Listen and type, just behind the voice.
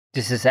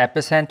This is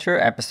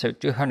Epicenter,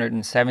 episode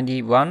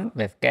 271,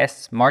 with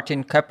guests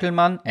Martin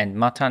Köppelmann and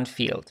Matan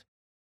Field.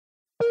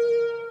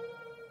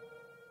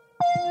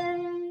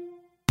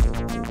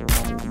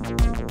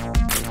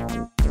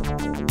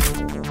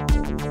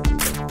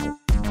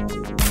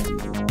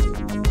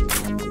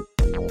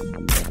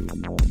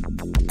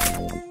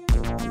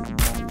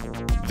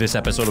 This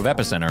episode of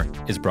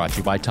Epicenter is brought to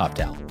you by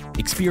TopTal.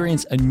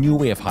 Experience a new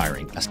way of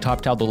hiring as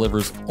TopTal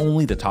delivers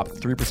only the top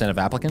 3% of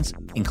applicants,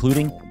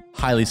 including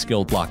highly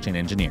skilled blockchain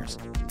engineers.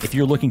 If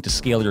you're looking to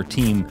scale your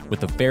team with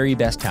the very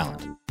best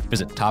talent,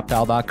 visit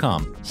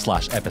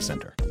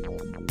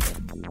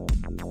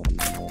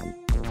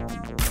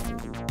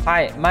toptal.com/epicenter.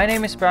 Hi, my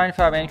name is Brian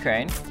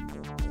Fabian-Crain.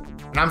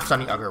 And I'm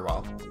Sunny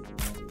Agarwal.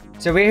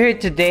 So we're here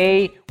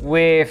today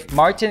with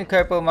Martin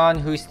Köppelmann,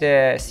 who's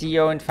the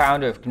CEO and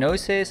founder of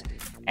Gnosis,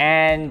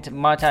 and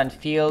Matan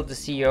Field, the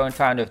CEO and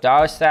founder of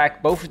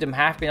DAOstack. Both of them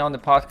have been on the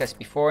podcast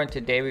before, and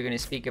today we're going to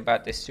speak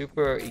about this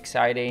super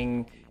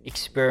exciting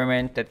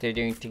experiment that they're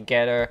doing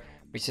together,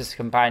 which is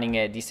combining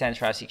a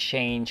decentralized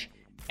exchange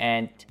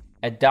and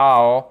a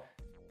DAO.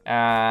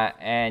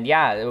 And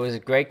yeah, it was a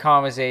great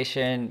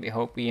conversation. We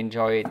hope we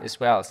enjoy it as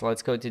well. So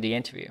let's go to the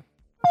interview.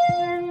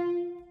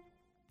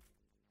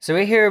 So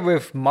we're here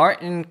with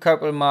Martin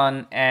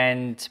Köppelmann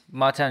and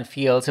Matan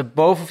Field. So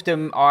both of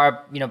them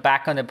are,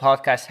 back on the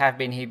podcast, have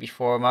been here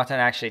before.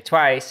 Matan actually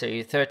twice, so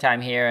your third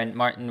time here, and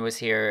Martin was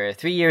here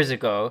 3 years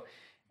ago.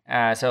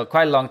 So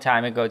quite a long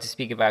time ago to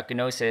speak about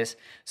Gnosis.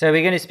 So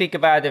we're going to speak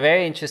about a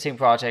very interesting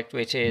project,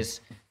 which is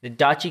the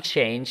Dutch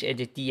exchange and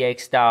the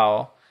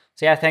DXDAO.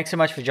 So yeah, thanks so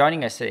much for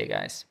joining us today,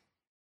 guys.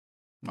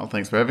 Well,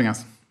 thanks for having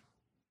us.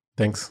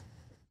 Thanks.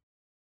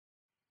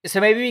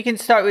 So maybe we can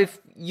start with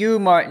you,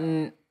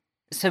 Martin.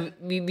 So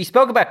we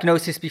spoke about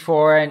Gnosis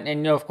before,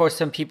 and of course,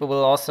 some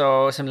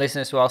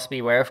listeners will also be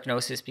aware of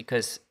Gnosis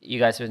because you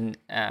guys have been,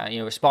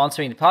 were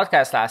sponsoring the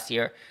podcast last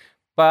year.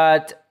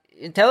 But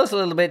tell us a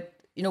little bit,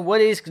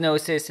 what is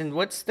Gnosis and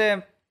what's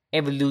the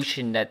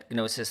evolution that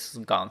Gnosis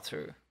has gone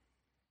through?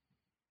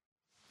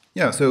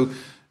 Yeah, so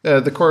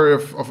the core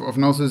of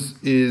Gnosis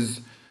is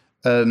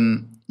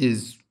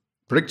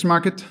prediction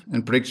market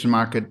and prediction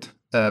market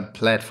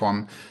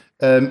platform,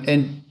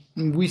 and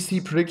we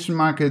see prediction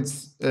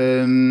markets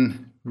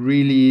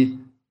really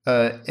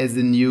as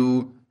a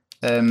new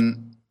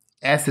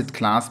asset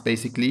class.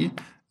 Basically,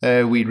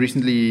 we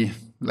recently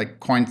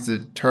coined the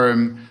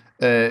term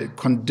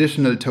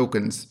conditional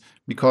tokens,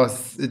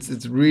 because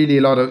it's really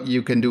a lot of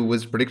you can do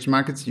with prediction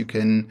markets. You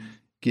can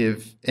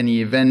give any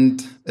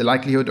event a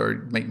likelihood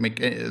or make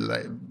a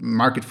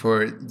market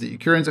for the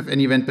occurrence of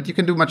any event, but you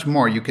can do much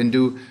more. You can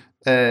do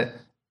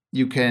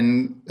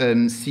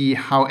see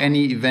how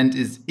any event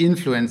is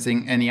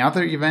influencing any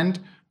other event.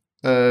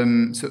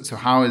 So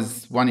how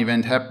is one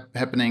event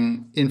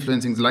happening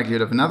influencing the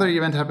likelihood of another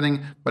event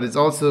happening? But it's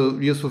also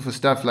useful for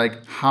stuff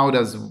like how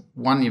does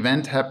one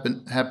event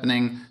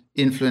happening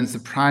influence the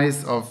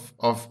price of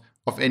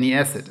any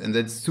asset? And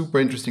that's super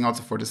interesting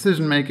also for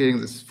decision making.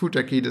 This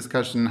Futaki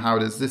discussion: how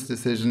does this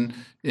decision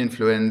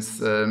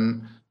influence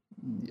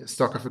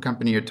stock of a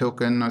company or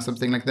token or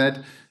something like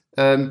that?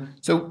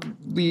 So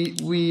we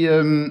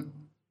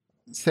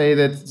say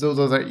that those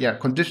are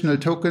conditional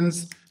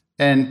tokens,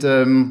 and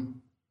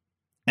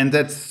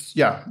that's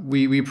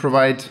we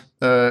provide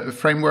a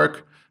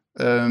framework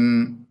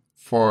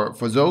for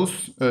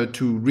those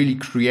to really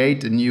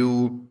create a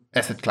new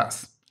asset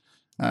class.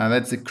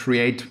 That's the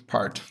create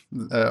part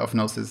of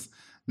Gnosis.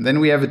 And then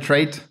we have a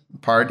trade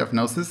part of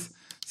Gnosis.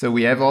 So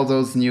we have all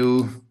those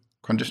new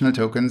conditional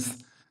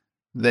tokens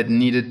that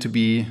needed to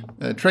be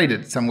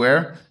traded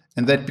somewhere.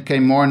 And that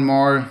became more and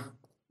more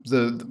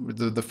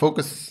the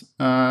focus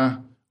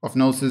of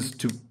Gnosis,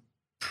 to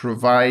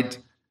provide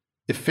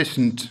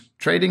efficient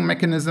trading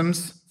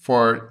mechanisms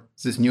for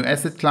this new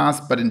asset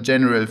class, but in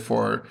general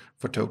for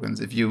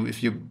tokens. If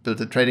you build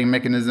a trading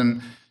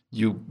mechanism,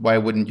 why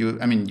wouldn't you?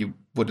 I mean, you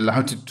would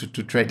allow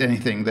to trade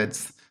anything.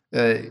 That's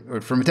or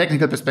from a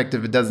technical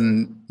perspective, it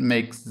doesn't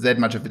make that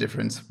much of a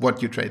difference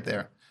what you trade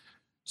there.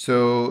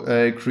 So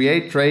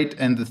create, trade,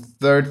 and the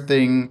third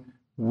thing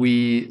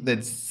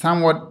that's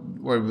somewhat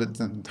or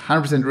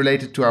 100%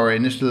 related to our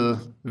initial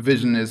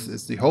vision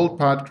is the hold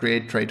part: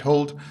 create, trade,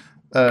 hold.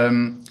 A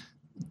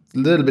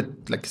little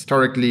bit like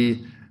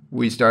historically,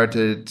 we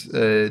started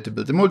to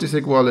build a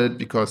multisig wallet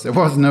because there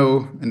was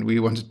and we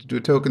wanted to do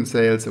a token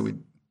sale, so we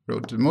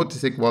wrote a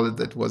multisig wallet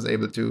that was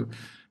able to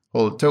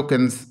hold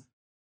tokens.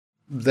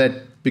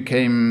 That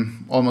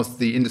became almost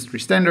the industry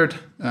standard.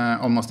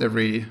 Almost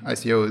every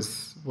ICO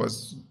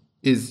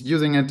is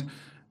using it.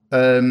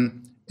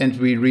 And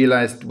we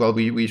realized, well,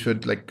 we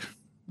should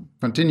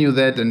continue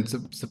that and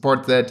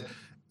support that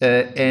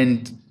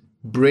and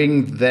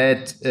bring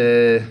that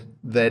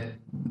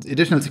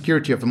additional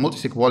security of a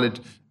multisig wallet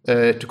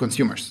to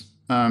consumers.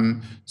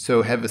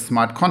 So have a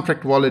smart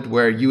contract wallet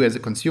where you as a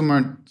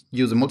consumer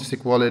use a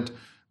multisig wallet,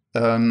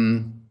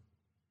 and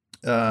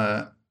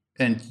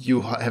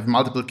you have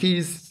multiple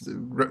keys.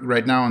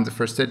 Right now in the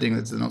first setting,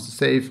 that's also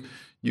safe.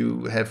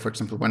 You have, for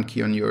example, one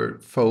key on your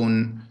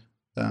phone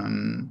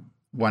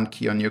one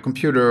key on your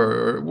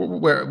computer or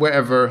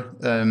wherever,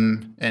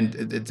 and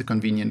it's a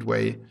convenient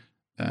way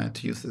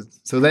to use it.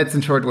 So that's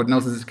in short what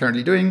Gnosis is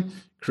currently doing: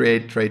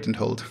 create, trade, and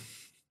hold.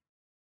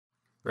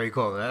 Very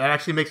cool. That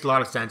actually makes a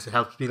lot of sense. It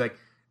helps me like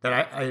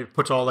that. It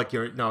puts all like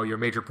your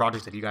major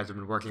projects that you guys have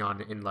been working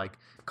on in like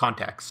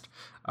context.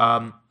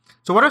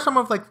 So what are some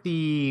of like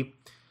the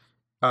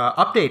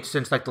updates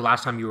since like the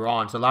last time you were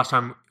on? So the last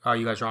time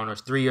you guys were on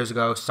was 3 years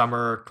ago,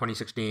 summer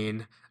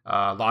 2016.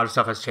 A lot of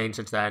stuff has changed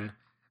since then.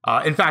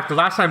 In fact, the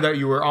last time that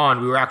you were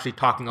on, we were actually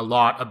talking a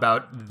lot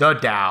about the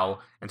DAO,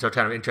 and so it's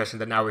kind of interesting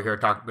that now we're here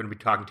going to be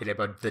talking today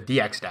about the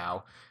DX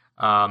DAO.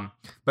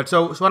 But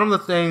so one of the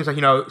things, like,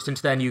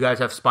 since then you guys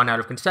have spun out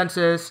of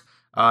Consensus.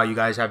 You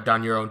guys have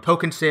done your own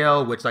token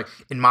sale, which, like,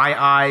 in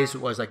my eyes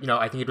was like,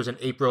 I think it was in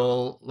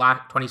April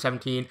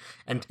 2017.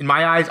 And in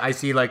my eyes, I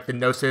see like the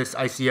Gnosis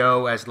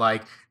ICO as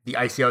like the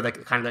ICO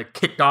that kind of like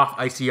kicked off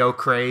ICO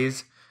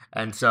craze.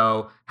 And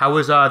so how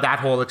was that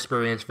whole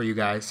experience for you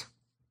guys?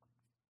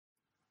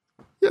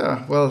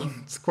 Yeah, well,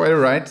 it's quite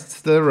right. It's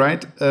still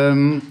right.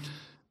 Yeah,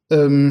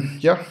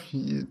 I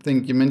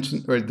think you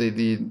mentioned, or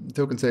the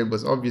token sale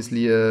was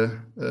obviously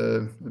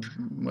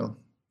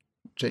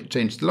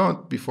changed a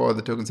lot. Before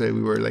the token sale,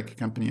 we were like a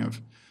company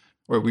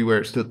or we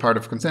were still part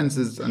of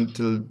Consensus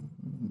until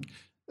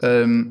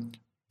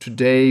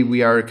today.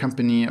 We are a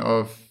company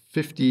of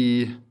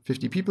 50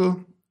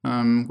 people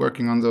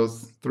working on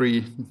those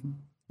three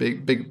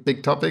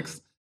big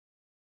topics.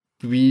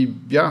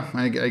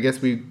 I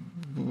guess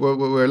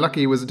we're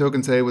lucky with the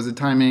token sale, with the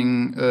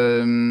timing,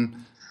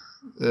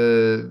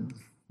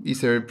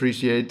 Ether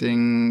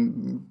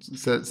appreciating,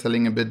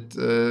 selling a bit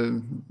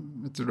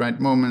at the right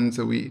moment.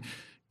 So we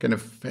kind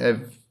of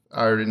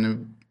are in a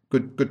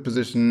good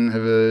position,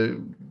 have a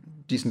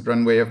decent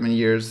runway of many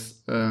years.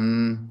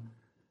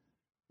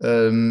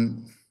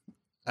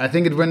 I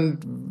think it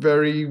went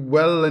very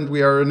well, and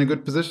we are in a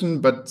good position.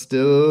 But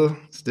still,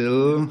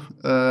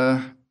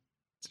 there's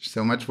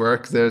so much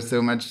work. There's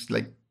so much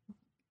like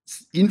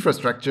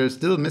infrastructure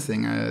still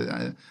missing.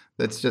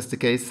 That's just the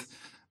case.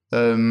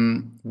 I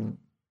mean,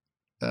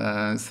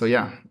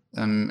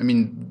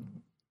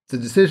 the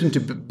decision to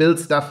build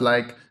stuff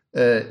like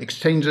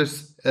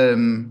exchanges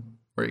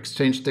or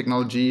exchange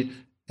technology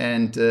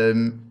and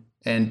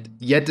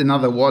yet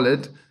another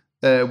wallet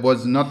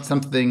was not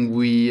something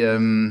we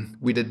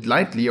did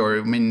lightly. Or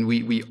I mean,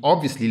 we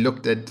obviously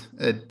looked at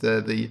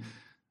the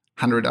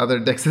 100 other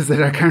DEXs that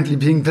are currently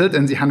being built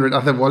and the 100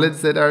 other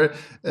wallets that are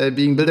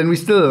being built, and we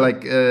still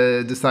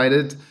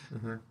decided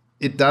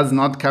it does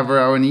not cover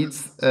our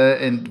needs,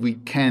 and we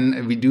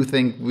do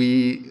think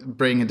we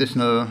bring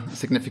additional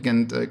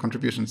significant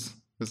contributions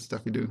with the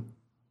stuff we do.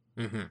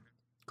 Mm-hmm.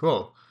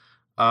 Cool.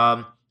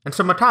 And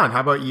so Matan,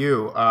 how about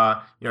you?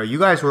 You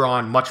guys were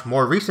on much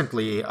more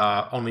recently,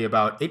 only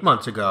about 8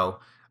 months ago.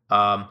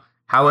 How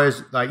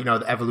has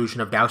the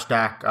evolution of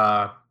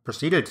DAOstack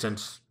proceeded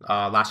since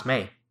last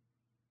May?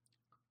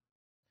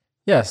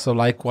 Yeah, so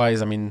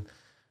likewise, I mean,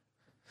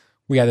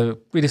 we had a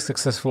really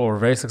successful or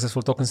very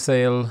successful token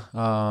sale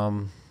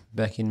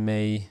back in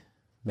May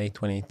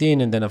 2018.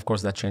 And then, of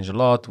course, that changed a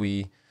lot.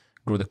 We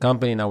grew the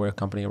company. Now we're a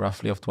company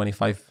roughly of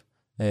 25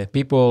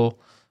 people.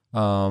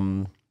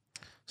 So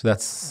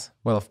that's,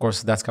 well, of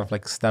course, that's kind of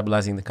like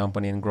stabilizing the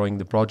company and growing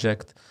the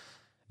project.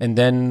 And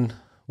then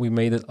we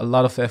made a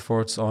lot of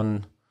efforts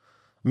on,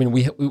 I mean,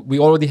 we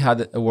already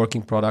had a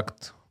working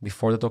product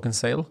before the token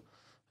sale.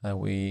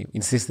 We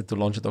insisted to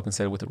launch a token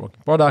sale with a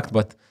working product,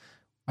 but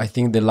I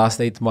think the last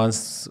 8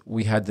 months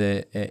we had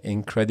an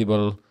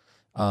incredible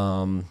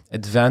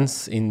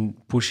advance in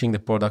pushing the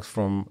product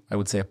from, I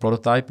would say, a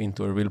prototype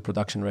into a real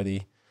production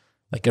ready,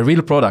 like a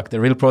real product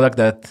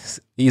that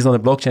is on a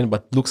blockchain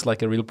but looks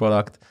like a real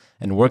product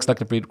and works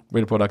like a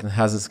real product and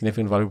has a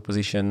significant value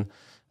proposition,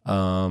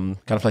 kind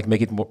of like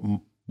make it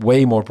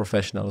way more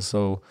professional.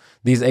 So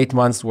these 8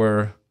 months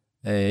were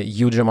a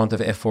huge amount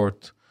of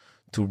effort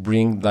to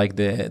bring like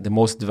the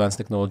most advanced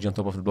technology on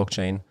top of the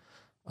blockchain.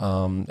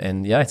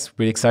 And yeah, it's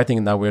pretty exciting.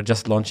 And now we're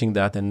just launching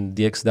that, and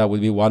DXDAO will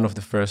be one of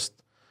the first,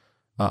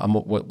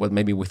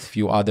 maybe with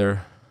few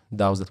other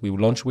DAOs that we will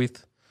launch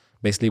with.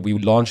 Basically, we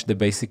launched the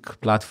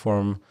basic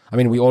platform. I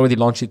mean, we already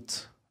launched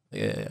it,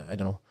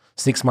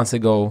 6 months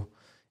ago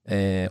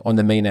on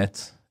the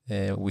mainnet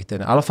with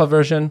an alpha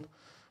version,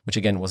 which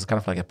again was kind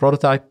of like a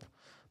prototype.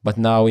 But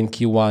now in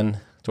Q1,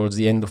 towards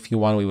the end of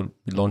Q1, we will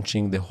be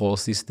launching the whole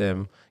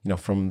system,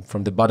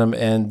 from the bottom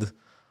end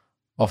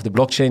of the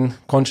blockchain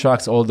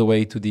contracts all the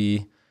way to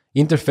the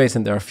interface,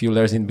 and there are a few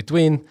layers in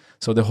between.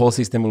 So the whole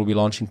system will be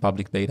launched in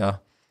public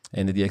beta,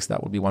 and the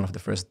DXDAO will be one of the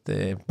first,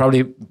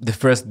 probably the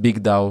first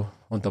big DAO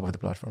on top of the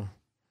platform.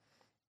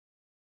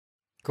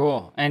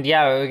 Cool. And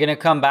yeah, we're going to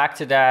come back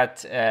to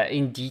that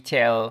in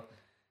detail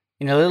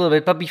in a little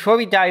bit. But before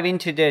we dive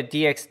into the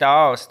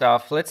DXDAO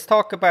stuff, let's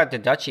talk about the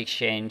Dutch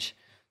exchange.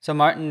 So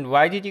Martin,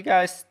 why did you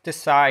guys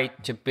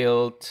decide to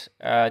build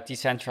a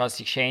decentralized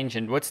exchange,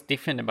 and what's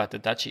different about the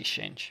Dutch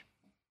exchange?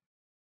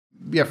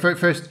 Yeah,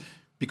 first,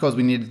 because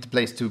we needed a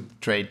place to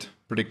trade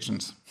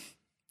predictions.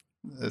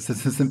 So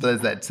simple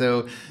as that.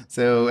 So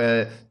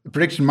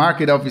prediction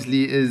market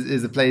obviously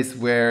is a place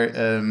where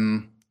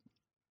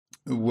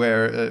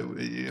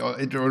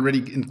it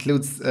already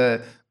includes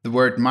the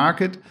word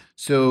market.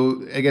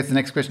 So I guess the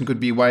next question could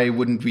be, why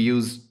wouldn't we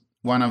use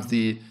one of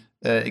the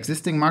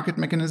existing market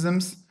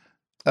mechanisms?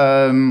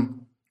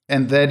 And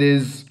that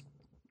is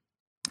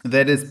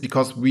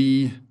because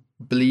we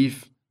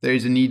believe there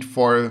is a need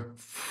for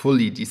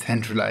fully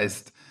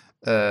decentralized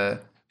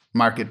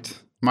market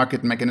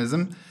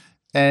mechanism.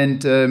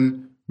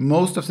 And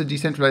most of the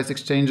decentralized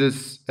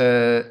exchanges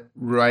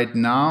right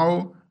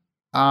now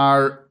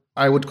are,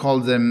 I would call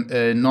them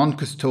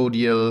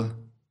non-custodial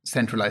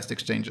centralized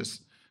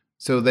exchanges.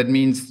 So that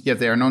means, yes,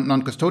 they are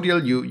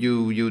non-custodial.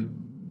 You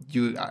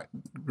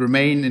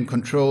remain in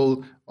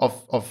control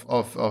of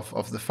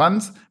the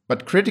funds,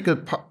 but critical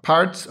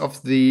parts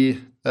of the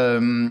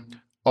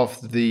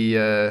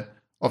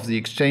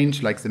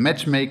exchange, like the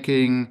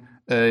matchmaking,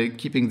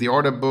 keeping the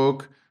order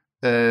book,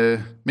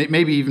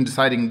 maybe even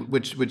deciding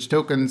which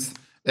tokens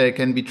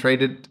can be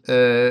traded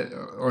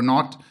or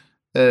not,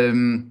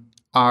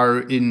 are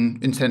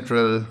in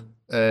centralized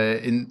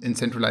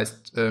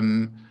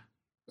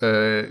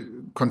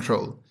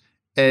control.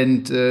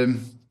 And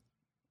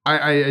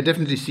I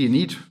definitely see a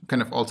need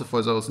kind of also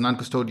for those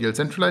non-custodial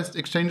centralized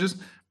exchanges,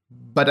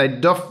 but I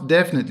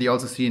definitely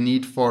also see a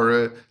need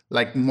for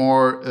like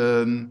more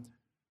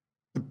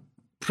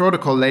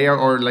protocol layer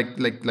or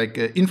like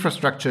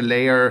infrastructure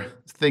layer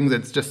thing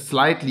that's just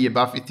slightly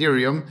above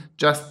Ethereum,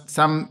 just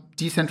some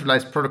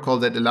decentralized protocol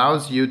that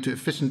allows you to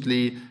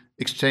efficiently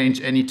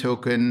exchange any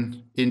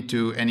token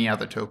into any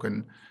other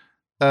token.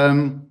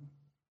 And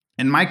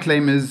my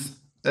claim is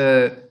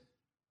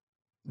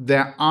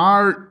there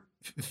are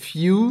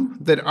few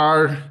there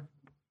are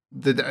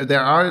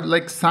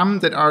like some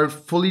that are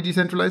fully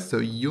decentralized. So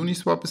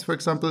Uniswap is, for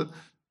example,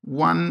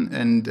 one,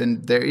 and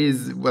there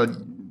is, well,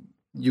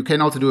 you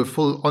can also do a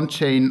full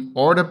on-chain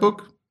order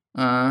book.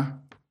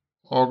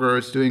 Augur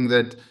is doing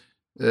that.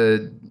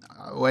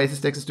 Oasis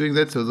Dex is doing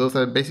that. So those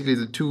are basically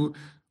the two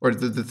or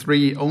the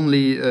three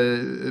only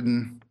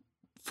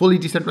fully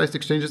decentralized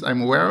exchanges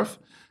I'm aware of.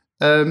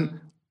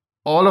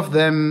 All of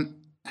them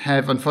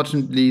have,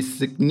 unfortunately,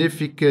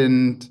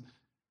 significant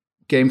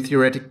game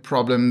theoretic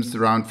problems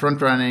around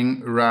front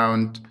running,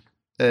 around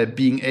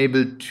being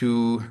able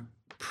to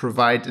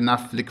provide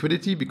enough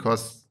liquidity,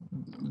 because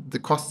the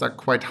costs are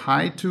quite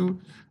high to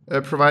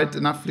provide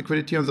enough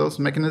liquidity on those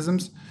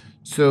mechanisms.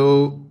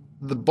 So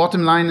the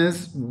bottom line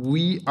is,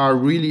 we are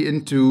really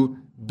into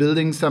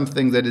building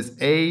something that is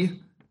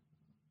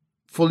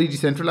fully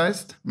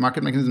decentralized,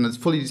 market mechanism that's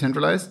fully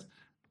decentralized,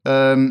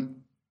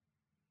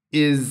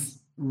 is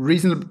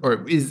reasonable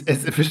or is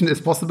as efficient as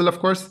possible, of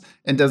course,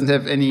 and doesn't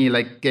have any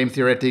like game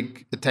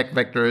theoretic attack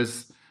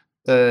vectors.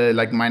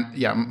 Like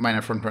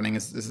minor front running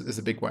is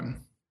a big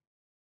one.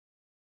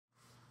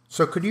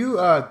 So could you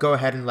go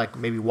ahead and like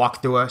maybe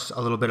walk through us a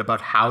little bit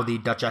about how the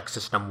DutchX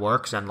system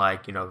works and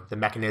like, you know, the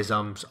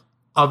mechanisms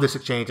of this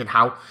exchange, and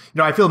how, you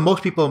know, I feel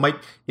most people might,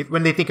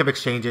 when they think of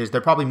exchanges,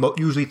 they're probably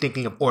usually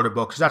thinking of order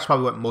books. That's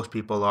probably what most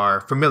people are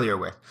familiar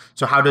with.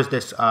 So how does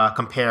this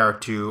compare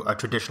to a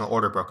traditional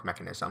order book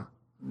mechanism?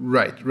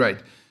 Right.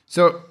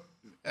 So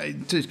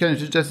just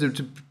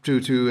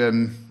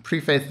to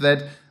preface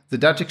that, the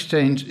Dutch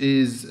exchange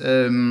is,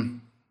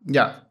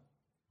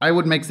 I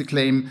would make the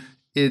claim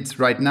it's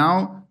right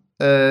now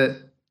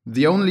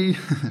the only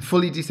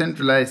fully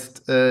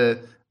decentralized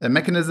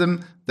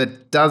mechanism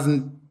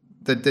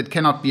that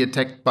cannot be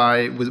attacked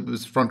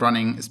with front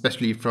running,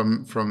 especially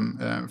from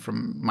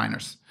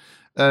miners.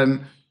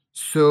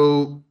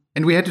 So,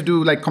 and we had to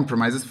do like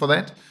compromises for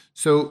that.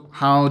 So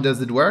how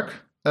does it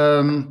work?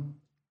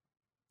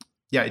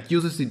 It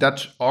uses the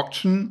Dutch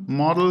auction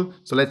model.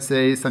 So let's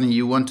say, Sunny,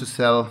 you want to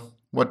sell,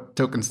 what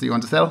tokens do you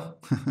want to sell?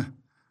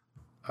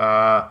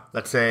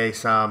 Let's say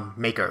some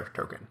Maker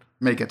token.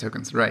 Maker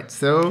tokens, right.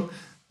 So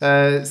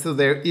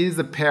there is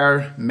a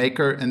pair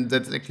Maker, and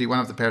that's actually one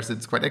of the pairs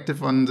that's quite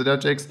active on the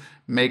DutchX,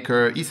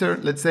 Maker Ether,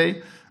 let's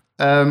say.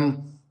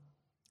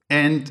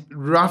 And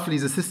roughly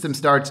the system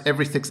starts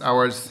every 6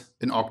 hours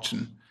in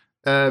auction.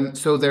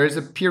 So there is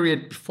a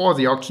period before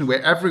the auction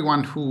where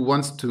everyone who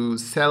wants to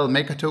sell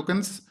Maker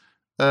tokens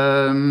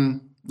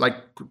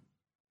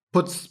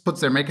puts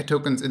their Maker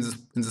tokens in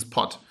this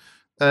pot.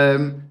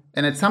 And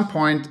at some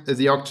point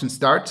the auction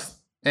starts,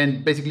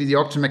 and basically the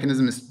auction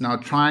mechanism is now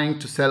trying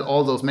to sell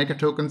all those Maker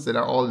tokens that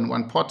are all in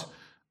one pot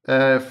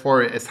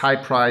for as high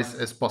price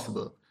as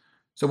possible.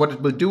 So what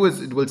it will do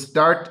is it will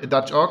start a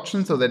Dutch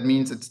auction. So that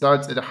means it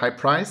starts at a high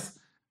price.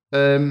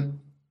 And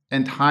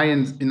high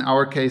in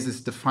our case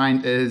is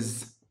defined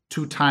as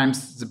 2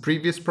 times the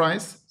previous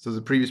price. So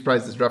the previous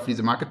price is roughly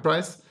the market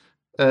price.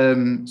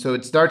 So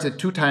it starts at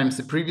 2 times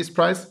the previous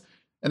price.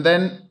 And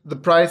then the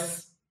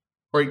price,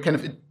 or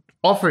it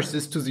offers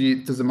this to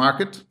the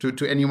market,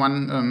 to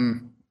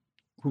anyone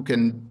who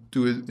can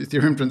do an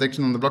Ethereum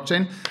transaction on the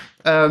blockchain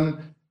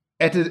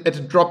at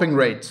a dropping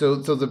rate. So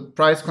the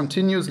price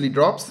continuously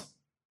drops.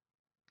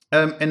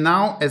 And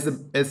now, as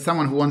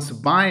someone who wants to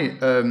buy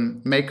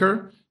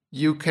Maker,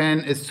 you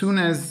can, as soon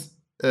as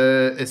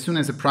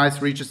the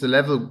price reaches the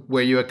level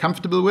where you are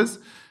comfortable with,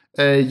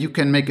 you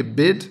can make a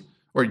bid,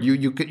 or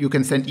you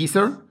can send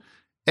Ether,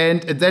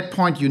 and at that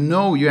point you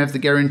have the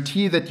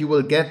guarantee that you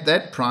will get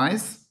that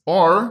price.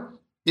 Or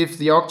if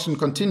the auction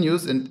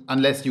continues, and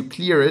unless you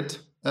clear it,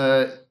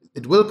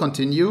 it will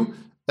continue.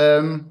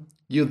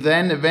 You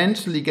then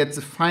eventually get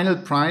the final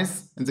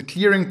price, and the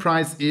clearing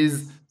price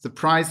is the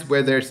price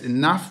where there's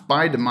enough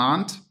buy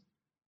demand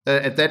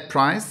at that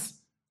price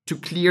to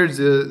clear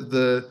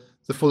the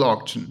full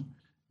auction.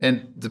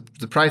 And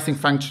the pricing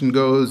function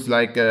goes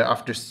like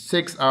after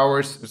 6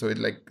 hours, so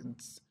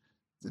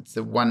it's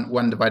a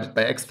one divided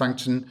by x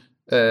function.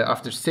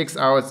 After 6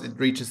 hours, it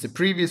reaches the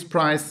previous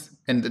price,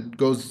 and it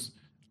goes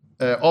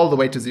all the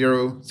way to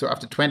zero. So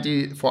after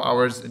 24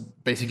 hours, it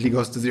basically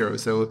goes to zero.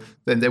 So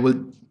then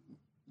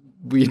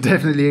we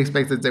definitely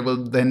expect that there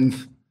will then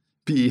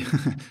be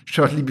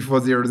shortly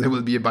before zero, there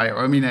will be a buyer.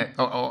 I mean,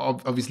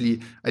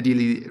 obviously,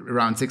 ideally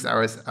around 6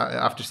 hours,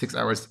 after 6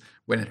 hours,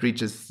 when it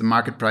reaches the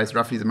market price,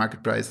 roughly the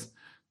market price,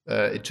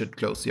 it should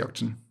close the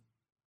auction.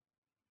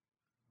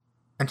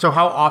 And so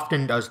how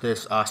often does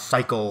this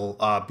cycle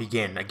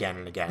begin again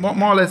and again?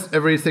 More or less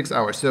every 6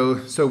 hours. So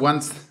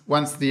once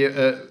the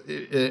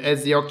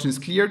as the auction is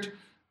cleared,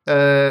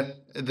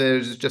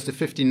 there's just a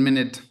 15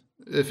 minute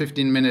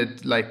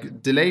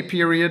like delay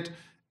period,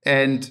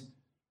 and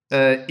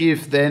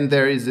if then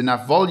there is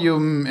enough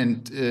volume,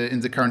 and in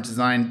the current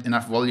design,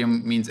 enough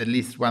volume means at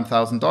least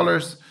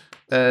 $1,000,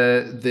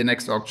 the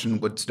next auction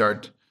would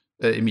start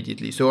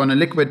immediately. So on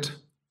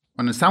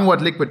a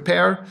somewhat liquid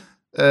pair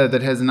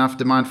that has enough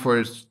demand for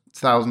a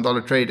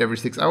 $1,000 trade every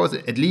 6 hours,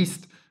 at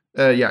least,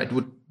 it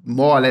would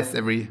more or less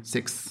every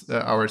 6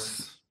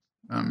 hours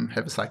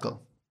have a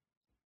cycle.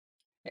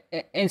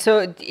 And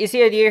so is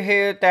the idea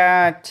here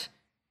that,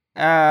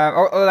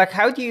 or like,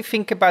 how do you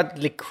think about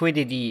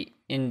liquidity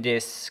in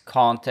this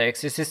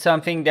context? Is this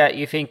something that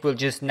you think will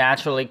just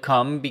naturally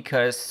come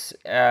because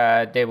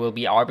there will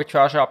be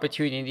arbitrage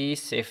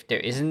opportunities if there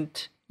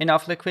isn't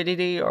enough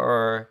liquidity,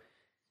 or?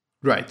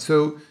 Right.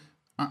 So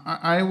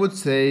I would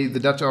say the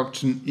Dutch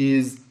auction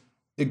is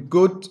a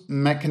good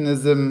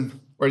mechanism,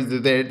 or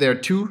there are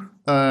two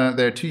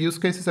use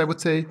cases, I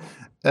would say.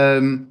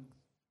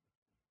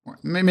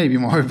 Maybe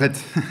more, but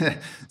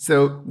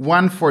so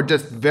one for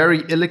just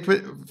very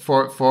illiquid,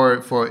 for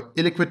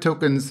illiquid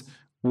tokens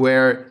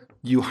where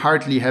you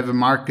hardly have a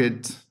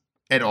market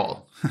at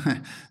all.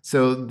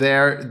 So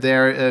their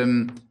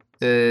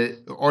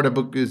order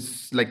book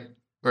is like,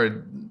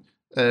 or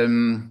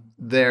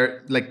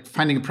they're like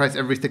finding a price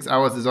every 6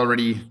 hours is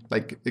already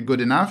like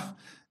good enough.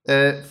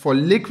 For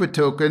liquid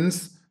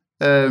tokens,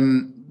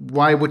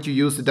 why would you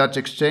use the Dutch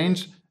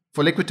exchange?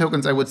 For liquid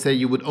tokens, I would say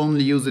you would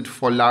only use it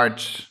for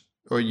large,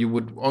 or you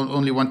would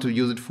only want to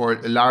use it for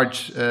a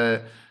large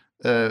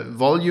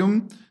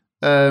volume,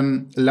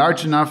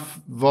 large enough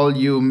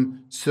volume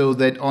so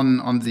that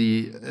on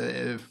the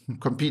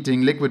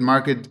competing liquid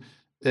market,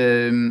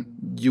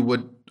 you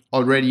would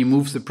already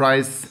move the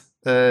price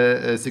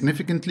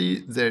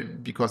significantly there,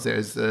 because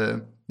there's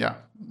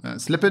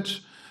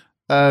slippage.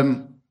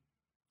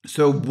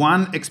 So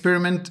one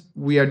experiment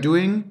we are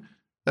doing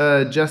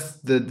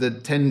just the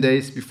 10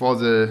 days before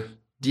the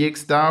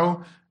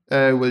DXDAO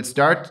will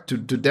start to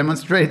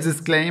demonstrate this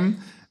claim.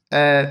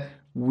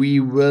 We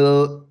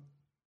will,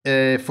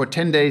 for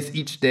 10 days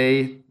each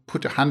day,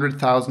 put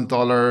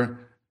 $100,000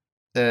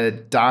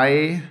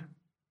 DAI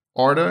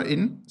order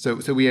in.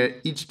 So we are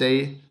each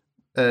day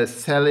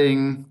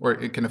selling, or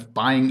kind of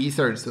buying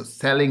Ether, so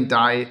selling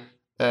DAI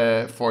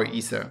for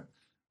Ether.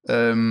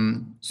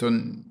 So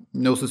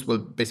Gnosis will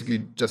basically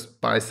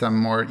just buy some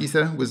more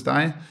Ether with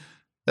DAI.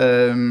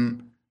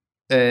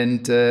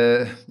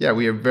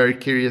 We are very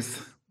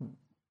curious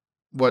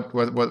what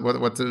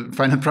the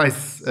final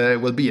price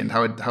will be, and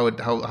how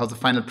the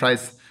final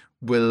price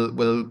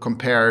will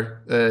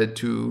compare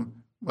to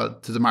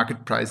the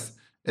market price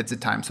at the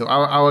time. So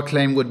our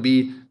claim would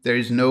be there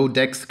is no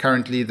DEX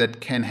currently that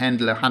can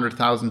handle a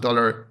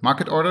 $100,000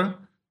 market order.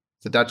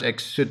 The Dutch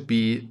X should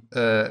be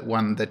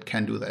one that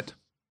can do that.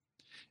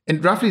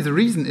 And roughly the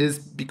reason is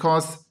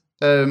because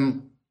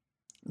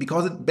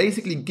it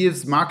basically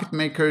gives market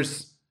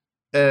makers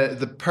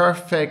the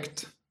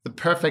perfect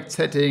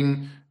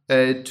setting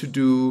to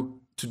do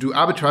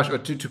arbitrage, or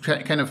to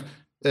kind of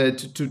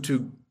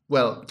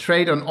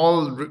trade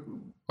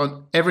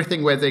on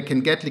everything where they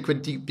can get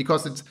liquidity,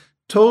 because it's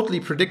totally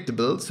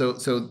predictable. So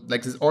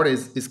like this order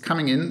is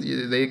coming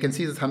in, they can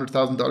see this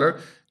 $100,000.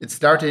 It's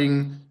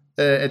starting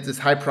at this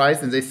high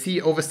price, and they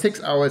see over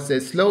 6 hours, they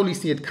slowly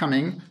see it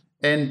coming.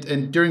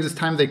 And during this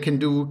time, they can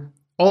do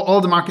all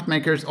the market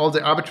makers, all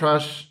the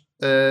arbitrage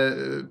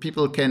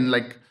people can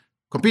like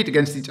compete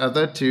against each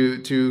other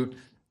to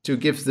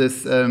give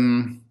this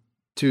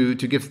to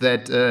give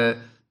that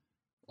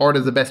order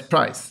the best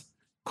price.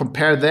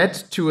 Compare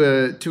that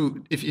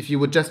to if you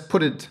would just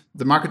put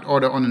the market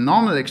order on a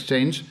normal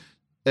exchange,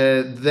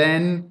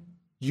 then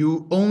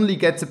you only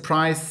get the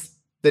price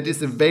that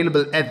is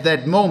available at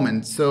that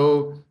moment.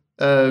 So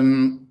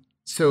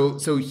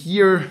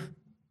here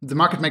the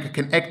market maker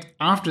can act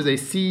after they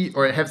see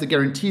or have the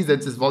guarantee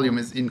that this volume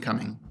is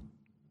incoming.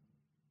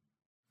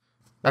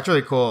 That's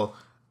really cool.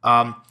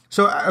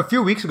 So a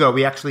few weeks ago,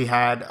 we actually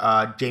had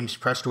James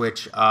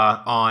Prestwich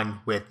on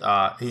with,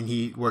 and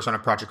he works on a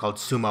project called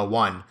Suma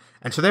One.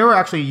 And so they were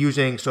actually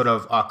using sort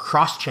of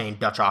cross-chain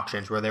Dutch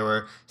auctions where they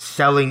were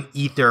selling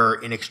Ether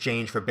in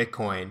exchange for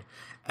Bitcoin.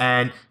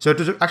 And so it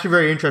was actually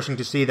very interesting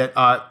to see that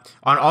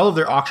on all of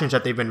their auctions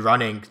that they've been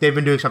running, they've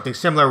been doing something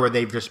similar where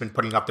they've just been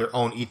putting up their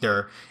own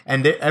Ether.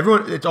 And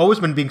it's always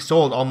been being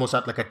sold almost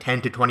at like a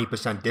 10 to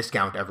 20%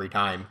 discount every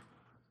time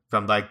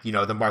from like,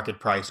 the market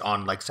price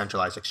on like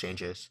centralized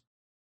exchanges.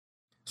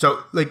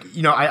 So, like,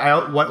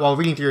 while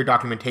reading through your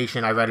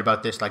documentation, I read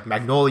about this, like,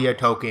 Magnolia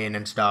token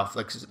and stuff,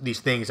 like, these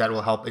things that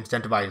will help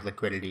incentivize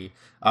liquidity.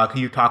 Can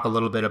you talk a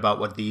little bit about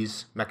what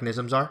these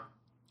mechanisms are?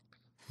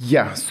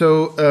 Yeah,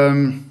 so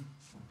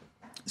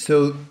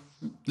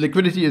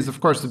liquidity is, of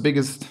course, the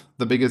biggest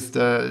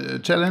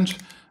challenge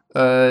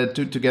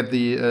to get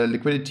the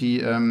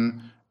liquidity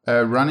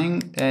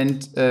running.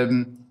 And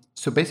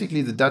so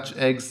basically the Dutch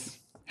X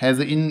has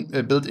a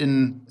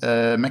built-in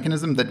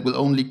mechanism that will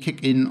only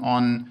kick in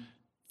on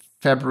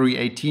February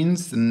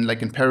 18th, and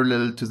like in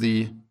parallel to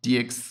the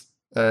DX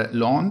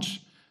launch,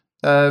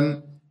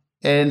 and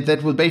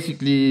that will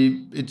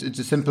basically it's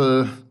a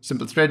simple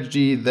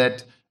strategy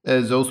that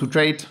those who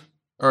trade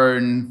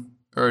earn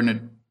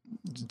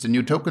it's a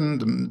new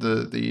token, and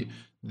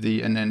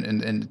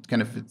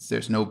kind of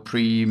there's no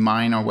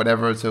pre-mine or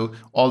whatever, so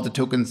all the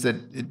tokens that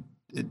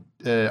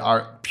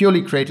are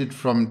purely created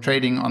from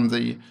trading on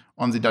the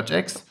Dutch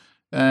X,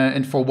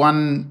 and for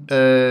one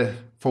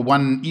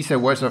Ether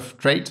worth of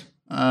trade.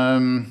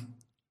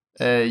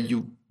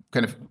 You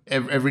kind of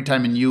every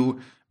time a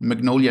new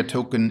Magnolia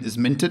token is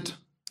minted,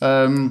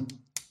 and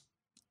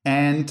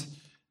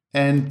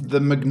the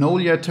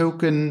Magnolia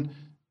token,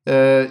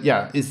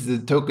 is the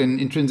token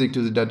intrinsic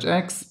to the Dutch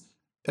X,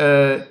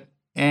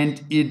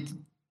 and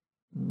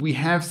we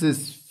have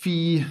this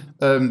fee,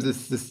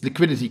 this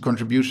liquidity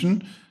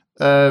contribution.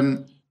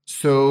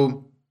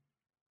 So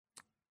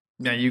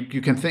yeah,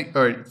 you can think,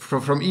 or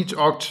from each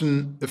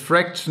auction, a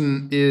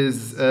fraction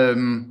is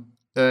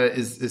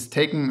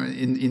taken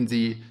in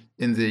the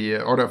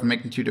order of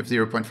magnitude of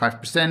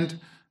 0.5%.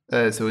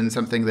 So in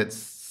something that's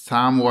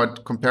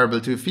somewhat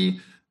comparable to a fee,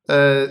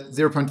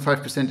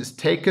 0.5% is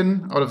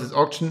taken out of this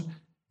auction,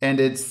 and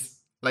it's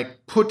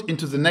like put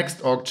into the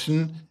next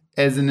auction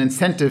as an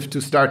incentive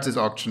to start this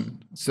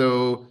auction.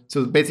 So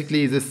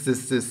basically,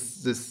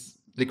 this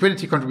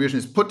liquidity contribution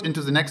is put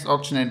into the next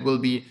auction and will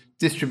be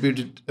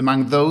distributed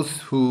among those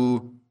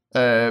who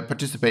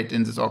participate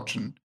in this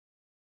auction.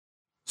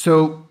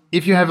 So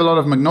if you have a lot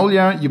of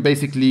Magnolia, you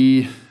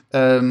basically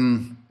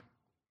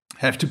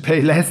have to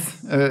pay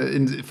less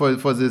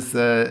for this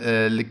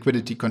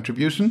liquidity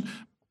contribution,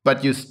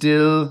 but you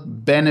still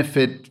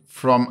benefit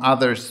from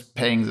others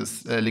paying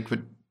this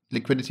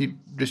liquidity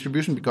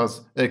distribution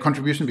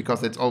contribution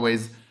because it's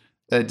always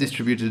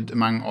distributed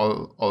among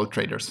all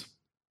traders.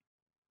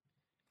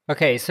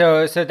 Okay,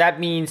 so that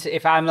means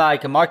if I'm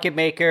like a market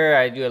maker,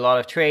 I do a lot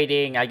of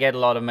trading, I get a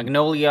lot of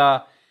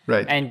Magnolia,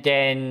 right? And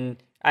then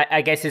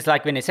I guess it's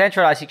like when a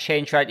centralized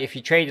exchange, right? If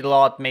you trade a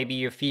lot, maybe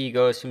your fee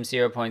goes from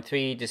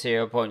 0.3 to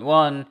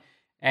 0.1.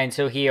 And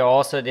so here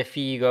also the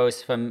fee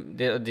goes from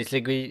this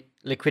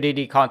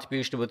liquidity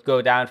contribution would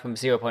go down from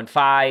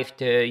 0.5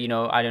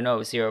 to, I don't know,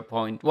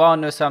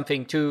 0.1 or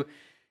something too,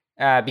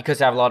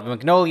 because I have a lot of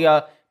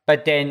Magnolia.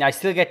 But then I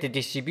still get the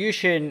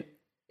distribution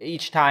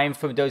each time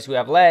from those who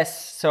have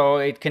less. So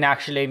it can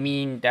actually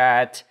mean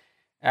that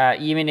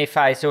even if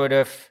I sort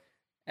of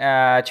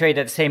trade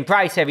at the same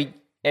price every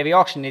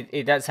auction,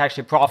 that's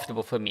actually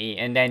profitable for me,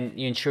 and then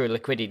you ensure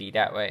liquidity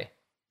that way.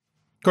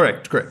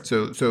 Correct.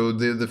 So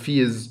the fee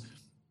is,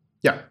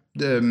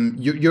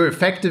 your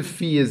effective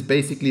fee is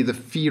basically the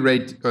fee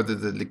rate or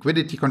the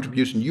liquidity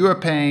contribution you are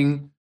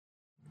paying,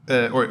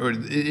 or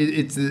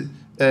it's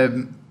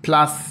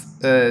plus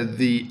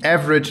the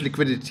average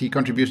liquidity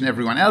contribution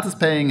everyone else is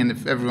paying, and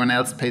if everyone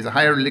else pays a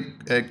higher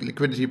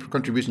liquidity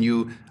contribution,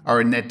 you are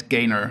a net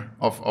gainer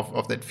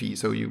of that fee.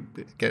 So you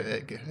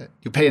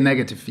pay a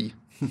negative fee,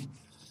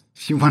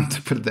 if you want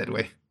to put it that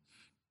way.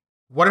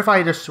 What if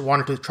I just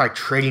wanted to try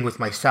trading with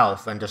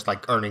myself and just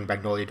like earning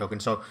Magnolia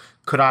tokens? So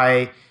could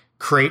I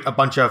create a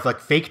bunch of like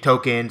fake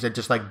tokens and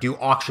just like do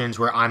auctions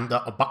where I'm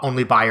the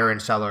only buyer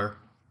and seller?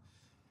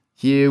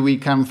 Here we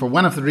come for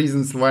one of the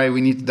reasons why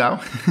we need DAO.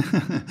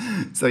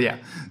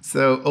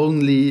 So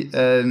only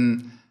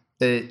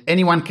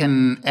anyone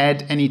can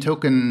add any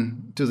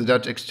token to the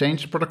Dutch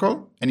Exchange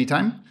protocol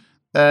anytime,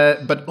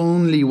 but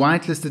only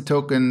whitelisted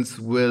tokens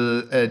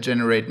will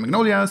generate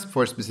Magnolias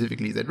for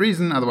specifically that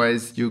reason.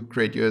 Otherwise, you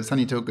create your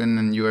Sunny token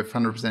and you have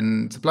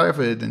 100% supply of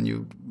it, and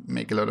you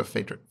make a lot of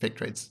fake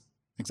trades.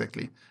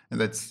 Exactly, and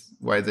that's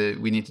why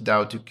we need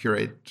DAO to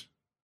curate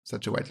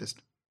such a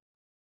whitelist.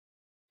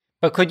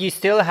 But could you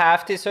still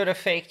have this sort of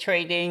fake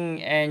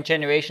trading and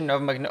generation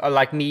of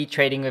like me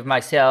trading with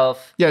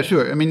myself? Yeah,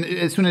 sure. I mean,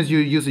 as soon as you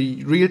use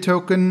a real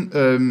token,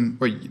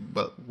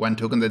 one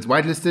token that's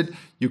whitelisted,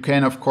 you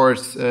can, of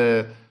course,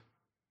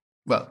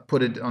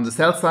 put it on the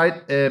sell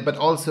side, but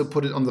also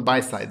put it on the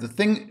buy side. The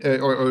thing,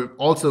 or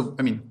also,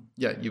 I mean,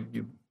 yeah,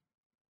 you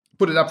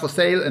put it up for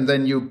sale and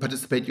then you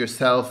participate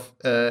yourself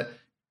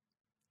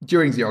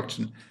during the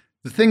auction.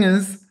 The thing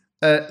is,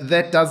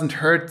 that doesn't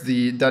hurt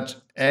the Dutch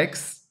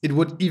X. It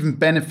would even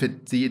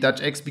benefit the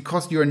Dutch X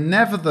because you're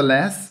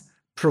nevertheless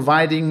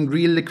providing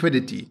real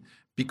liquidity,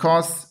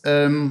 because,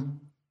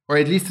 or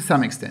at least to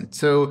some extent.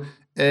 So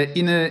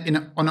on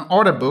an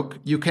order book,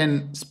 you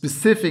can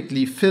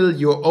specifically fill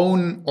your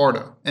own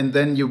order, and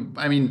then you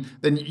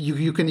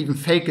can even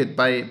fake it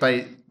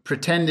by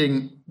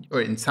pretending,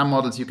 or in some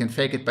models you can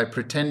fake it by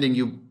pretending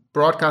you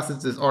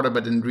broadcasted this order,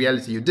 but in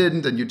reality you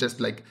didn't, and you just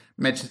like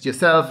match it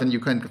yourself, and you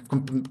can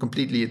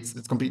completely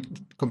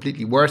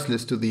completely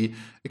worthless to the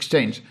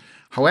exchange.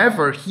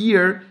 However,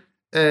 here,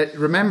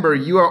 remember,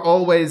 you are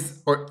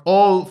always, or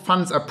all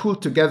funds are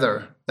pooled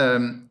together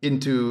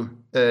into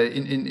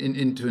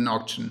an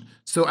auction.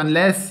 So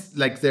unless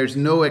like there's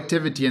no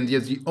activity and you're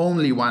the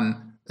only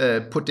one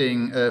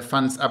putting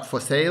funds up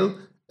for sale,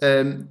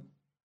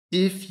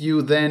 if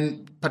you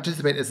then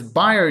participate as a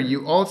buyer,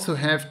 you also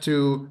have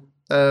to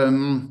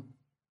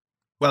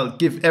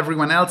give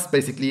everyone else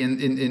basically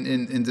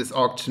in this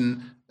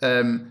auction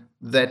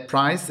that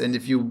price. And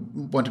if you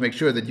want to make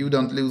sure that you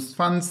don't lose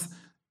funds,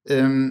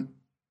 bottom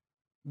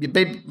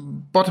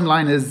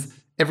line is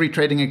every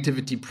trading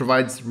activity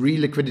provides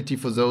real liquidity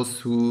for those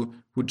who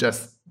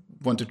just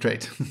want to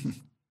trade.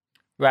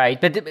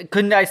 Right, but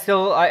couldn't I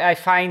still, I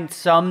find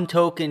some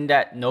token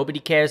that nobody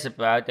cares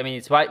about. I mean,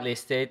 it's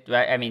whitelisted,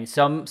 right? I mean,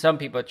 some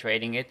people are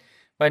trading it,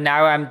 but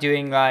now I'm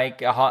doing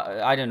like,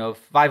 I don't know,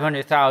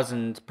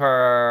 500,000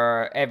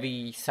 per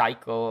every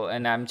cycle,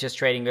 and I'm just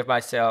trading with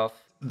myself.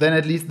 Then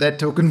at least that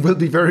token will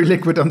be very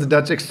liquid on the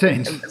Dutch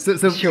exchange.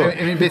 So sure.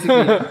 I mean,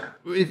 basically,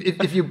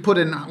 if you put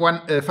in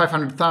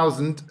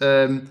 500,000,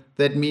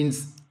 that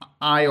means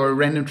I or a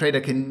random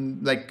trader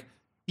can like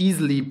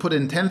easily put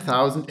in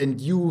 10,000,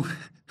 and you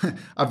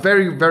are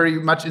very, very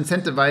much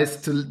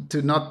incentivized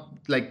to not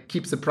like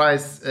keep the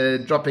price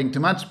dropping too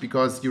much,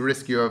 because you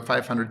risk your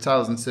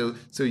 500,000. So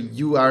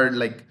you are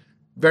like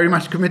very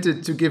much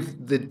committed to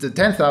give the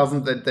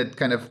 10,000 that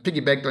kind of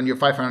piggybacked on your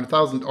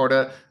 500,000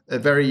 order a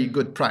very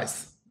good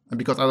price,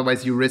 because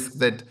otherwise you risk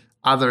that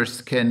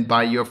others can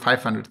buy your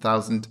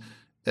 500,000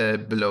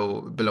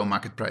 below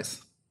market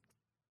price.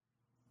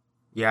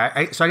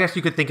 Yeah, so I guess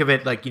you could think of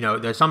it like,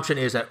 the assumption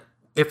is that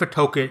if a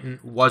token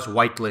was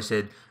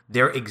whitelisted,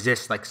 there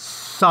exists like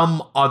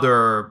someone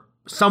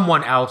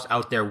else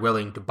out there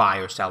willing to buy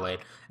or sell it,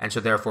 and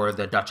so therefore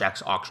the Dutch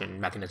X auction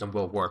mechanism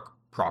will work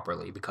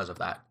properly because of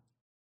that.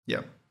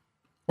 Yeah,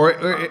 or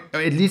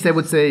at least I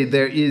would say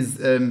there is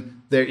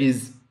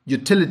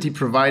utility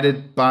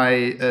provided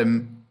by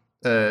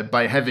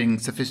having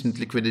sufficient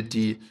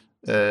liquidity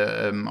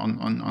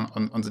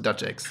on the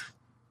Dutch X.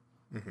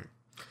 Mm-hmm.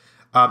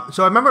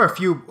 So I remember a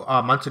few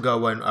months ago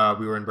when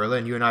we were in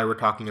Berlin, you and I were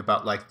talking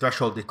about like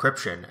threshold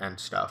decryption and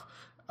stuff.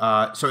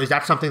 So is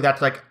that something that's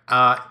like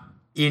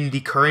in the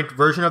current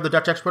version of the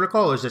Dutch X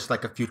protocol, or is this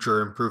like a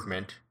future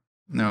improvement?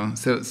 No,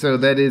 so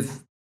that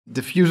is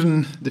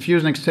diffusion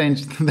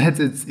exchange. That's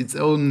its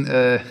own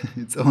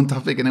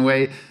topic in a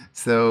way.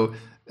 So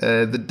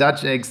the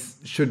Dutch X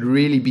should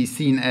really be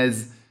seen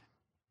as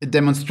a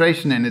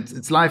demonstration, and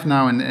it's live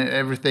now and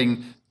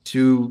everything,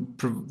 to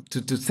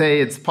say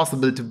it's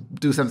possible to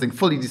do something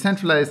fully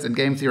decentralized and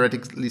game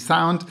theoretically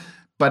sound.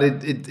 But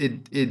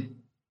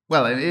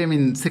well, I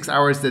mean, 6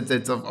 hours,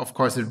 that's of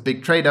course a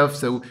big trade-off.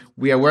 So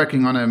we are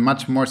working on a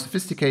much more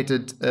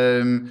sophisticated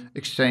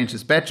exchange,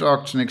 this batch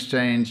auction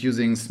exchange,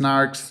 using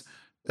snarks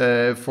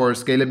for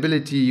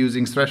scalability,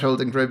 using threshold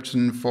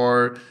encryption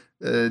for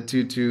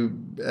to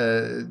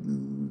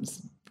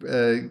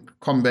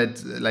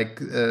combat like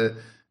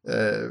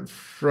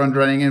front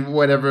running and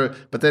whatever.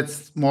 But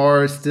that's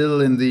more still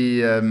in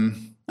the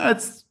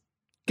it's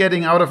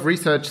getting out of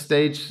research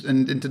stage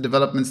and into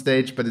development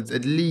stage, but it's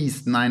at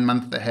least 9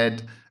 months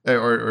ahead.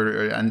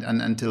 And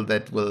until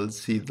that will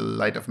see the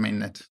light of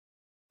mainnet.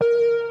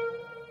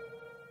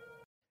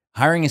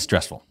 Hiring is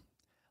stressful.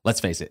 Let's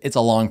face it, it's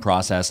a long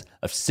process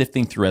of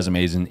sifting through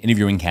resumes and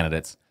interviewing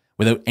candidates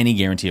without any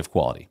guarantee of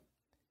quality.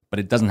 But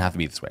it doesn't have to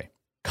be this way.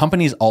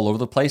 Companies all over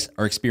the place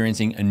are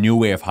experiencing a new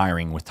way of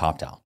hiring with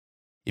TopTal.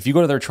 If you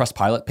go to their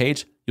Trustpilot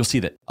page, you'll see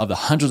that of the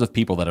hundreds of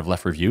people that have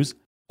left reviews,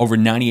 over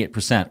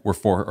 98% were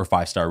 4 or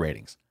 5 star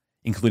ratings,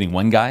 including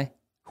one guy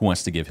who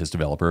wants to give his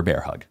developer a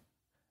bear hug.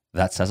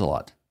 That says a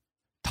lot.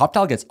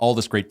 TopTal gets all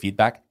this great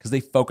feedback because they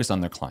focus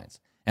on their clients,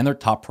 and their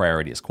top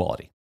priority is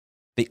quality.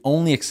 They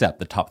only accept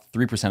the top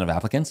 3% of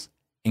applicants,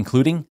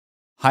 including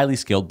highly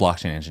skilled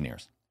blockchain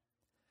engineers.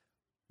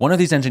 One of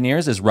these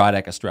engineers is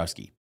Radek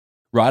Ostrowski.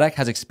 Radek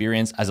has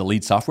experience as a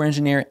lead software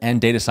engineer and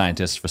data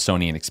scientist for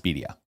Sony and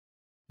Expedia.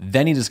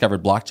 Then he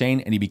discovered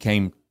blockchain, and he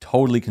became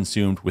totally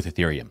consumed with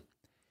Ethereum.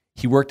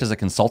 He worked as a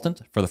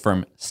consultant for the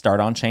firm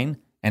Start On Chain,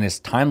 and his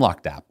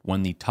time-locked app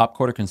won the Top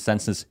Coder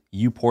Consensus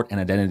Uport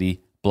and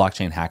Identity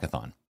Blockchain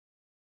Hackathon.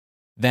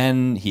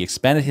 Then he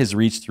expanded his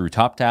reach through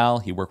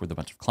TopTal. He worked with a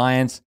bunch of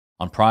clients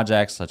on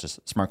projects such as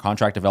smart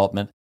contract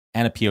development,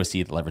 and a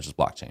POC that leverages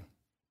blockchain.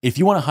 If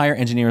you want to hire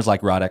engineers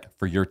like Radek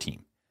for your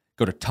team,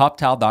 go to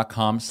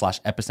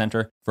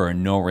toptal.com/epicenter for a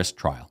no-risk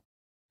trial.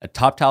 A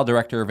TopTal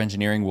Director of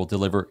Engineering will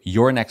deliver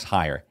your next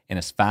hire in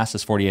as fast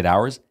as 48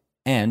 hours,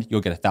 and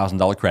you'll get a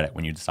 $1,000 credit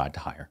when you decide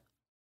to hire.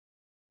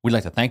 We'd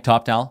like to thank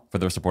TopTal for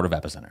their support of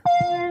Epicenter.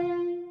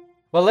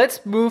 Well,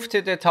 let's move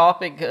to the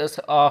topic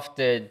of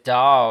the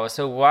DAO.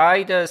 So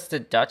why does the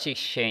Dutch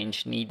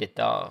exchange need a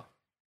DAO?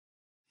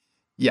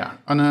 Yeah,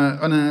 on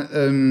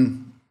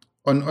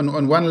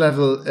one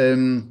level,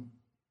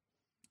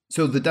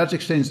 so the Dutch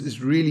exchange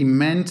is really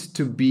meant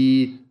to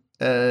be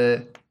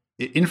an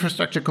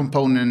infrastructure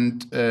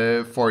component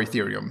for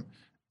Ethereum.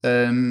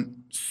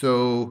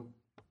 So,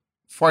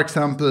 for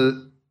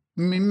example,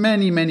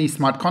 many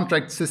smart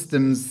contract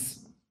systems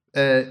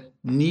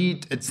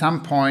need at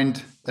some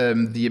point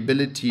the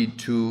ability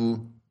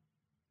to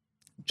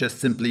just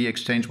simply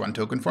exchange one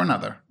token for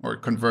another, or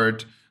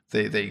convert.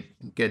 They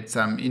get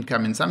some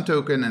income in some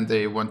token and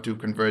they want to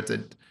convert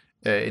it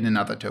in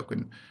another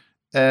token.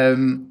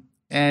 And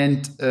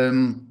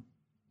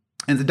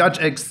the Dutch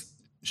X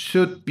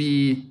should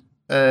be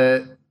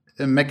a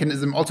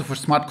mechanism also for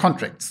smart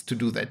contracts to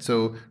do that.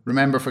 So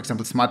remember, for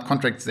example, smart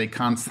contracts, they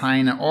can't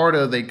sign an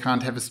order, they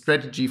can't have a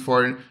strategy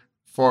to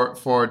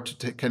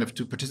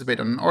participate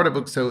on an order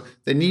book. So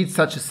they need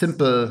such a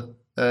simple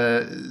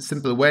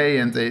way,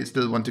 and they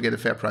still want to get a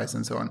fair price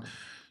and so on.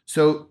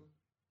 So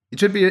it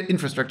should be an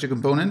infrastructure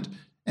component.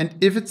 And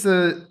if it's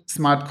a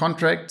smart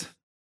contract,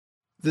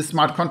 the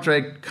smart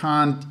contract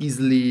can't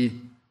easily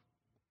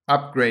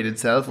upgrade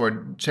itself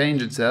or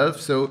change itself.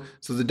 So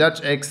the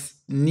Dutch X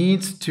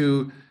needs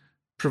to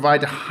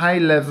provide a high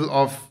level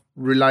of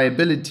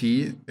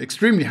reliability,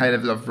 extremely high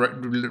level of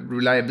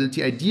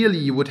reliability. Ideally,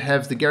 you would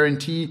have the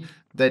guarantee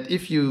that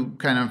if you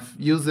kind of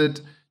use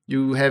it,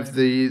 you have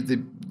the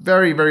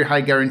very, very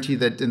high guarantee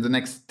that in the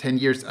next 10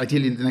 years,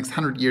 ideally in the next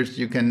 100 years,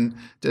 you can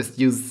just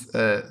use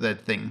that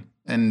thing.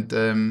 And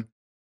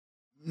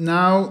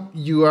now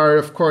you are,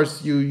 of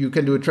course, you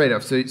can do a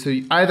trade-off. So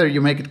either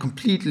you make it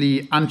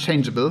completely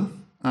unchangeable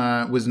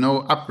with no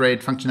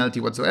upgrade functionality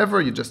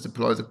whatsoever, you just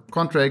deploy the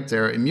contract,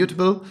 they're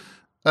immutable,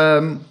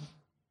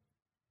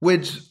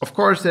 which of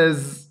course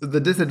has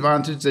the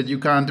disadvantage that you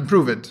can't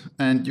improve it,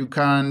 and you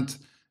can't,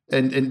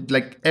 and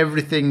like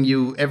every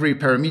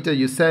parameter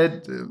you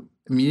set,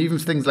 even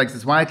things like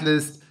this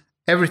whitelist,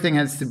 everything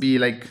has to be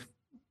like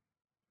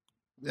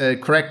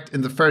correct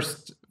in the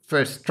first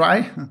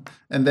try,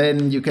 and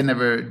then you can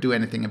never do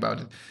anything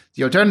about it.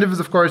 The alternative is,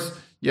 of course,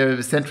 you have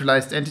a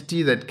centralized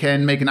entity that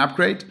can make an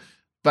upgrade,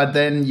 but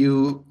then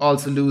you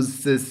also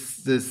lose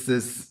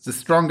this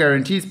strong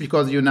guarantees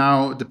because you're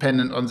now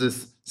dependent on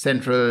this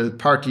central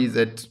party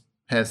that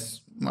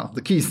has, well,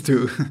 the keys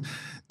to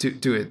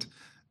it.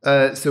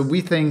 So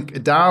we think a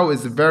DAO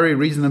is a very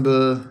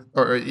reasonable,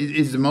 or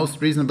is the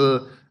most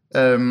reasonable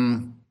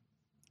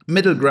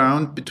middle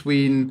ground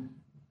between,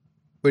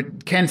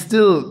 but can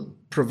still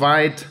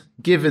provide,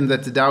 given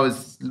that the DAO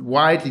is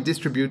widely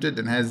distributed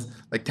and has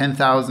like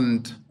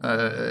 10,000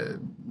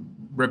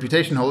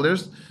 reputation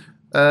holders,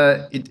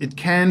 it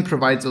can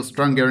provide those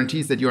strong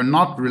guarantees that you're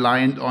not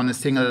reliant on a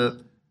single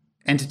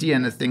entity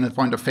and a single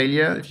point of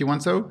failure, if you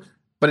want so,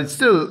 but it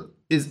still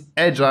is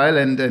agile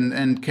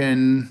and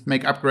can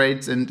make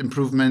upgrades and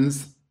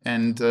improvements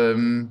and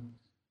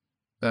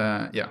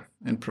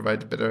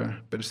provide a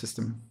better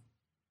system.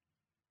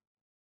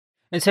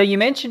 And so you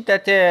mentioned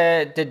that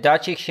the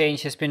Dutch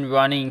exchange has been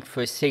running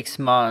for 6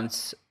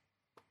 months.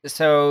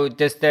 So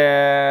does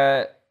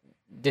the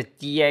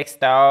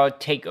DXDAO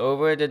take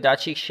over the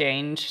Dutch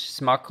exchange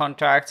smart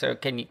contracts, or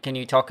can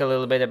you talk a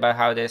little bit about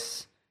how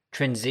this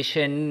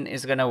transition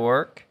is going to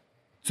work?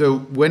 So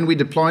when we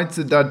deployed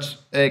the Dutch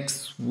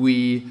X,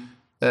 we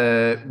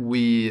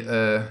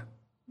threw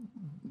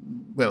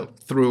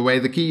away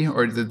the key,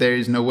 or there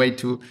is no way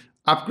to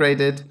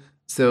upgrade it.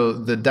 So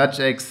the Dutch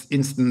X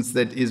instance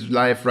that is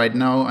live right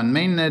now on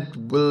mainnet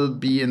will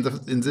be in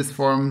this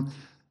form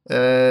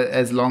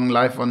as long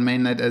live on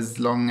mainnet as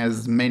long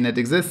as mainnet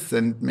exists,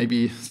 and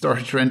maybe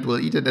storage rent will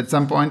eat it at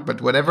some point,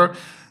 but whatever.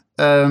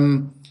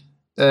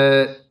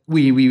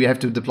 We have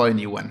to deploy a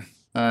new one.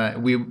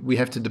 We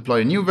have to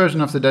deploy a new version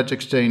of the Dutch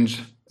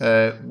exchange,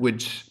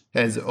 which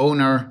has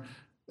owner,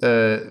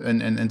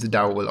 and the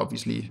DAO will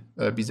obviously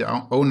be the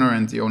owner,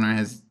 and the owner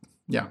has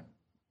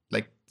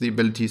the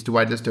abilities to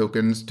whitelist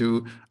tokens,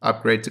 to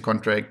upgrade the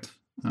contract,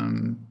 through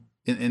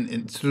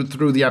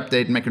the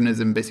update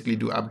mechanism, basically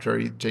do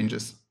arbitrary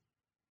changes.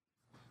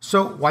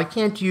 So why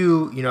can't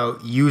you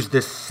use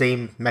this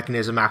same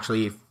mechanism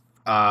actually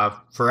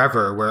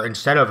forever, where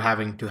instead of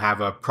having to have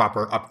a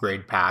proper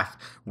upgrade path,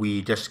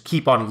 we just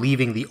keep on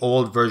leaving the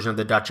old version of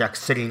the Dutch X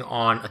sitting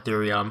on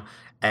Ethereum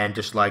and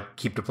just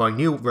keep deploying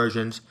new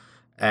versions,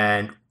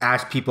 and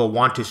as people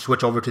want to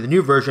switch over to the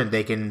new version,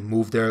 they can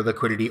move their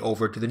liquidity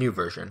over to the new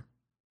version?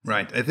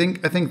 Right. I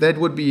think that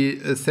would be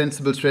a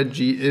sensible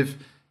strategy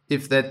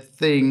if that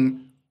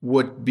thing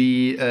would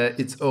be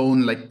its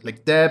own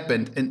like DEP,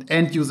 and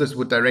end users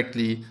would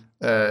directly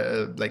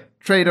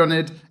trade on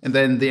it, and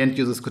then the end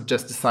users could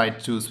just decide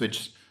to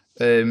switch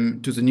to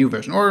the new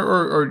version,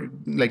 or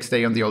like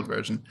stay on the old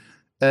version.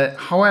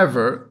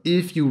 However,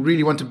 if you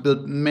really want to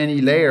build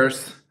many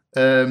layers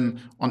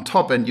on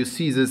top, and you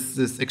see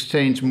this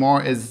exchange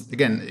more as,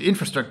 again,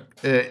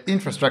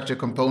 infrastructure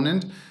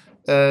component,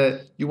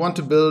 you want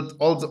to build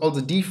all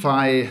the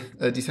DeFi,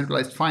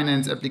 decentralized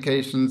finance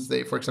applications.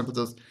 For example,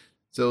 those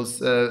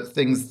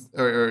things,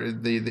 or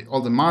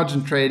all the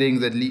margin trading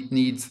that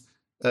needs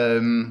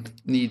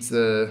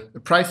a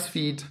price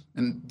feed,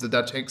 and the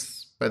Dutch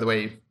X, by the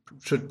way,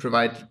 should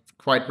provide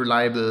quite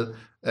reliable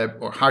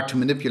or hard to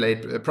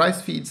manipulate price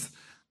feeds.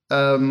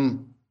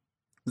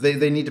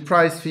 They need a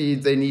price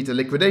feed, they need a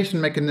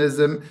liquidation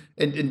mechanism,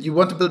 and you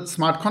want to build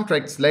smart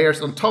contracts layers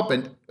on top,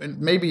 and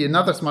maybe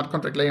another smart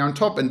contract layer on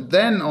top, and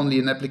then only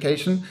an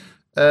application.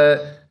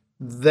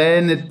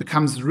 Then it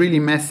becomes really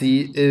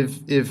messy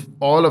if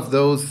all of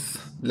those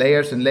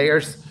layers and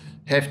layers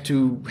have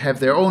to have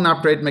their own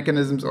upgrade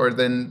mechanisms, or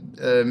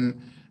then.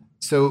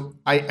 So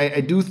I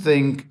do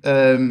think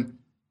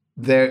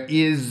there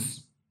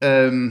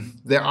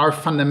are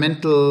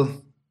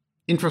fundamental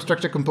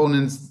infrastructure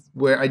components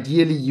where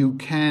ideally you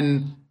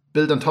can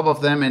build on top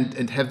of them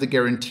and have the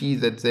guarantee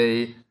that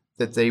they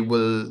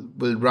will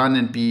run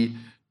and be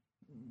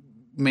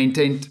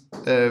maintained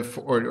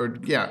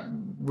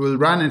will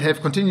run and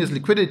have continuous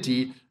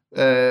liquidity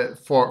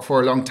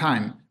for a long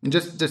time. And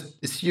just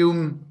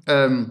assume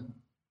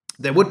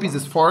there would be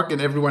this fork and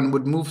everyone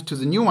would move to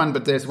the new one,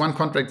 but there's one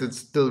contract that's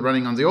still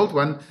running on the old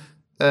one,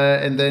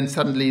 and then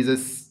suddenly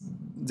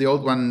the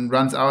old one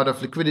runs out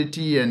of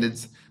liquidity, and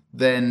it's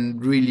then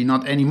really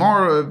not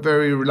anymore a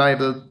very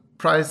reliable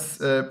price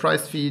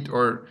feed,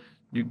 or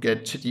you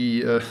get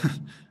shitty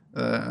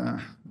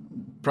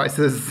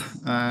prices.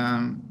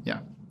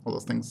 All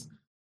those things.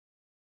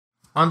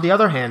 On the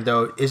other hand,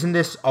 though, isn't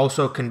this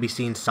also can be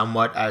seen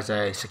somewhat as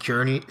a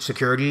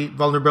security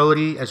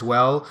vulnerability as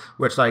well?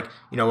 Where it's like,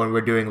 when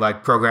we're doing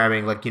like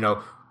programming, like,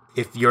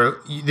 if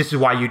this is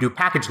why you do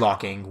package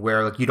locking,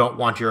 where like you don't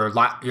want your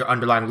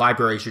underlying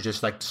libraries to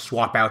just like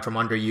swap out from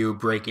under you,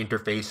 break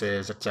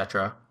interfaces,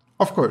 etc.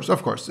 Of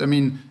course. I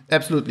mean,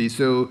 absolutely.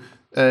 So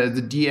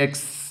the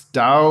DX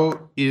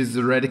DAO is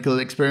a radical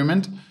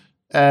experiment,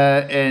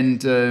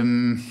 and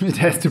it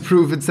has to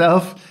prove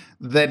itself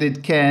that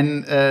it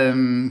can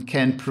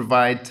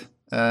provide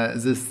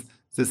this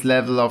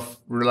level of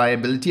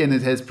reliability, and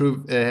it has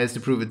to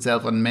prove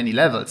itself on many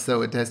levels.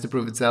 So it has to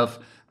prove itself.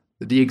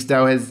 The DX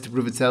DAO has to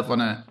prove itself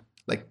on a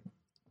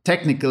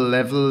technical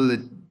level.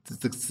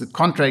 The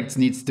contracts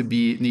need to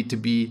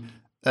be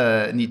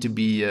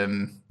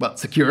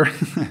secure.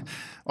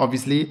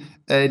 Obviously,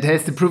 it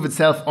has to prove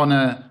itself on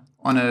a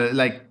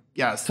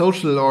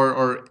social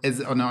or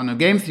as on a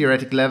game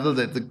theoretic level,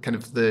 that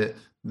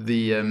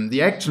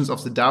the actions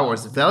of the DAO, or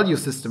the value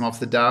system of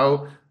the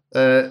DAO.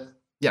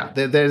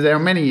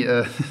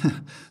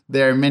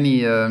 There are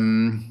many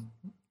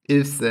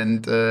ifs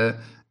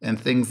and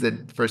things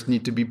that first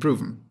need to be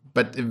proven.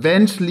 But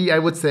eventually, I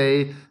would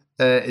say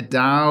a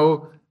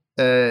DAO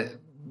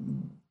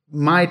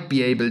might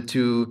be able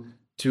to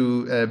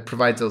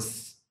provide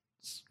those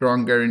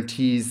strong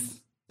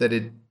guarantees that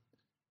it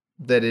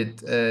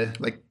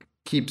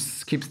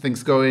keeps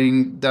things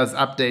going, does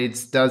updates,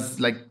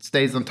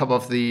 stays on top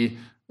of the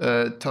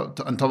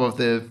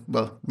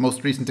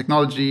most recent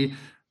technology,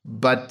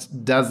 but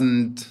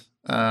doesn't.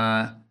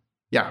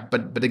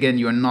 But again,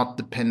 you are not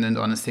dependent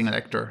on a single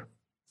actor,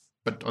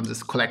 but on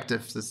this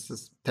collective,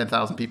 this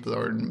 10,000 people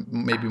or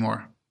maybe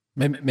more.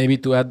 Maybe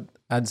to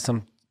add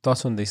some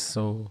thoughts on this.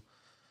 So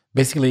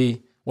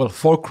basically,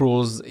 fork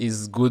rules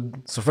is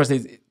good. So first,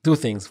 two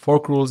things.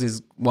 Fork rules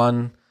is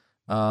one,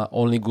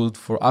 only good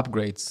for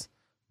upgrades,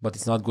 but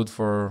it's not good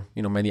for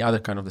many other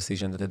kind of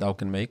decisions that a DAO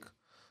can make.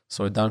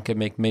 So a DAO can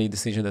make many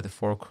decisions that a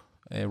fork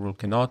rule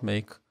cannot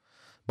make.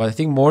 But I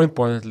think more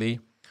importantly,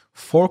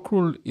 fork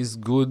rule is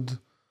good.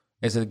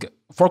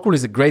 Fork rule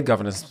is a great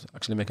governance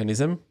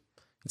mechanism.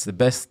 It's the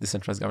best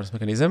decentralized governance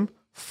mechanism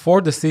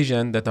for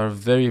decisions that are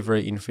very,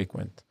 very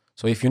infrequent.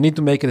 So if you need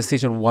to make a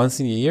decision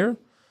once in a year,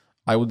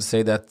 I would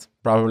say that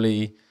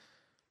probably,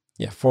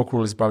 fork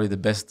rule is probably the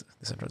best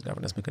decentralized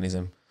governance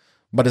mechanism.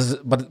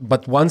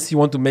 But once you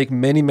want to make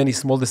many, many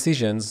small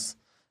decisions,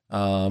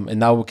 and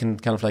now we can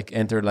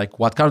enter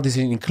what kind of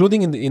decision,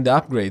 including in the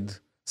upgrade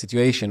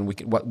situation,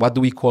 what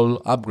do we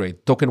call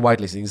upgrade? Token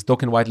whitelisting. Is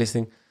token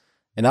whitelisting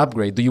an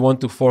upgrade? Do you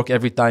want to fork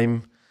every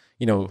time,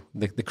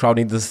 the crowd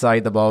needs to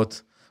decide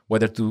about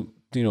whether to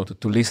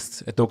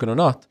list a token or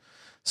not?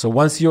 So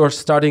once you are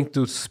starting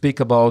to speak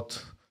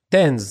about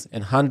tens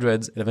and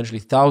hundreds and eventually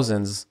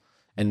thousands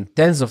and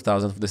tens of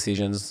thousands of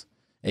decisions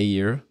a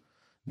year,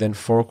 then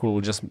fork will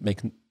just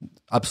make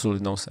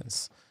absolutely no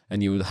sense.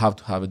 And you would have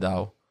to have a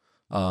DAO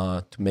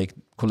to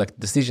collect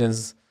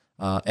decisions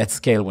at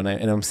scale.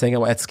 And I'm saying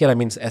at scale, I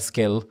mean at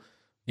scale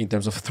in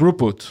terms of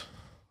throughput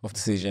of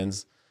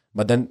decisions,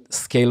 but then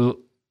scale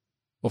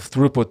of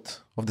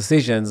throughput of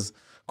decisions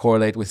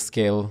correlate with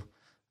scale,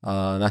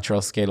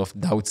 natural scale of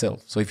DAO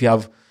itself. So if you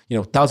have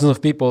thousands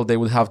of people, they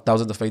will have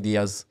thousands of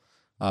ideas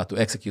to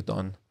execute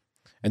on.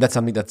 And that's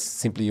something that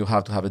simply you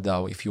have to have a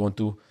DAO if you want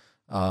to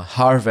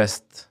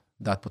harvest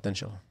that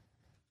potential.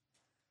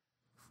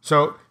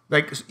 So,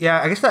 I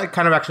guess that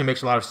kind of actually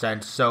makes a lot of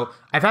sense. So,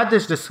 I've had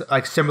this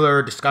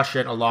similar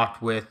discussion a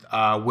lot with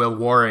Will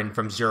Warren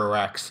from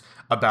ZeroX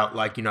about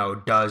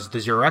does the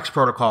ZeroX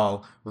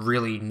protocol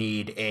really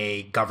need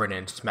a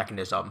governance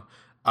mechanism?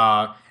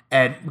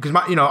 And because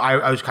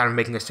I was kind of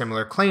making a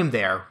similar claim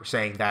there,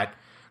 saying that,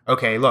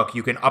 okay, look,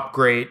 you can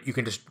upgrade, you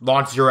can just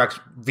launch ZeroX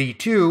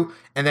v2,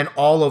 and then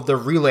all of the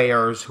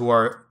relayers who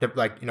are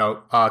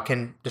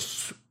can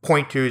just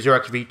point to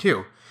ZeroX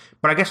v2.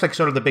 But I guess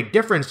sort of the big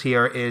difference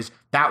here is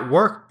that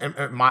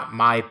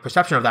my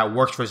perception of that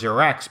works for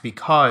ZeroX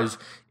because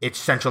it's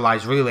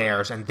centralized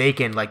relayers and they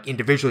can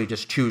individually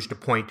just choose to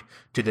point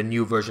to the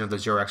new version of the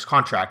ZeroX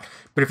contract.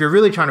 But if you're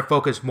really trying to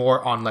focus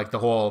more on the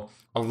whole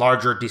a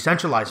larger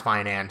decentralized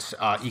finance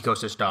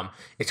ecosystem,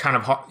 it's kind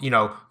of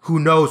who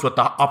knows what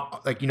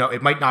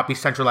it might not be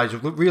centralized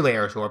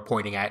relayers who are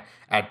pointing at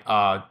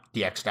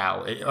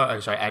DXDAO,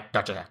 at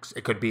DutchX.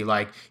 It could be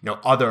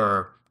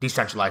other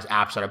decentralized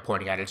apps that are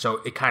pointing at it. So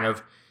it kind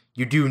of,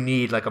 you do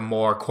need a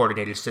more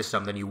coordinated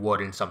system than you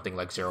would in something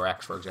like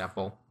ZeroX, for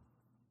example.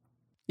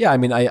 Yeah, I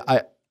mean,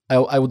 I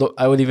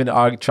would even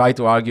try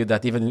to argue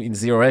that even in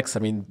ZeroX, I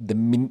mean,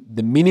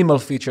 the minimal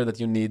feature that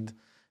you need,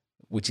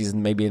 which is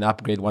maybe an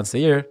upgrade once a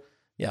year,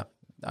 yeah,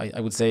 I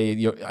would say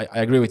I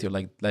agree with you.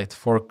 Like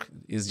fork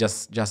is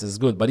just as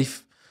good. But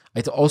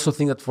I also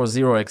think that for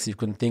ZeroX, you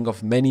can think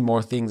of many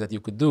more things that you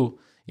could do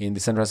in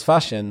decentralized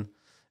fashion,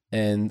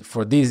 and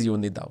for these you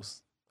need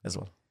DAOs as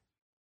well.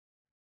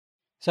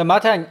 So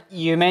Matan,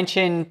 you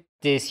mentioned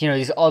this,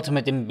 this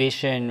ultimate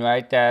ambition,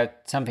 right?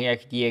 That something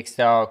like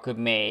DXDAO could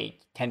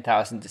make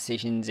 10,000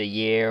 decisions a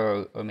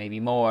year or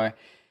maybe more.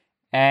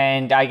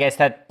 And I guess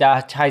that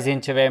ties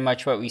into very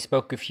much what we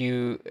spoke with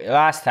you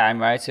last time,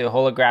 right? So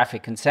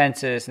holographic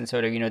consensus and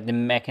sort of, the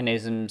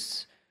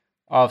mechanisms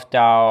of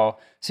DAO.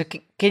 So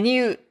can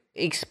you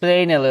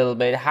explain a little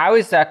bit, how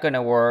is that going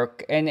to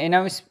work? And I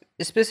was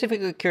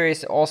specifically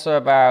curious also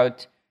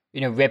about,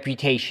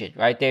 reputation,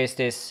 right? There's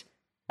this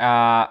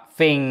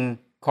thing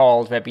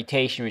called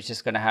reputation, which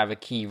is going to have a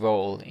key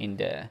role in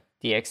the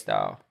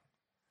DXDAO.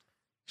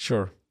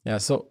 Sure. Yeah.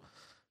 So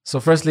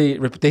firstly,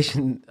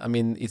 reputation. I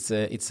mean, it's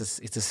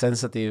a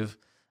sensitive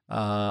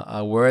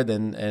word,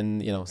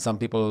 and some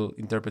people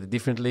interpret it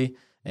differently,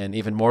 and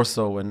even more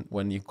so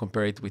when you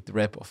compare it with the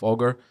rep of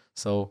Augur.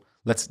 So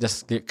let's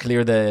just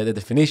clear the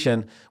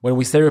definition. When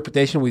we say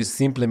reputation, we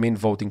simply mean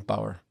voting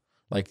power.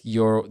 Like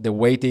the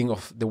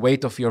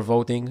weight of your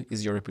voting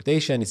is your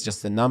reputation. It's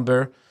just a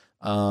number.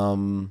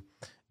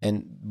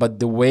 But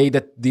the way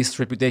that this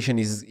reputation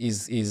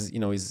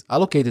is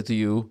allocated to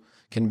you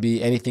can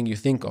be anything you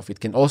think of. It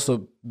can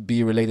also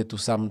be related to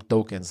some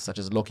tokens, such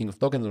as locking of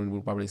tokens, and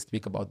we'll probably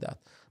speak about that.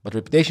 But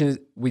reputation,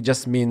 we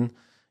just mean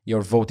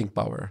your voting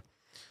power.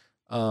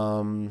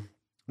 The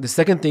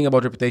second thing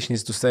about reputation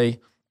is to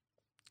say,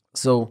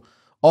 so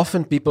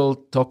often people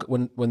talk,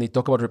 when they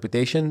talk about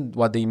reputation,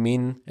 what they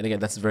mean, and again,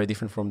 that's very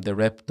different from the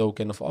rep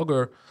token of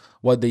Augur,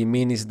 what they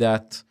mean is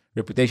that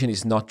reputation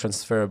is not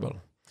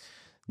transferable.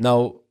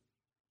 Now,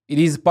 it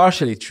is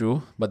partially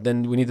true, but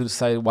then we need to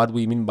decide what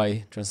we mean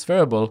by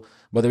transferable.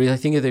 But I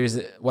think there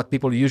is what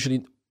people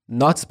usually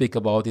not speak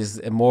about is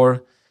a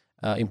more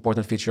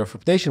important feature of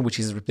reputation, which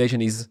is reputation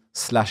is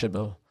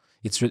slashable.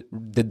 It's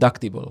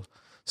deductible.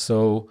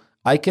 So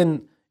I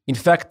can, in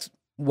fact,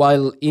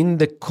 while in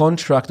the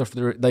contract of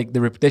the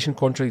reputation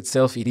contract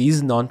itself, it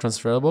is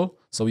non-transferable.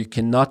 So you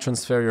cannot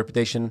transfer your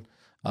reputation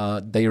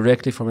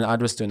directly from an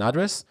address to an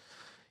address.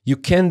 You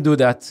can do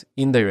that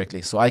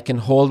indirectly. So I can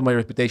hold my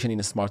reputation in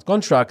a smart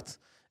contract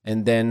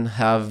and then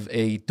have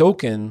a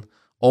token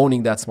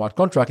owning that smart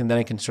contract, and then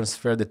I can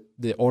transfer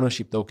the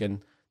ownership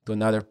token to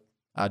another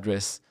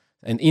address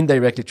and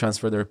indirectly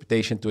transfer the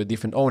reputation to a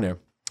different owner.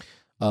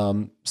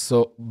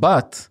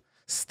 But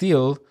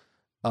still,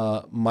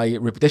 my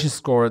reputation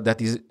score that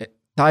is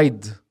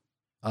tied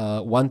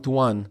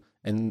one-to-one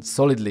and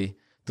solidly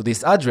to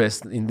this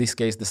address, in this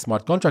case, the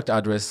smart contract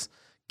address,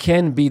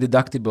 can be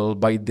deductible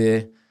by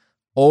the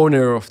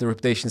owner of the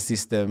reputation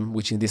system,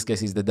 which in this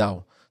case is the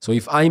DAO. So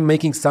if I'm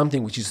making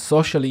something which is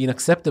socially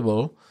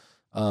unacceptable,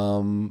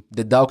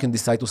 the DAO can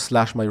decide to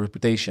slash my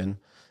reputation.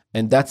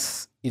 And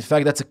that's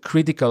a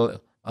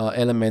critical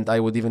element. I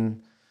would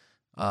even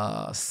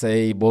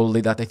say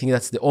boldly that I think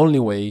that's the only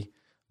way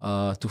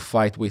to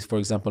fight with, for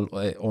example,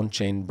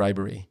 on-chain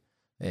bribery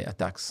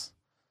attacks.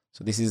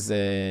 So this is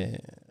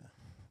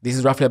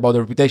roughly about the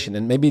reputation.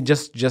 And maybe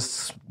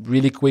just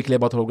really quickly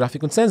about holographic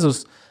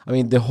consensus. I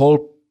mean, the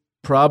whole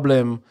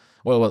problem,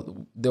 I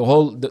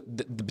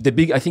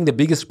think the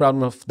biggest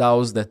problem of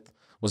DAOs that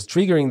was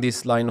triggering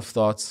this line of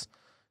thoughts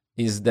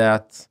is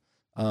that,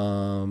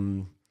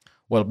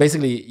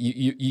 basically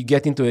you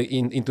get into a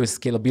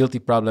scalability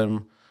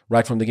problem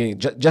right from the beginning.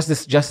 Just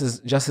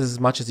as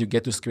much as you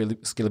get to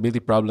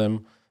scalability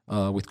problem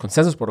with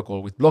consensus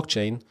protocol, with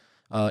blockchain,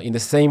 in the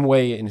same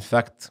way, in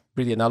fact,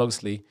 pretty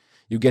analogously,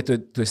 you get to a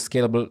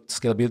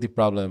scalability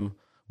problem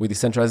with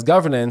decentralized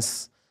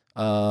governance.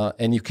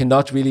 And you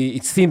cannot really,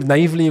 it seems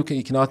naively, you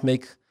cannot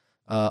make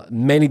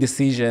many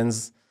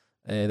decisions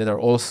that are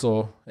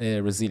also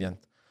resilient.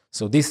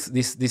 So this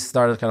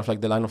started kind of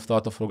like the line of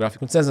thought of holographic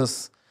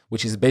consensus,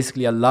 which is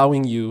basically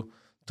allowing you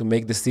to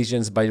make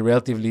decisions by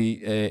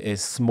relatively a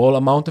small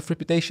amount of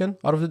reputation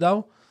out of the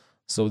DAO,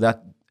 so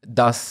that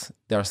thus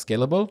they are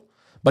scalable,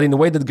 but in a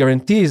way that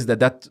guarantees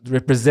that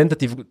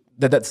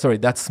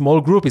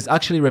small group is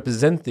actually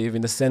representative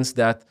in the sense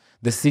that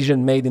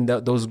decision made in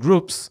those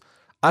groups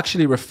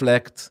actually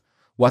reflect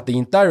what the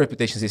entire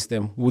reputation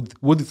system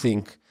would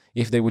think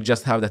if they would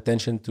just have the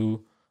attention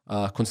to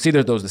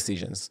consider those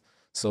decisions.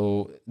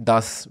 So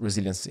thus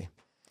resiliency.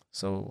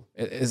 So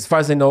as far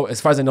as I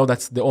know,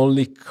 that's the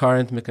only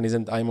current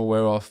mechanism I'm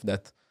aware of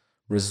that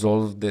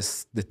resolve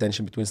the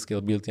tension between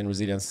scalability and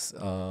resilience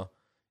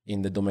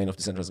in the domain of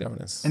decentralized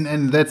governance.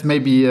 And that's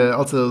maybe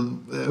also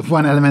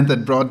one element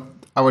that brought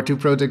our two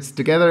projects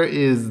together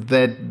is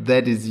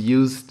that is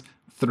used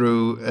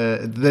through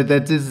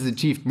that this is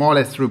achieved more or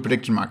less through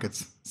prediction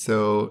markets.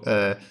 So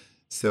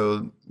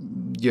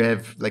you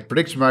have like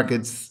prediction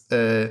markets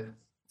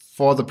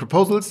for the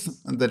proposals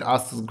that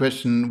asks the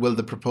question: will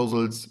the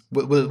proposals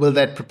will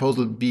that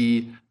proposal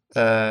be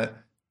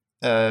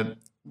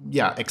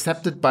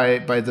accepted by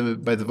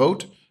the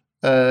vote?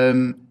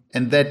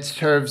 And that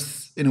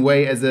serves in a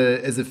way as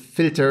a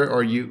filter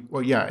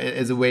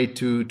as a way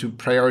to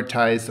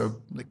prioritize or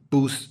like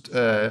boost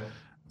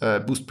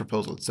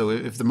proposals. So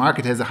if the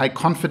market has a high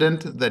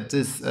confidence that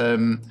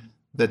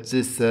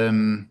this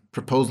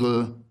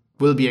proposal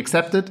will be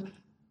accepted,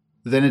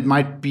 then it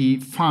might be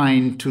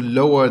fine to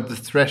lower the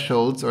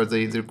thresholds or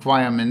the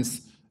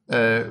requirements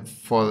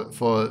for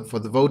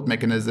the vote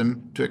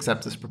mechanism to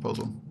accept this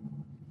proposal.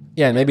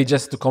 Yeah, and maybe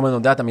just to comment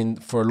on that, I mean,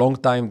 for a long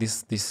time,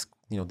 this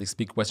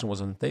big question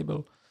was on the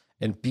table,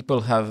 and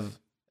people have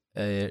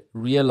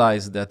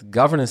realized that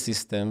governance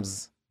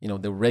systems,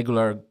 the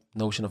regular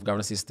notion of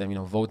governance system,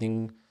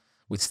 voting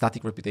with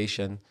static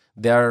reputation,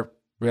 they are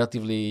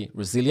relatively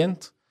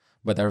resilient,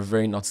 but are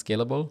very not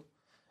scalable.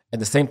 At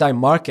the same time,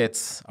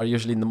 markets are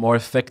usually more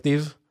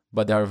effective,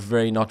 but they are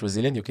very not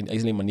resilient. You can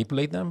easily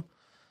manipulate them.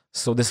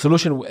 So the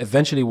solution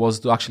eventually was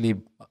to actually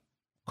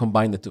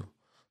combine the two.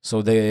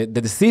 So the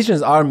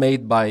decisions are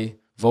made by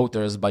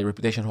voters, by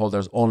reputation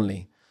holders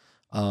only.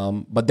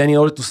 But then in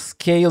order to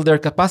scale their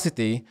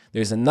capacity,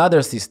 there is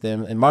another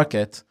system, a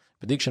market,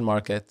 prediction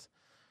market,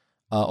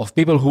 of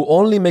people who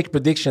only make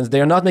predictions.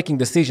 They are not making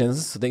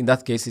decisions. So in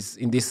that case, it's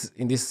in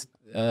this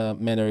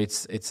manner,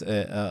 it's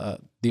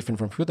different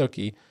from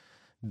futarchy.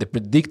 The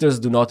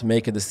predictors do not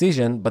make a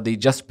decision, but they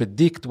just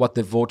predict what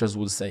the voters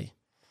will say.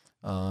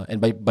 And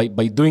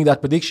by doing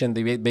that prediction,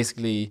 they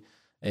basically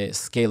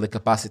scale the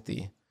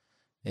capacity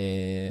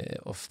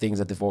of things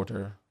that the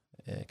voter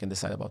can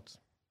decide about.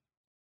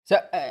 So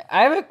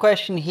I have a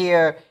question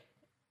here.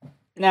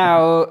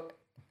 Now,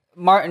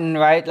 Martin,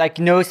 right? Like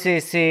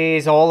Gnosis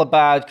is all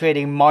about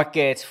creating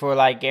markets for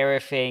like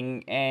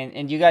everything.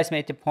 And you guys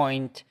made the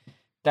point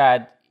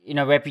that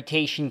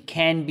reputation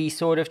can be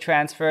sort of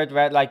transferred,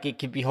 right? Like it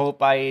could be held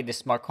by the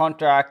smart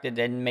contract, and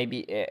then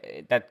maybe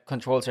that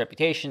controls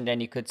reputation. Then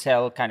you could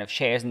sell kind of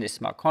shares in this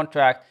smart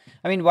contract.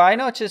 I mean, why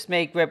not just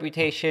make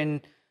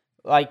reputation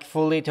like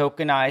fully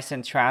tokenized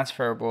and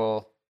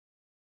transferable?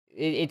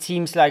 It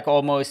seems like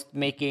almost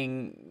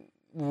making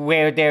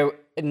where there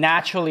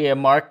naturally a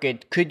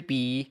market could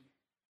be,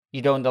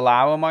 you don't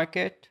allow a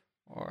market,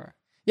 or...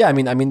 Yeah, I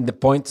mean the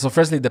point. So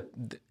firstly, the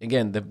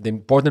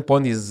important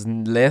point is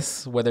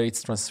less whether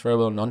it's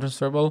transferable or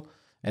non-transferable.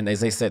 And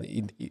as I said,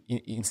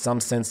 in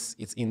some sense,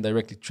 it's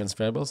indirectly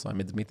transferable. So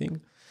I'm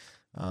admitting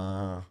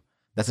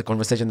that's a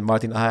conversation that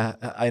Martin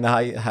and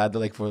I had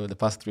like for the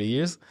past 3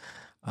 years.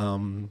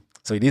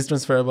 So it is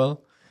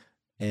transferable,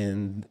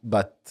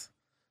 but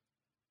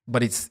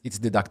it's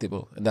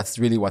deductible, and that's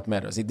really what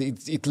matters.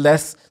 It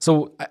less.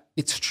 So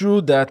it's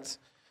true that.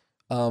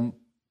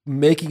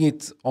 Making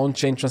it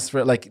on-chain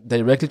transfer, like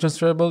directly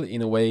transferable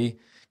in a way,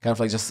 kind of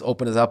like just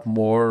opens up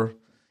more,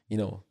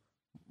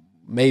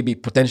 maybe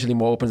potentially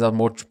more opens up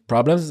more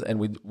problems, and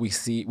we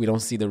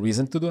don't see the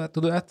reason to do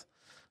that.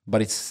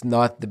 But it's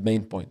not the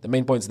main point. The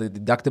main point is the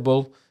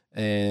deductible,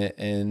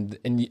 and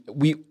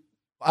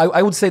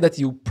I would say that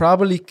you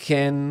probably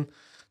can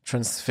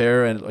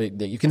transfer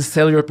and you can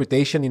sell your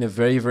reputation in a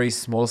very, very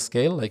small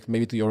scale, like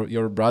maybe to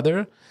your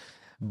brother,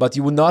 but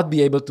you would not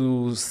be able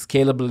to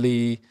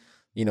scalably,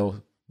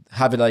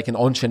 have it like an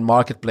on-chain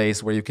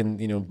marketplace where you can,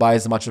 buy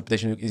as much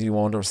reputation as you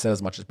want or sell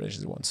as much reputation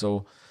as you want.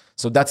 So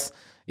that's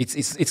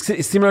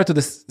it's similar to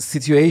the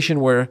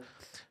situation where,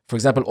 for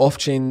example,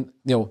 off-chain,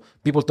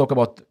 people talk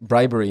about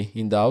bribery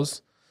in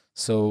DAOs.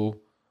 So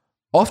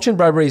off-chain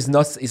bribery is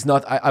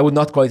not. I would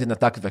not call it an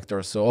attack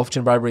vector. So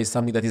off-chain bribery is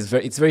something that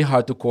it's very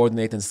hard to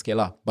coordinate and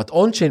scale up. But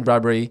on-chain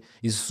bribery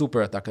is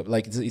super attack.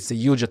 Like it's a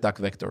huge attack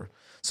vector.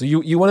 So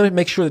you want to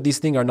make sure that these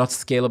things are not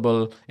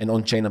scalable and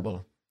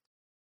on-chainable.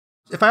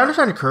 If I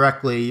understand it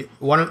correctly,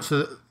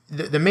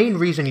 the main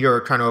reason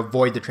you're trying to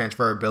avoid the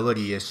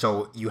transferability is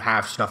so you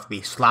have stuff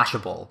be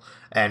slashable.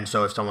 And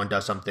so if someone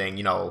does something,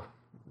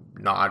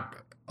 not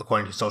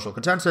according to social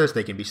consensus,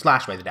 they can be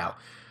slashed by the DAO.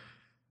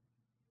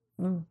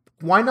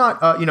 why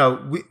not,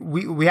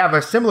 we have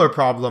a similar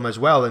problem as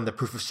well in the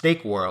proof of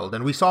stake world,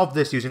 and we solved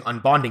this using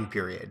unbonding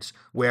periods,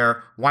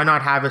 where why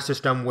not have a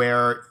system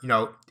where,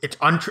 it's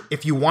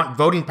if you want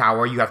voting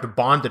power, you have to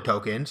bond the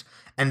tokens,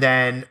 and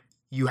then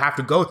you have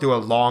to go through a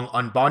long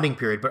unbonding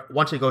period. But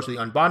once it goes to the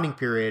unbonding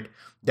period,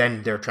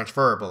 then they're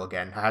transferable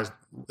again.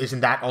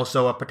 Isn't that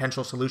also a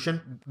potential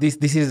solution?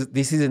 This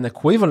is an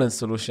equivalent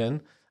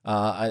solution,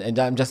 and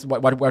I'm just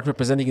what we're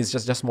presenting is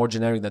just more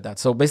generic than that.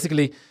 So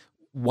basically,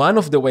 one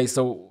of the ways.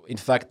 So in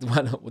fact,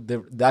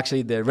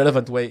 the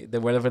relevant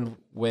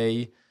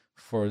way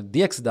for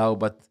DXDAO,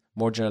 but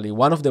more generally,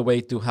 one of the way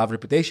to have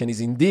reputation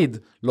is indeed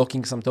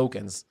locking some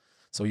tokens.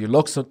 So you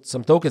lock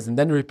some tokens, and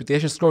then the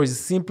reputation score is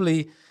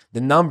simply the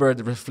number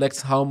that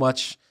reflects how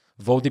much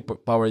voting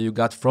power you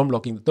got from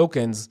locking the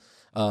tokens.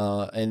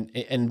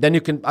 And then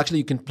you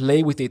can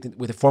play with it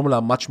with a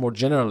formula much more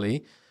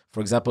generally. For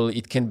example,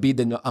 it can be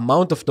the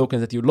amount of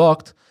tokens that you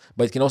locked,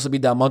 but it can also be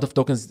the amount of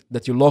tokens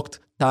that you locked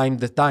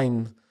times the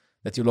time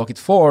that you lock it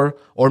for,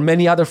 or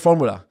many other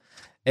formula.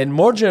 And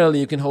more generally,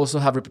 you can also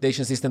have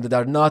reputation systems that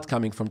are not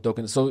coming from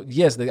tokens. So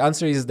yes, the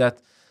answer is that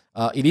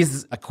it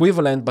is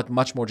equivalent, but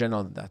much more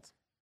general than that.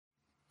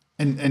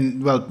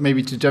 And well,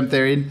 maybe to jump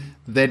there in,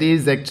 that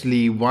is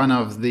actually one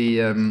of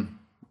the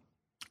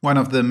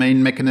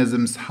main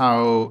mechanisms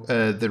how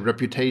the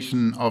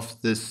reputation of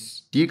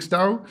this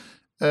DXDAO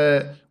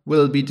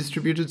will be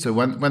distributed. So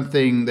one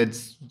thing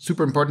that's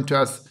super important to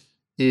us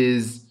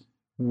is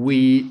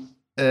we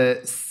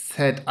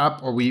set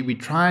up, or we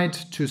tried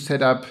to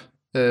set up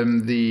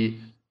the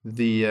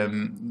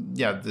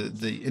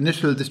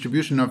initial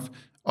distribution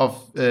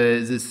of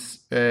this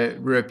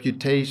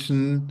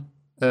reputation.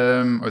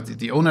 Or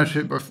the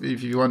ownership of,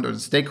 if you want, or the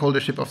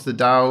stakeholdership of the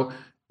DAO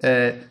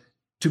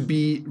to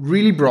be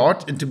really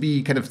broad and to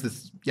be kind of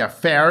this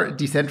fair,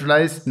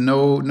 decentralized,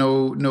 no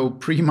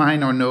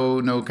pre-mine or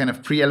no kind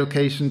of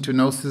pre-allocation to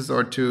Gnosis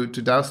or to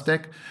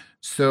DAOstack.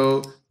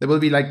 So there will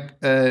be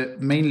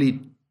mainly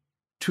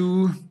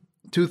two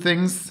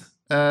things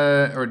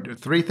or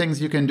three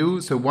things you can do.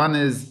 So one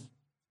is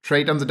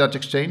trade on the Dutch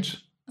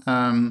exchange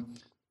and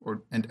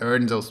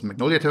earn those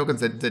Magnolia tokens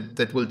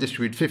that will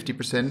distribute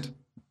 50%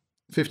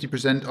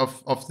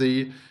 of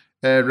the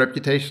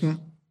reputation.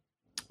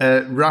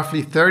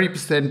 Roughly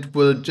 30%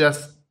 will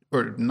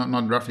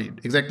not roughly,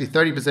 exactly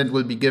 30%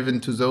 will be given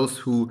to those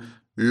who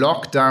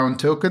lock down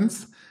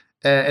tokens.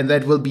 And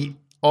that will be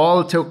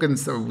all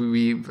tokens, or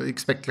we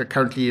expect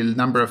currently a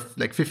number of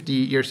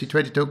 50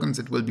 ERC20 tokens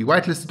that will be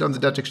whitelisted on the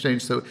Dutch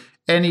exchange. So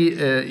any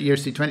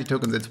ERC20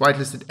 token that's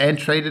whitelisted and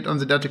traded on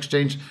the Dutch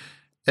exchange,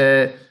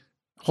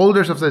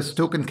 holders of this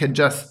token can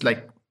just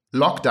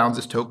lock down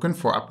this token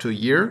for up to a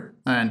year,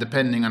 and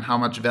depending on how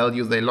much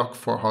value they lock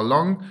for how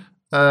long,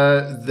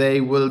 they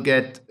will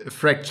get a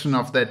fraction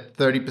of that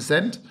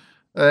 30%,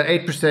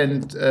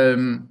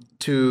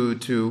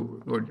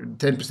 8% or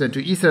 10%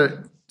 to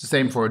Ether, the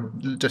same for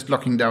just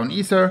locking down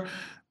Ether,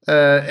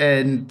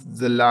 and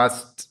the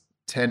last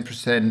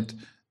 10%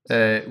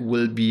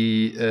 will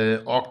be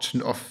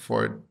auctioned off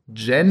for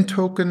Gen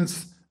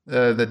tokens.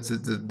 That's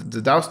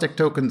the DAOstack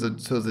tokens.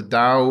 So the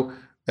DAO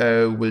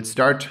will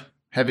start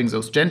having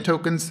those Gen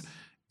tokens,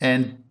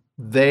 and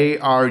they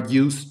are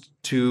used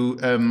to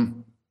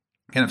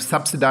kind of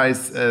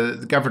subsidize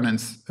the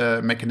governance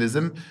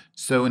mechanism.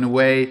 So in a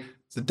way,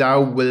 the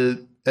DAO will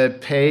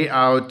pay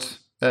out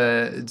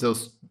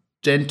those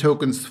Gen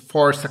tokens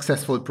for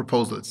successful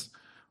proposals,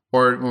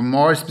 or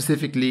more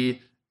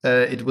specifically,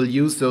 it will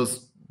use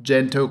those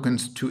Gen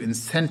tokens to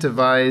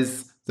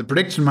incentivize the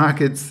prediction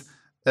markets,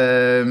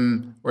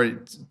 or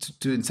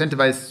to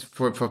incentivize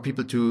for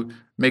people to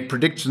make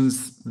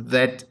predictions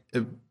that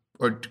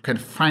or to kind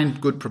of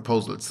find good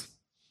proposals.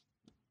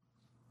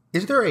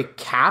 Is there a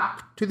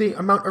cap to the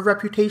amount of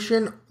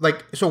reputation?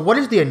 So what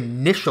is the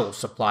initial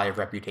supply of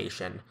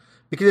reputation?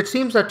 Because it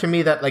seems that to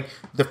me that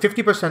the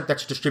 50%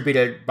 that's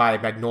distributed by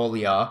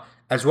Magnolia,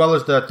 as well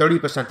as the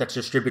 30% that's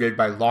distributed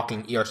by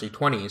locking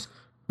ERC20s,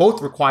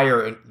 both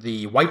require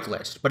the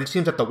whitelist. But it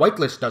seems that the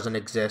whitelist doesn't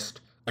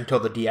exist until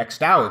the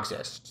DXDAO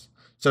exists.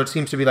 So it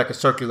seems to be a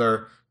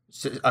circular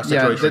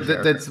situation.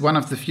 Yeah, that's one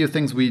of the few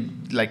things we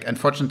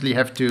unfortunately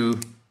have to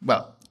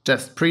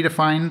just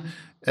predefine.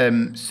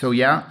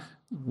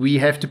 We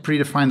have to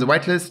predefine the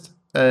whitelist.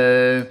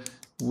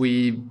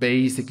 We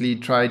basically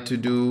try to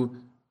do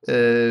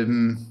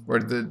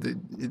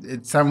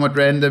it's somewhat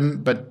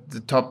random, but the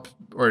top,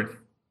 or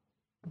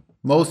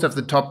most of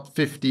the top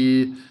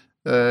 50,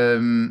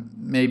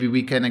 maybe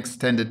we can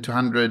extend it to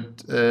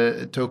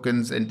 100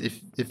 tokens. And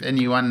if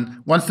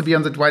anyone wants to be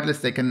on the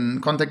whitelist, they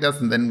can contact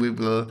us, and then we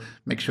will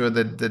make sure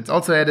that that's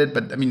also added.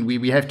 But I mean,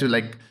 we have to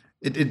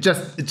it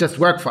just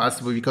work for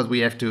us, because we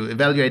have to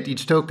evaluate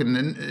each token.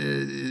 And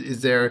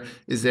is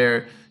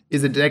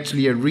it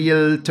actually a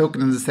real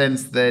token, in the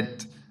sense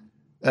that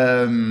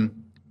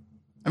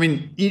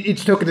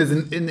each token is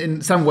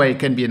in some way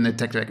can be an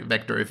attack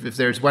vector. If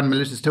there's one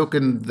malicious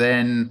token,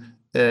 then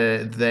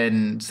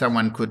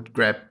someone could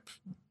grab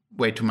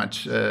way too much.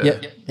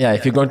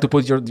 If you're going to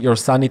put your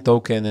Sunny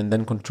token and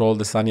then control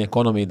the Sunny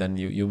economy, then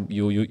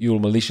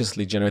you'll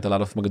maliciously generate a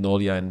lot of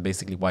Magnolia and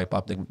basically wipe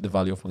up the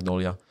value of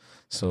Magnolia.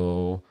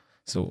 So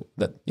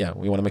that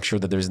we want to make sure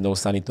that there is no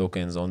Sunny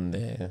tokens on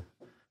the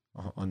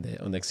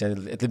exchange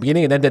at the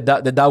beginning, and then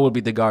the DAO will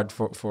be the guard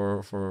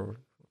for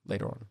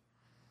later on.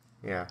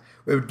 Yeah.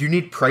 Do you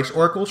need price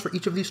oracles for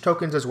each of these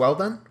tokens as well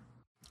then?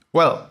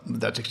 Well,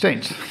 Dutch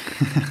exchange.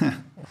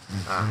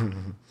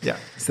 Yeah.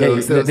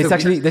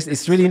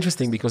 It's really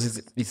interesting because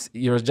it's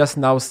you're just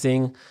now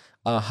seeing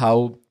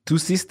how two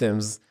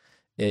systems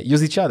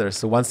use each other.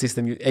 So one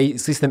system A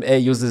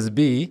uses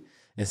B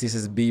and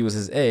system B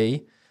uses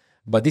A,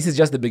 but this is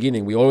just the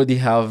beginning. We already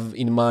have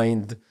in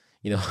mind,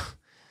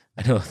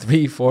 I don't know,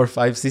 3, 4,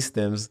 5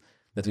 systems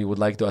that we would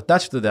like to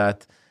attach to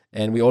that,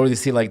 and we already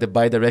see like the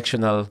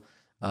bidirectional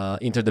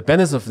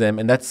interdependence of them,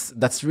 and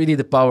that's really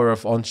the power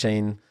of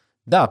on-chain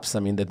dApps. I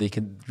mean, that they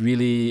can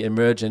really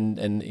emerge and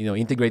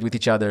integrate with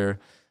each other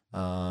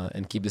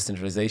and keep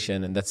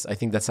decentralization. And I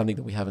think that's something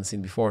that we haven't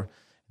seen before.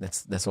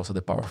 That's also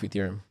the power of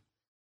Ethereum.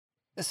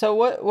 So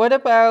what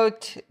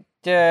about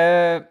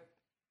the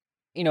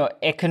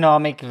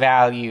economic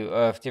value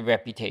of the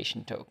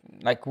reputation token?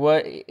 Like,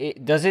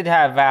 does it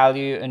have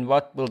value, and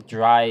what will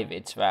drive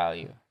its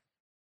value?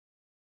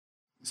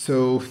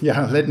 So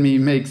let me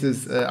make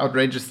this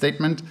outrageous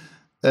statement.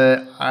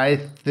 I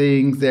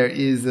think there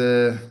is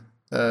a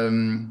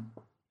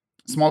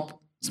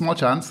small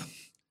chance,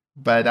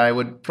 but I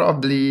would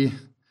probably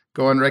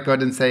go on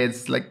record and say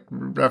it's like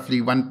roughly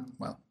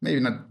maybe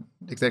not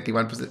exactly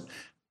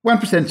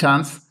 1%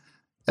 chance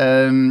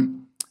that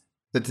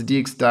the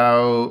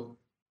DXDAO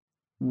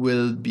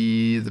will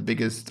be the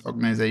biggest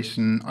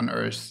organization on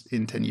Earth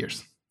in 10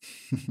 years.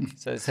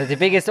 So the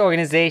biggest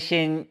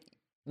organization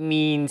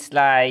means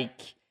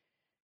like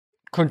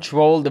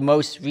control the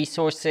most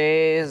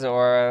resources,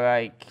 or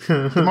like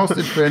the most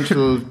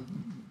influential.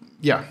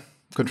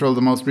 Control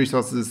the most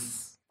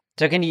resources.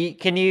 So can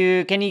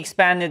you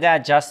expand on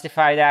that,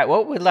 justify that?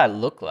 What would that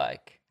look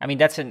like? I mean,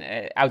 that's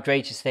an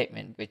outrageous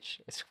statement, which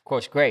is of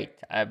course great,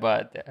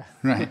 but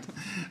right.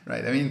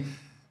 I mean,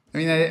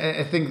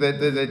 I think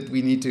that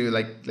we need to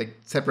like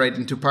separate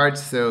into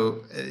parts.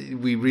 So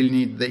we really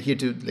need here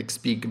to like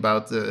speak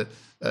about the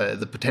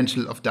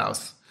potential of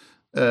DAOs.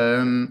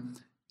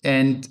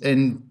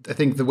 And I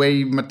think the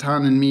way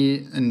Matan and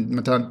me, and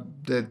Matan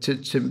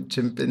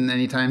chimp in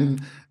anytime,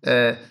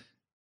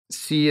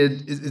 see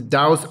it,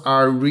 DAOs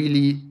are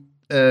really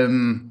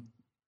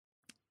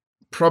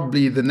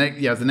probably the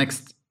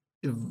next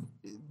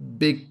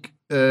big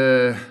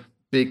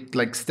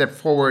like step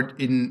forward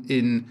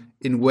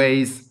in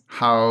ways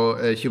how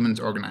humans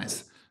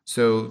organize.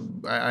 So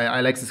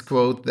I like this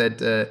quote that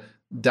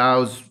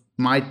DAOs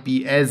might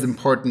be as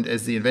important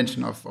as the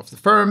invention of the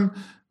firm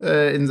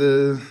in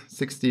the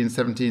 16th,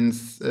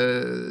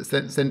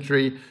 17th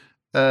century,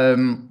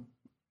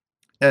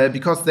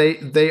 because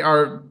they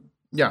are,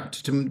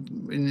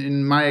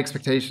 in my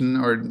expectation,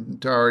 or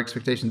to our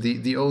expectation,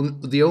 the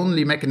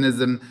only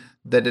mechanism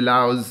that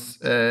allows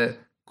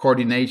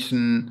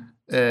coordination,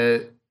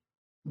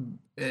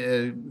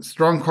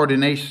 strong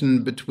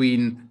coordination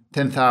between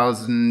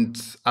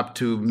 10,000 up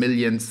to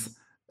millions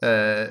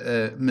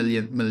of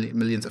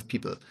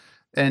people.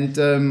 And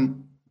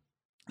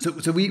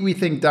so we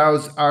think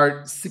DAOs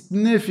are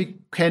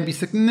can be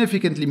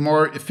significantly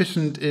more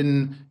efficient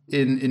in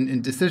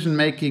decision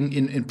making,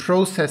 in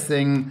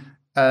processing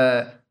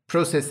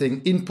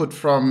input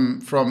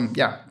from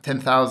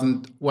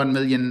 10,000, 1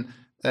 million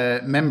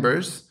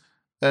members,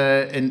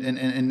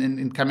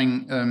 and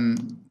coming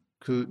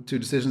to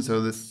decisions.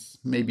 So this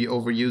may be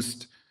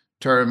overused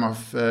term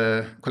of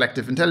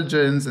collective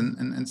intelligence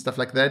and stuff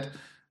like that.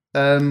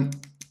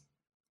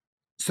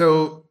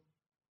 So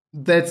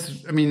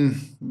that's, I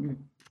mean,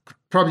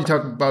 probably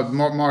talk about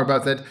more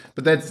about that,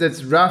 but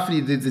that's roughly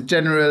the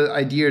general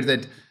idea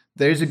that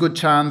there is a good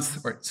chance,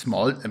 or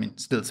small, I mean,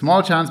 still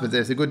small chance, but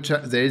there is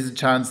a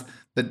chance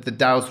that the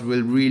DAOs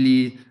will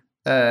really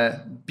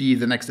be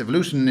the next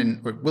evolution,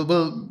 or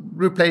will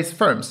replace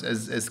firms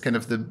as kind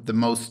of the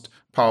most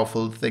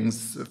powerful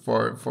things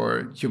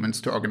for humans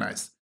to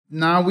organize.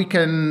 Now we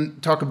can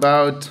talk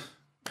about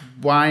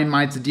why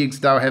might the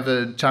DXDAO have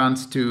a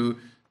chance to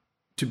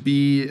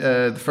be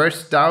the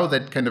first DAO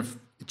that kind of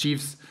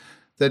achieves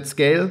that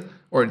scale,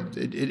 or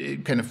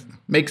it kind of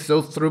makes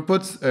those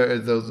throughputs,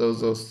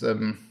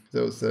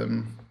 those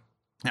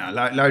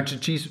large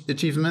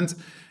achievements.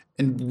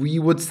 And we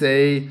would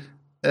say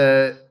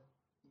the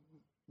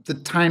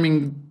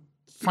timing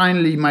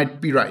finally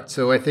might be right.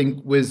 So I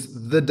think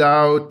with the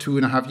DAO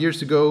 2.5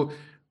 years ago,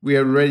 we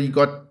already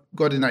got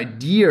an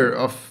idea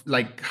of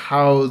like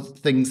how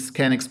things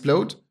can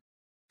explode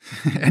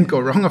and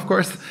go wrong, of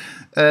course.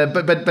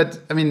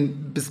 But I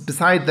mean,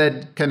 beside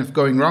that kind of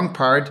going wrong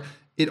part,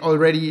 it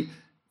already,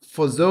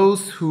 for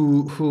those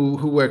who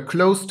were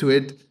close to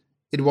it,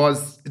 it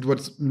was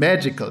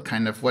magical,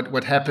 kind of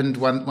what happened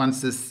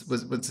once this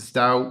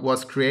DAO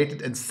was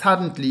created, and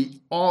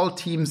suddenly all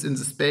teams in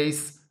the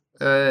space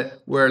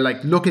were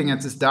like looking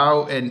at this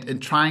DAO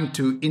and trying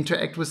to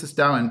interact with this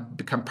DAO and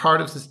become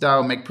part of this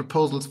DAO, make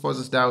proposals for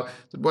this DAO.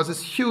 It was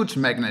this huge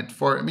magnet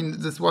for, I mean,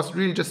 this was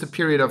really just a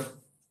period of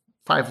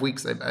 5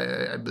 weeks,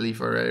 I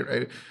believe,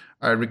 or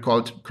I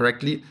recalled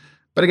correctly.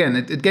 But again,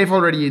 it gave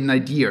already an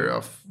idea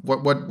of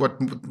what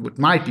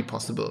might be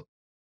possible.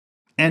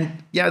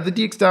 And yeah, the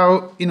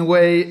DXDAO in a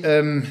way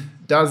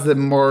does a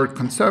more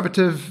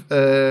conservative,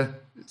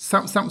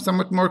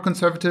 somewhat more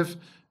conservative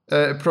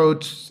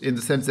approach, in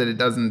the sense that it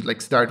doesn't like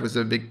start with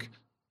a big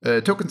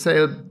token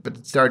sale, but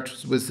it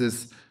starts with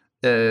this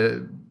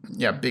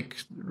big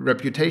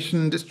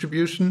reputation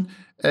distribution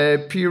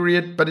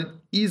period. But it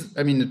is,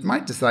 I mean, it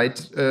might decide.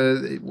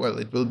 Well,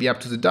 it will be up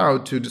to the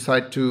DAO to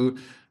decide to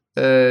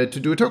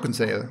do a token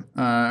sale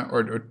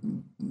or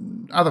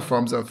other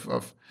forms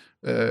of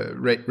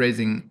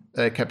raising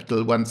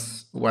capital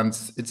once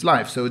it's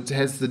live. So it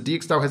has, the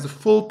DXDAO has the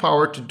full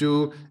power to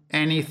do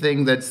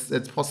anything that's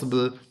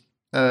possible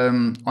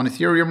on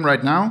Ethereum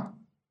right now,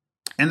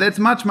 and that's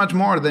much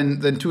more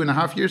than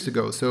 2.5 years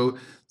ago. So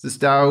this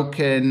DAO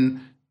can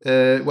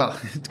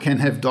it can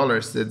have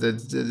dollars.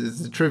 That's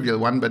a trivial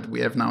one, but we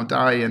have now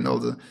DAI and all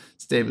the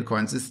stable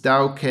coins. This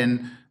DAO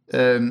can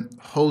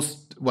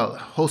host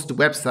a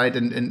website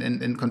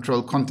and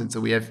control content. So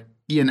we have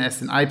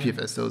ENS and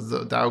IPFS. So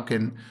the DAO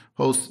can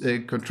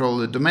control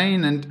the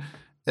domain, and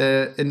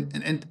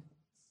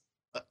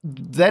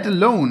that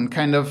alone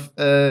kind of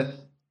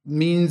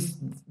means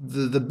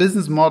the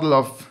business model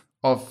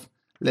of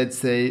let's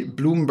say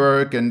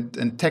Bloomberg and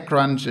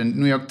TechCrunch and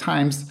New York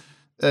Times.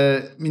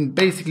 I mean,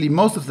 basically,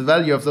 most of the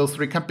value of those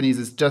three companies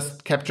is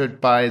just captured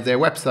by their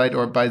website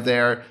or by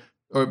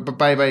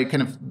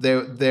kind of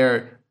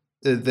their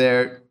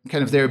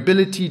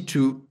ability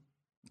to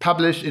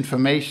publish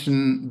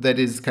information that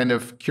is kind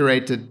of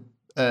curated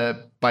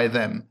by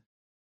them.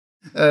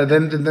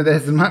 Then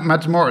there's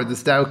much more. The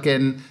DAO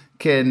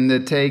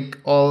can take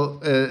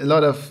a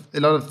lot of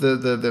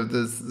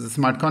the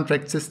smart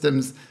contract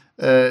systems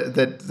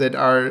that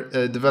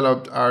are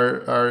developed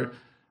are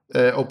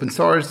open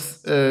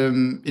source.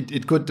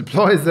 It could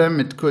deploy them.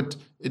 It could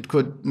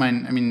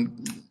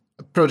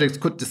projects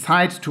could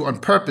decide to on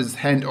purpose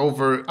hand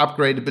over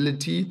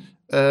upgradability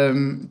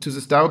to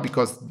this DAO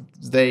because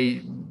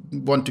they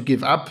want to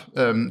give up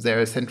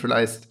their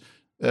centralized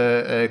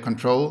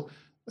control.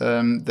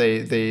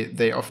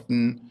 They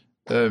often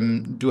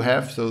do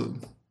have. So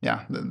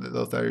yeah,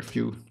 those are a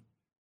few.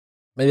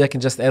 Maybe I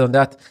can just add on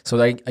that. So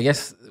I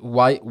guess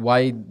why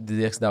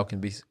the DXDAO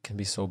can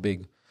be so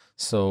big.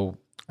 So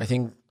I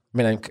think,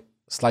 I'm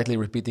slightly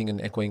repeating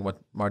and echoing what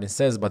Martin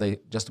says, but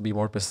just to be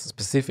more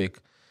specific,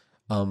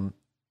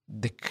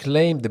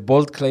 the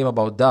bold claim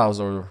about DAOs,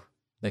 or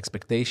the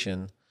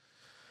expectation,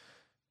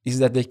 is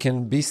that they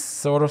can be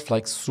sort of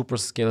like super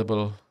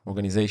scalable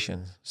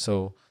organizations.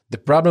 So the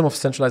problem of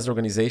centralized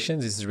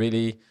organizations is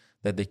really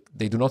that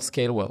they do not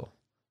scale well.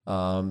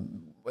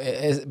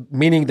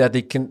 Meaning that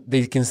they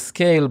can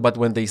scale, but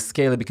when they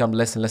scale, they become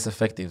less and less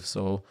effective.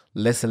 So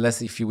less and less,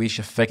 if you wish,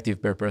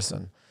 effective per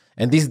person.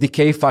 And this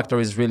decay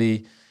factor is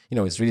really,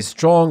 it's really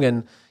strong.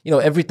 And,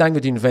 every time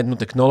that you invent new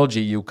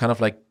technology, you kind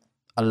of like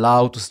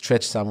allow to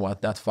stretch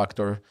somewhat that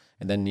factor.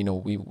 And then,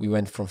 we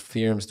went from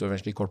firms to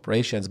eventually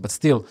corporations, but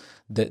still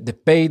the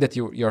pay that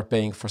you're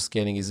paying for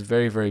scaling is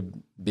very, very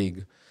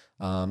big.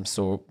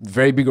 So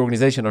very big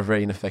organizations are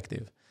very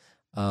ineffective.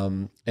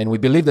 And we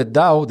believe that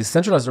DAO, the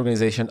centralized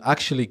organization,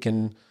 actually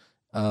can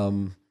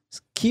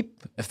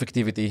keep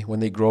effectivity when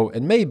they grow.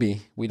 And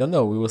maybe, we don't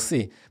know, we will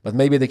see, but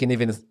maybe they can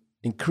even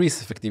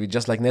increase effectivity,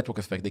 just like network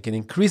effect. They can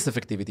increase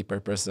effectivity per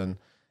person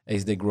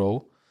as they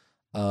grow.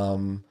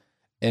 And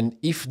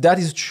if that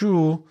is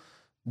true,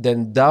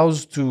 then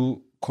DAOs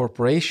to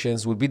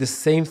corporations would be the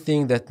same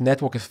thing that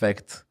network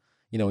effect,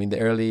 in the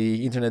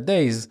early internet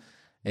days,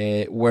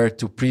 were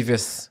to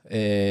previous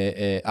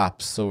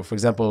apps. So, for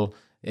example,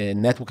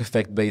 network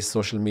effect-based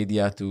social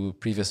media to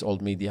previous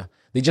old media.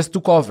 They just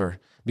took over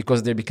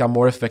because they become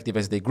more effective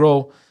as they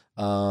grow,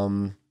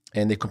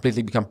 and they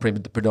completely become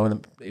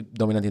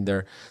dominant in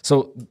there.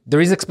 So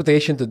there is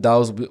expectation that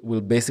DAOs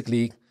will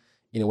basically,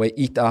 in a way,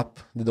 eat up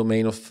the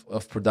domain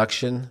of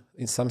production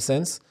in some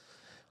sense.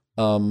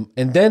 And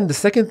then the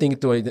second thing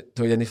to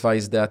identify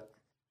is that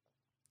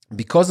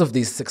because of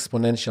this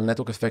exponential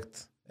network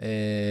effect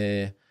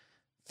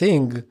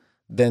thing,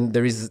 then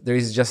there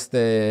is just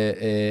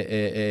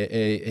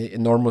a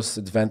enormous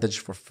advantage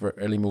for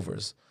early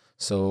movers.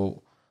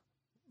 So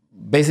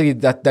basically,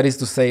 that is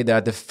to say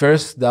that the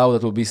first DAO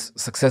that will be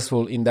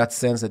successful in that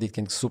sense that it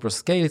can super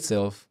scale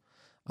itself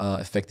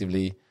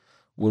effectively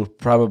will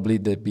probably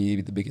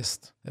be the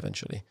biggest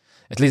eventually,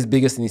 at least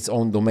biggest in its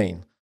own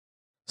domain.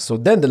 So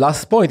then the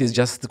last point is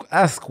just to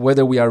ask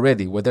whether we are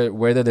ready,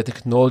 whether the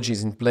technology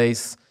is in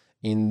place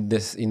in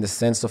the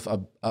sense of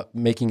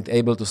making it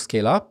able to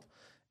scale up,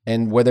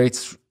 and whether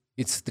its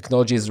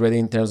technology is ready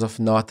in terms of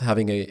not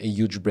having a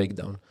huge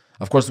breakdown.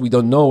 Of course, we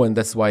don't know, and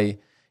that's why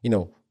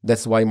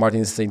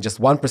Martin is saying just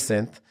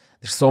 1%.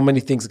 There's so many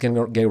things that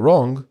can get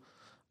wrong,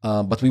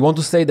 but we want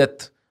to say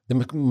that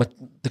the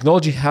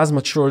technology has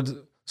matured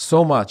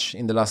so much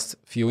in the last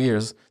few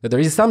years that there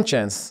is some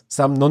chance,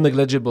 some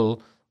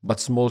non-negligible but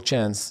small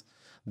chance,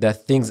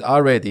 that things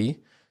are ready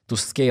to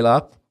scale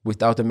up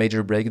without a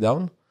major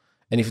breakdown.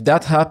 And if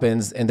that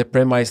happens, and the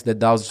premise that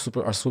DAOs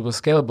are super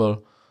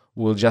scalable,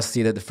 we'll just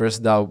see that the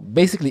first DAO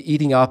basically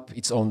eating up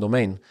its own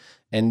domain.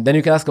 And then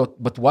you can ask,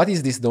 but what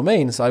is this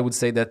domain? So I would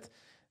say that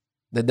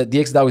the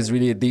DXDAO is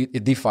really a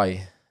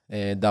DeFi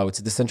DAO. It's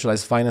a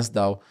decentralized finance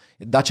DAO.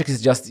 Datcheck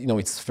is just,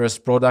 its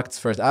first product,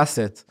 first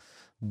asset,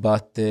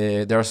 but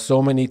there are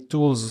so many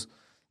tools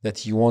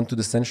that you want to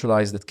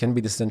decentralize that can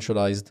be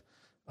decentralized,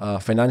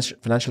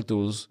 financial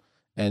tools.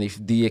 And if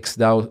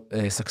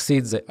DXDAO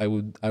succeeds, I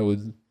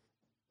would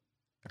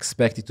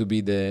expect it to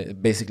be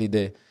basically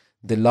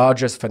the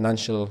largest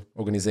financial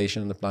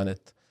organization on the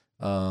planet,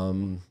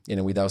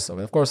 without so.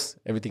 And of course,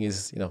 everything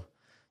is,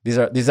 these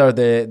are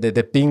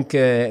the pink,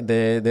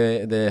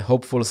 the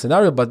hopeful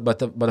scenario,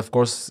 but of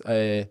course,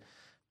 and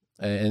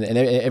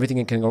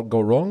everything can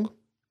go wrong.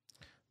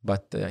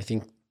 But I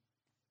think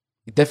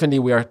definitely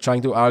we are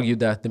trying to argue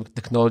that the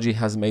technology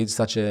has made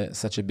such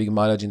a big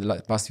mileage in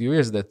the past few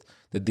years that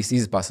this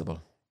is possible.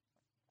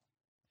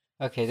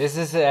 Okay, this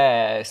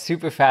is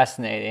super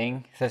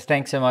fascinating. So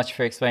thanks so much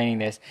for explaining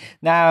this.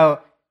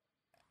 Now,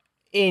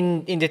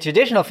 in the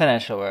traditional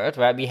financial world,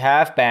 right, we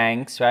have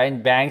banks, right,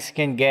 and banks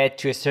can get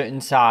to a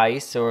certain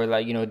size, or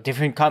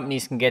different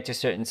companies can get to a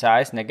certain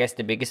size. And I guess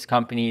the biggest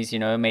companies,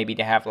 maybe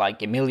they have like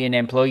 1 million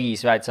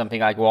employees, right,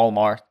 something like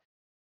Walmart.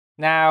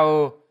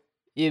 Now,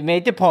 you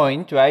made the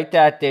point, right,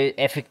 that the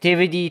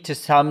effectivity to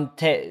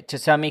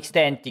some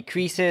extent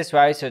decreases,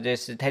 right? So there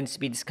tends to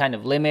be this kind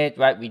of limit,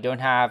 right? We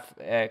don't have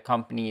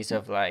companies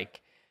of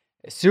like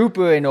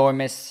super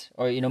enormous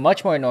or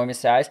much more enormous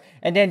size.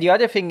 And then the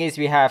other thing is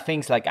we have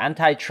things like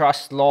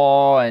antitrust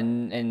law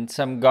and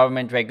some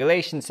government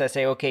regulations that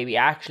say, okay, we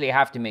actually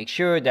have to make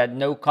sure that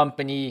no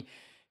company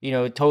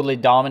totally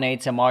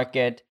dominates a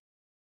market.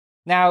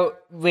 Now,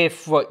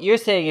 with what you're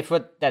saying, if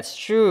that's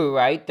true,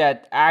 right,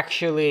 that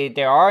actually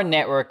there are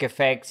network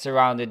effects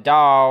around the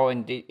DAO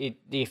and the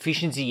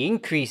efficiency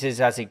increases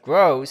as it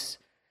grows,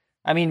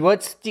 I mean,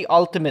 what's the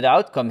ultimate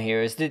outcome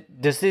here?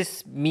 Does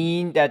this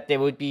mean that there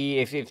would be,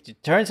 if it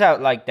turns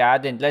out like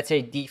that, and let's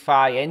say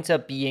DeFi ends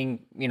up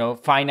being,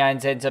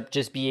 finance ends up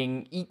just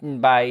being eaten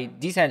by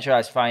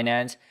decentralized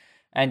finance,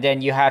 and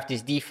then you have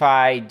this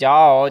DeFi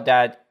DAO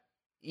that,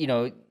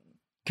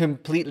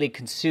 completely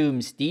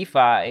consumes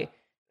DeFi,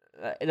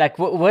 like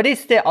what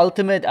is the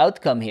ultimate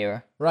outcome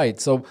here? Right.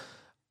 So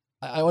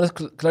I want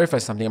to clarify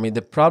something. I mean,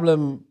 the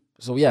problem,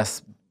 so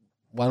yes,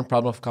 one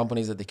problem of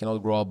companies that they cannot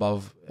grow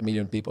above 1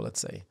 million people, let's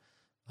say.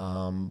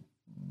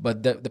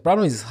 But the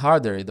problem is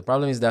harder. The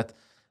problem is that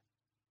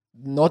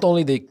not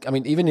only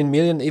even in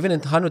million, even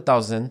in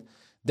 100,000,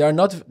 they are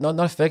not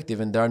effective,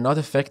 and they are not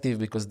effective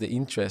because the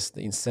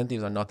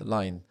incentives are not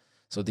aligned.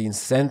 So the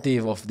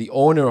incentive of the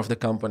owner of the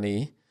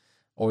company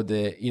or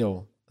the,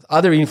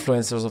 other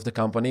influencers of the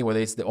company, whether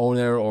it's the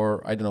owner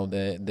or, I don't know,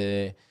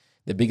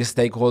 the biggest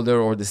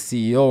stakeholder or the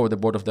CEO or the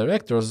board of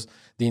directors,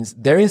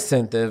 their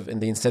incentive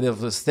and the incentive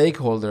of the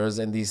stakeholders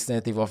and the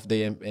incentive of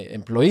the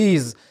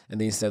employees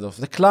and the incentive of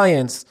the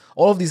clients,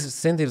 all of these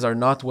incentives are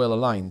not well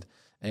aligned.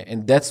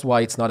 And that's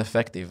why it's not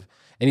effective.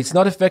 And it's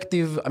not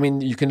effective. I mean,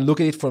 you can look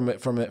at it from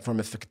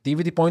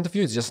effectivity point of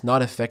view. It's just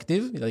not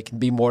effective. It can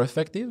be more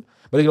effective.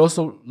 But you can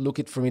also look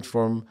at it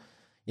from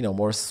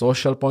more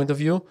social point of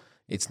view.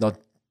 It's not.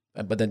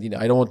 But then,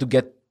 I don't want to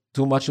get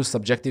too much to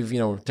subjective,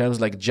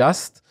 terms like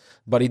just,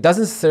 but it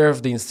doesn't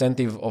serve the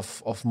incentive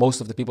of most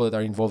of the people that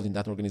are involved in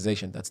that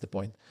organization. That's the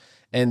point.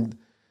 And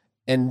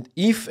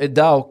if a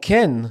DAO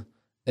can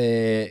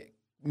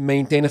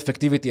maintain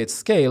effectivity at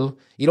scale,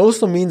 it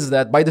also means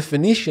that by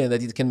definition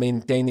that it can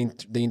maintain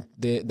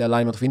the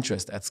alignment of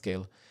interest at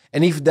scale.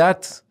 And if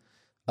that,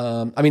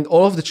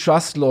 all of the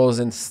trust laws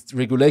and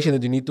regulation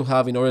that you need to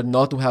have in order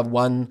not to have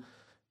one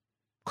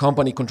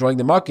company controlling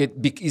the market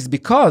is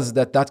because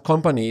that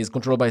company is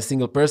controlled by a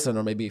single person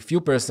or maybe a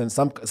few persons.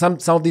 Some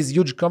of these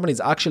huge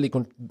companies actually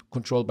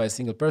controlled by a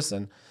single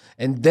person,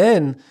 and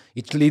then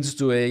it leads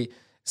to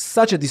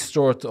such a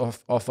distort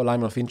of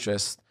alignment of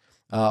interest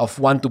of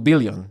 1 to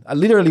billion,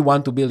 literally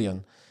 1 to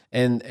billion.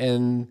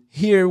 And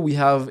here we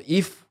have,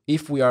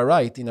 if we are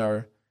right in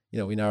our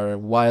in our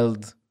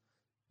wild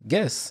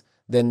guess,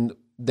 then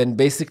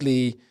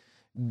basically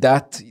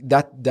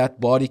that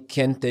body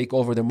can take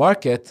over the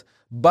market,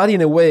 but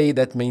in a way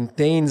that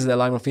maintains the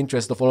alignment of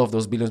interest of all of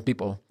those billion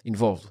people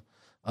involved.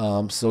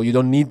 So you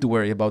don't need to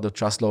worry about the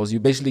trust laws. You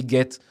basically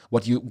get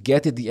what you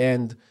get at the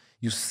end.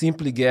 You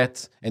simply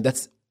get, and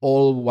that's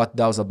all what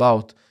DAO's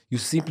about, you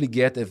simply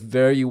get a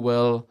very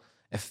well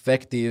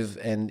effective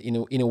and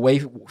in a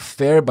way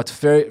fair, but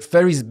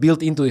fair is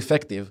built into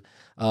effective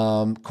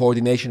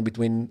coordination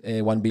between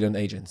 1 billion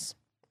agents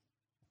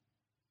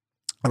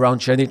around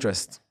shared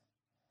interest.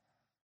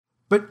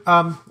 But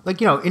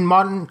in in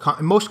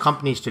most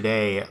companies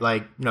today,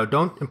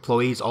 don't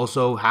employees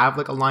also have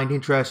like aligned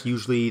interests?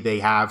 Usually they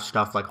have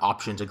stuff like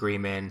options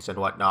agreements and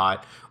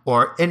whatnot,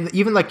 and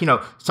even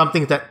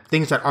things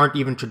that aren't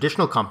even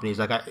traditional companies.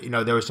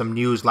 There was some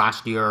news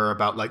last year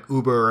about like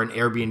Uber and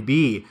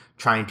Airbnb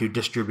trying to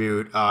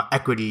distribute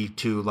equity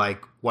to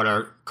like what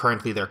are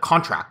currently their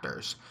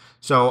contractors.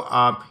 So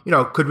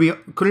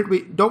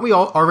don't we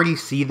all already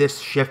see this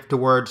shift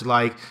towards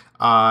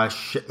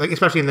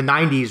especially in the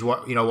 90s,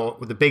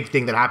 the big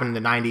thing that happened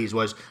in the 90s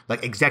was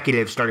like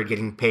executives started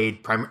getting paid,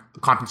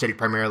 compensated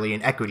primarily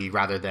in equity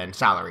rather than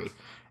salary.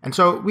 And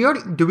so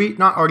do we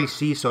not already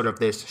see sort of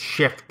this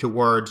shift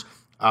towards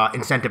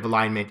incentive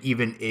alignment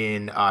even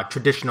in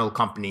traditional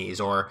companies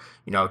or,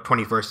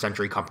 21st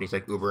century companies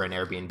like Uber and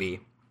Airbnb?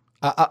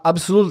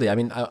 Absolutely.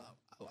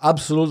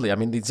 Absolutely.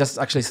 It's just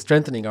actually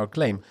strengthening our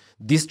claim.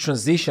 This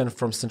transition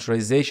from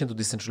centralization to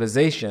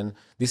decentralization,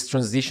 this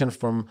transition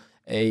from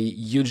a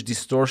huge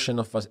distortion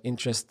of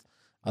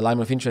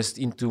alignment of interest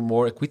into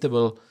more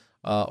equitable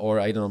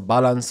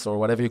balance or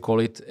whatever you call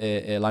it,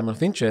 alignment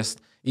of interest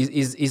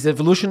is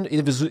evolution.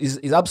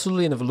 Is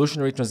absolutely an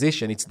evolutionary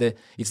transition. It's the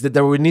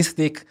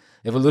Darwinistic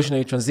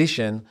evolutionary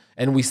transition,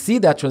 and we see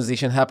that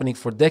transition happening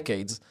for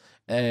decades.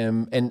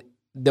 And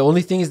the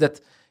only thing is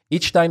that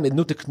each time a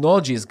new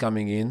technology is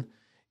coming in,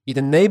 it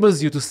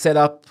enables you to set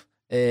up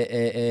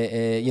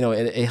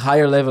a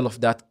higher level of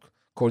that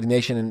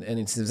coordination and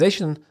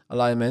incentivization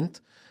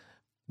alignment.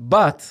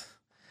 But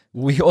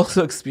we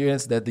also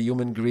experience that the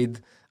human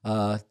greed,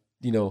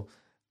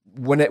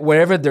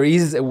 wherever there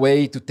is a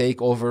way to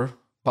take over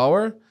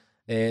power,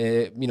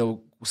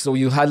 so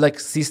you had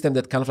like system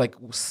that kind of like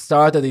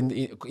started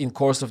in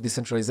course of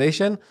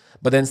decentralization,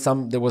 but then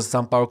there was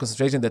some power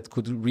concentration that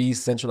could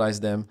re-centralize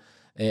them.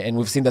 And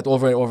we've seen that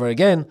over and over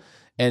again.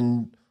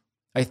 And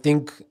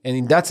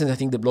in that sense, I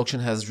think the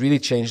blockchain has really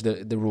changed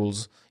the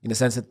rules in the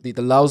sense that it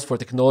allows for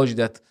technology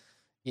that,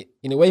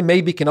 in a way,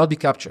 maybe cannot be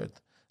captured.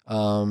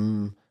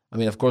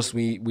 Of course,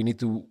 we need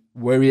to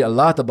worry a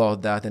lot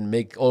about that and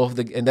make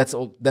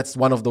that's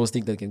one of those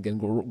things that can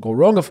go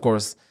wrong. Of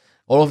course,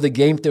 all of the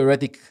game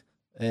theoretic,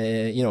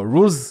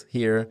 rules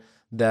here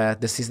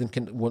that the system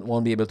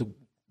won't be able to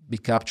be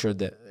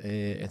captured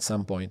at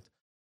some point.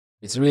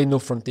 It's really no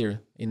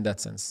frontier in that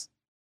sense.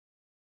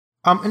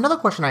 Another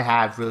question I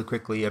have really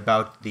quickly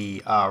about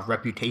the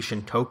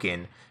reputation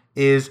token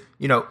is,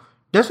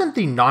 doesn't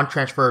the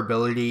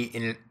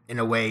non-transferability in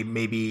a way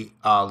maybe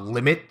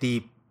limit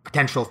the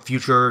potential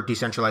future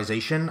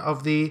decentralization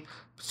of the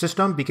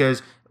system?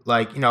 Because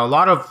a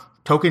lot of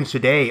tokens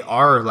today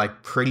are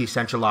like pretty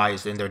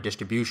centralized in their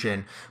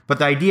distribution, but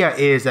the idea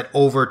is that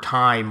over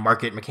time,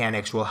 market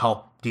mechanics will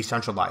help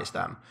decentralize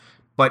them.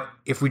 But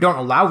if we don't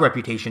allow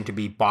reputation to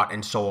be bought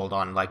and sold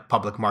on like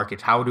public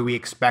markets, how do we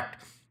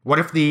expect? What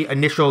if the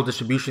initial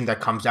distribution that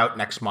comes out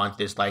next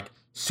month is like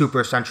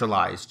super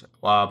centralized?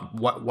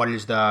 What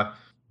is the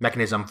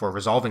mechanism for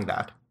resolving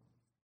that?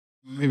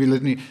 Maybe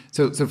let me.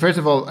 So first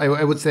of all,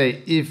 I would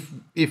say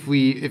if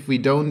we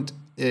don't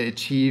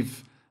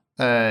achieve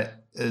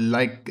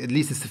like at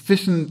least a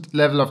sufficient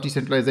level of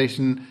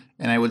decentralization,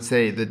 and I would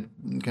say that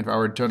kind of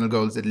our internal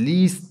goal is at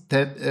least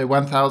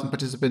 1,000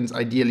 participants,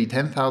 ideally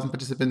 10,000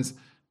 participants.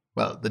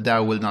 Well, the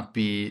DAO will not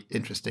be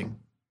interesting.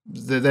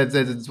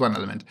 That's one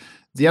element.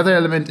 The other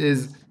element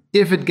is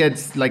if it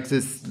gets like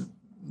this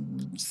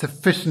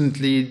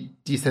sufficiently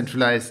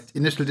decentralized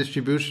initial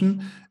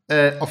distribution,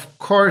 of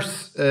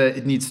course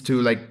it needs to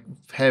like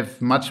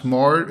have much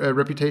more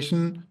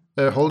reputation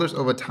holders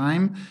over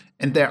time,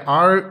 and there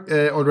are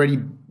already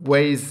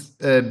ways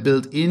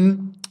built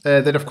in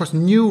that of course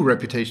new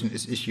reputation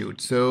is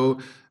issued. So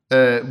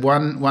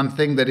one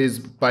thing that is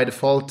by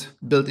default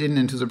built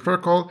into the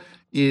protocol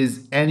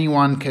is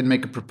anyone can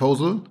make a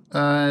proposal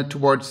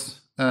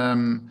towards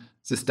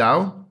this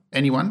DAO.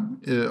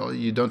 Anyone,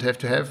 you don't have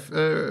to have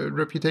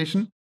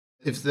reputation.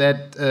 If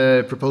that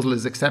proposal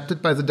is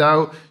accepted by the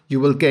DAO, you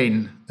will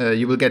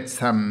get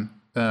some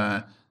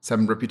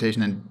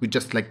reputation. And we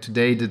just like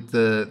today did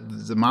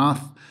the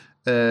math.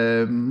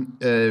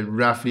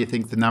 Roughly, I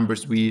think the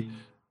numbers we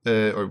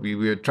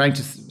were trying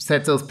to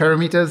set those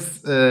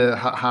parameters,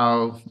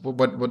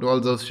 what all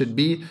those should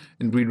be,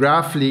 and we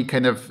roughly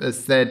kind of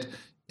said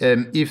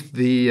if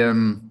the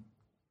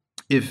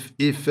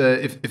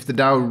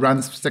DAO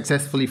runs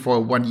successfully for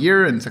 1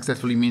 year, and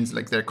successfully means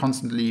like there are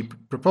constantly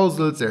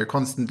proposals, there are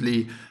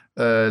constantly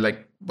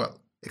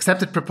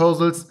accepted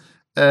proposals,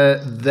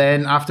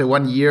 then after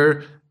 1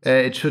 year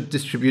it should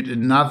distribute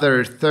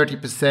another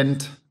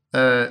 30%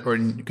 or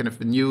kind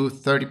of a new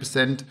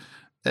 30%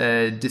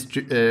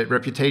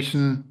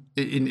 reputation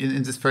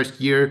in this first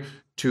year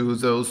to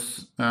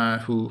those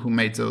who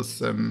made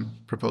those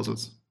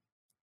proposals.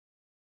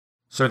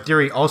 So in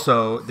theory,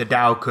 also the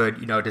DAO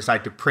could,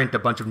 decide to print a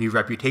bunch of new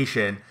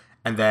reputation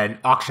and then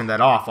auction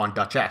that off on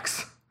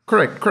DutchX.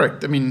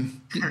 Correct. I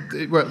mean,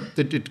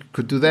 it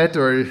could do that,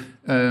 or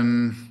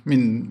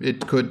it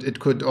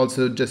could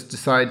also just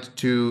decide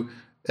to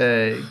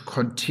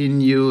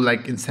continue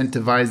like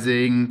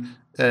incentivizing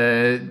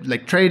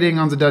like trading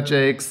on the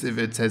Dutch-X. If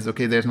it says,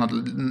 okay, there's not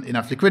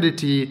enough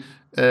liquidity,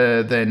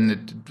 then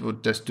it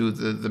would just do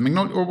the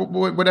Magnolia or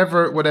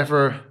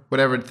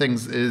whatever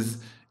things is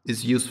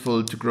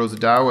useful to grow the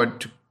DAO or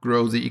to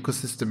grow the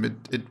ecosystem.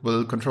 It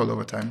will control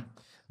over time.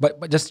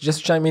 But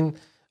just chime in.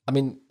 I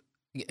mean,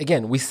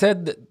 again, we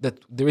said that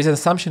there is an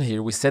assumption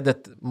here. We said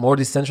that more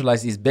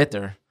decentralized is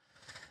better.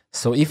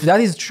 So if that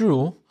is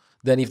true,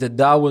 then if the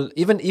DAO will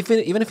even if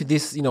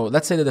this,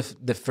 let's say that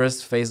the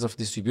first phase of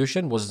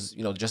distribution was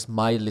just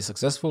mildly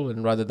successful,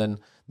 and rather than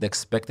the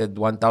expected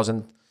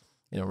 1,000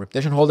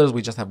 reputation holders,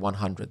 we just have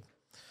 100.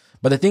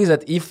 But the thing is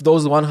that if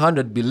those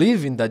 100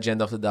 believe in the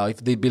agenda of the DAO, if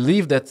they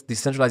believe that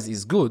decentralized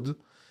is good,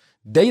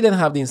 they then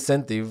have the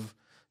incentive,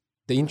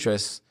 the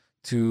interest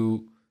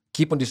to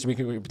keep on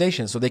distributing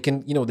reputation. So they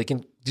can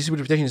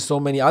distribute reputation in so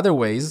many other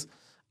ways,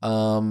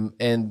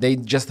 and they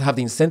just have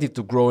the incentive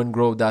to grow and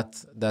grow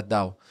that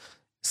DAO.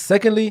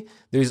 Secondly,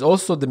 there is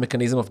also the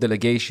mechanism of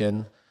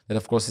delegation that,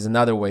 of course, is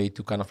another way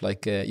to kind of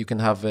like you can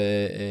have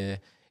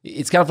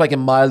it's kind of like a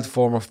mild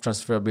form of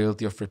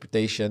transferability of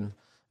reputation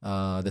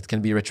that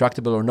can be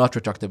retractable or not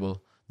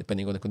retractable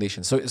depending on the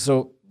conditions.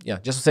 So yeah,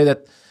 just to say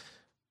that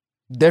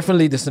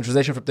definitely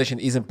decentralization of reputation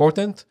is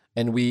important,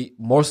 and we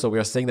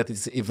are saying that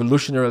it's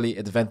evolutionarily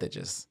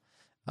advantageous,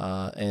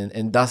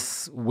 and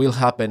thus will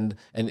happen.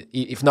 And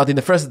if not in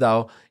the first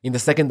DAO, in the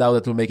second DAO,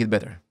 that will make it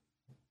better.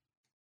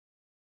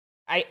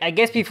 I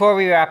guess before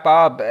we wrap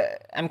up,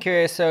 I'm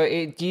curious. So,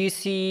 do you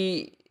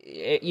see,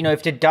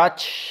 if the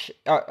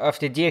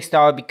DX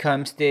DAO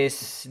becomes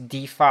this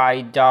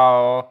DeFi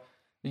DAO,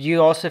 do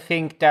you also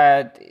think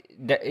that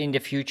in the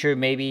future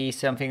maybe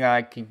something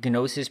like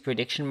Gnosis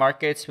prediction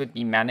markets would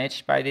be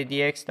managed by the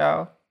DX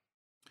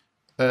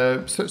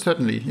DAO?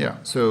 Certainly, yeah.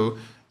 So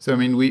I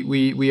mean,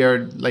 we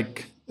are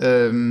like.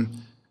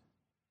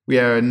 We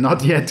are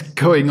not yet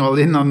going all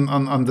in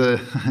on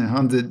the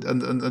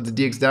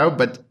DX DAO,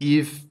 but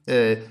if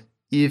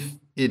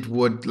it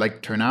would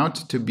like turn out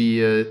to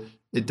be a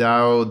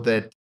DAO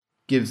that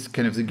gives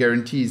kind of the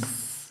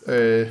guarantees,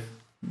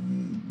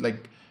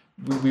 like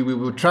we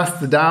would trust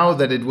the DAO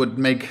that it would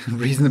make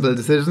reasonable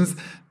decisions,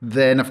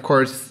 then of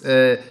course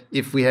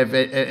if we have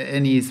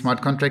any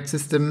smart contract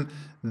system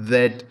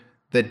that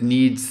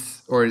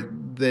needs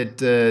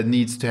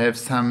to have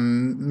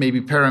some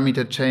maybe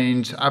parameter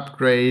change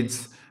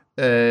upgrades,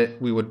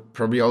 we would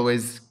probably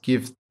always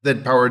give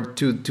that power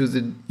to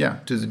the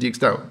DX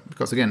DAO,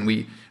 because again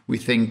we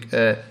think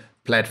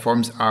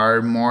platforms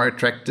are more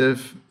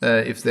attractive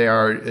if they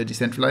are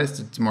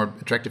decentralized. It's more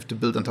attractive to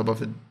build on top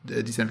of a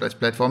decentralized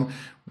platform.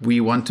 We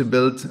want to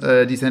build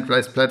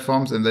decentralized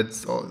platforms, and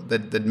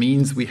that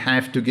means we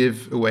have to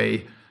give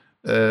away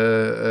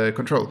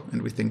control,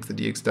 and we think the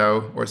DX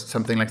DAO or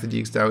something like the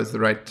DX DAO is the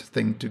right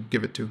thing to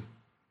give it to.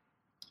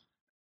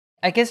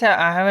 I guess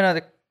I have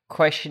another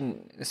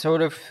question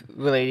sort of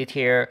related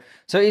here.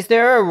 So is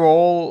there a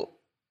role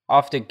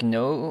of the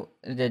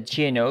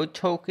GNO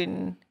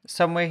token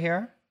somewhere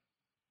here?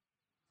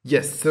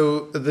 Yes,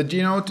 so the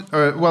GNO,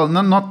 well,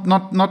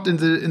 not in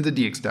the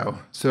DX DAO.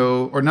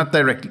 So, or not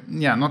directly,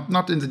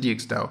 not in the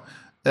DX DAO.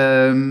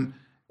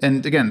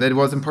 And again, that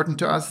was important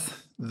to us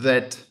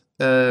that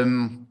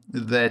the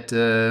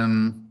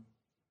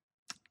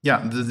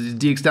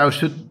DX DAO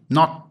should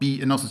not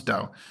be a Gnosis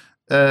DAO.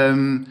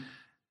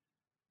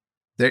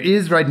 There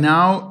is right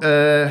now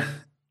a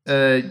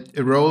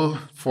role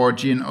for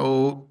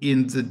GNO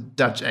in the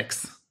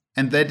Dutch-X,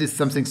 and that is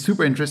something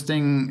super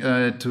interesting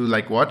to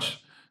like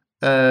watch.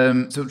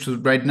 So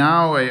right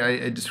now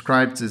I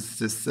described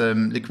this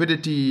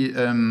liquidity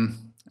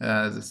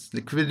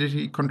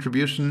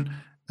contribution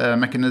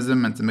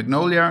mechanism and the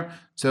Magnolia.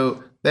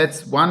 So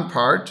that's one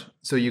part.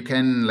 So you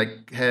can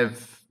like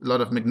have a lot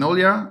of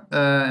Magnolia,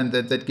 and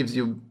that gives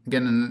you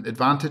again an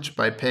advantage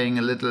by paying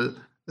a little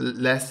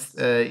less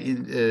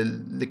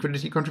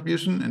liquidity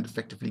contribution and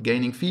effectively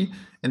gaining fee.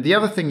 And the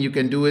other thing you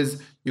can do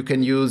is you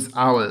can use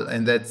OWL,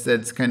 and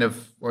that's kind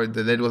of, or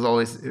that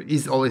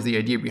is always the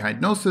idea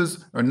behind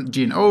Gnosis or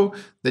GNO,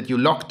 that you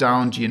lock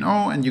down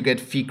GNO and you get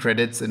fee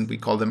credits, and we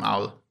call them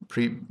OWL.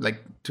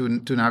 Like two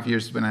and a half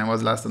years when I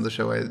was last on the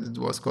show, it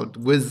was called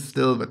Wiz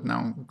still, but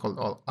now called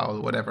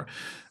OWL, whatever.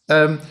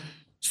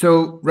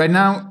 So right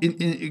now, in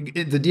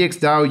the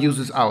DX DAO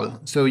uses OWL.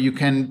 So you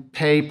can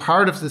pay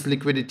part of this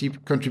liquidity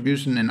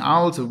contribution in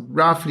OWL. So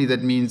roughly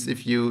that means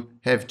if you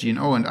have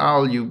GNO and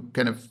OWL, you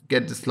kind of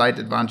get the slight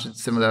advantage,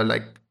 similar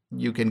like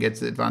you can get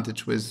the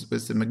advantage with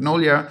the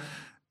Magnolia.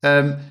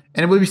 And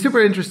it will be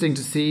super interesting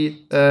to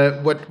see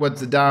what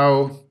the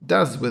DAO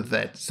does with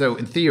that. So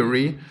in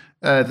theory,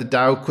 the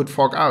DAO could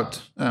fork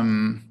out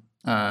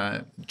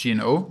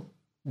GNO.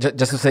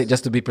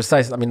 Just to be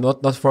precise, I mean,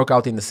 not fork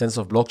out in the sense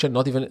of blockchain.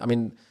 Not even, I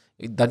mean,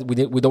 that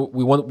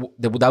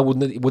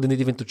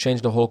wouldn't even to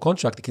change the whole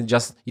contract.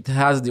 It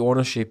has the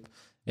ownership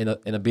and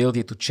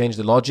ability to change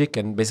the logic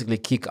and basically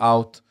kick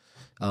out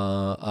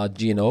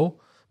GNO.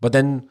 But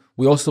then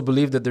we also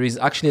believe that there is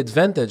actually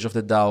advantage of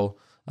the DAO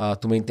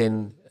to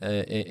maintain.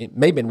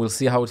 Maybe, and we'll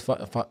see how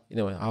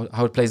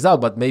it plays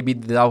out. But maybe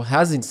the DAO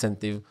has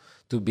incentive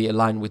to be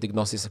aligned with the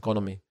Gnosis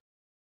economy.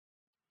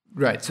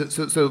 Right.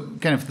 So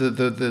kind of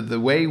the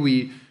way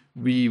we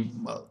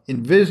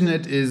envision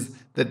it is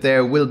that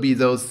there will be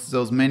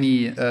those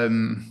many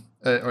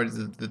or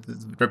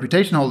the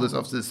reputation holders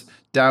of this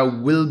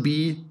DAO will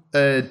be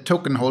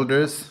token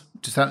holders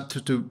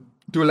to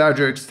a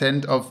larger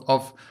extent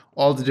of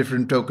all the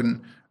different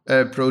token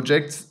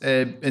projects,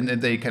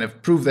 and they kind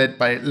of prove that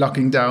by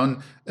locking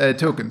down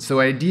tokens. So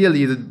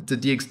ideally, the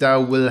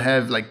DXDAO will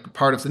have like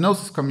part of the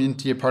Gnosis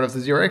community, a part of the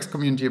 0x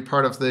community, a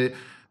part of the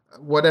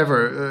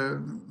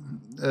whatever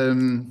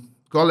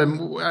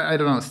Golem, I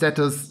don't know,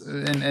 Status,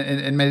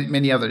 and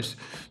many others.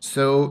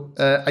 So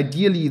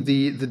ideally,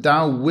 the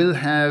DAO will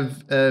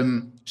have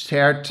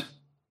shared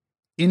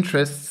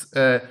interests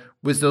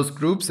with those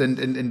groups,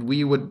 and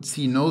we would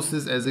see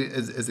Gnosis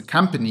as a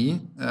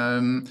company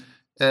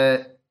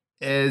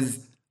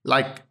as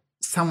like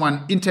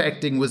someone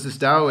interacting with this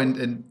DAO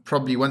and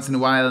probably once in a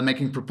while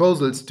making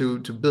proposals to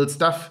build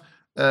stuff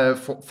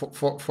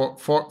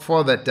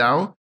for that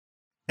DAO.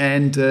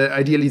 And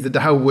ideally, the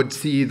DAO would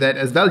see that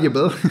as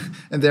valuable,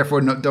 and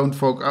therefore don't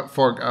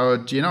fork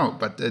out GNO.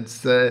 But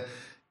that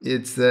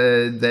is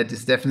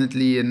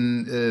definitely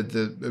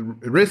the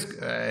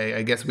risk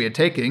I guess we are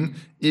taking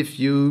if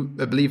you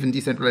believe in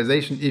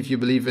decentralization, if you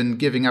believe in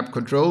giving up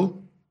control.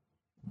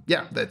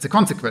 Yeah, that's a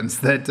consequence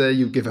that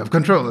you give up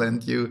control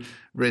and you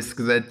risk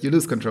that you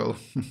lose control.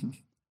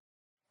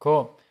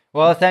 Cool.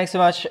 Well, thanks so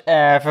much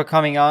for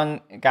coming on,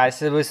 guys.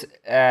 It was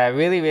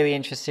really, really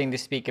interesting to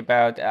speak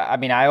about. I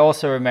mean, I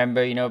also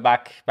remember,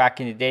 back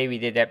in the day, we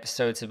did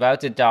episodes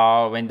about the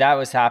DAO when that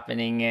was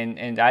happening,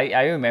 and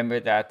I remember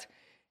that,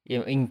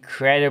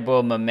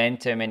 incredible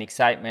momentum and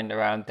excitement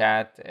around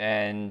that,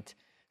 and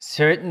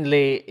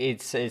certainly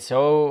it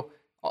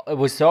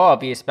was so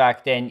obvious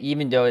back then,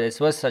 even though this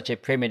was such a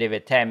primitive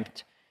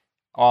attempt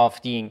of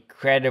the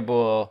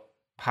incredible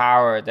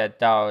power that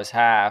DAOs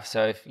have.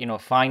 So if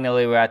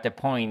finally we're at the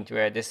point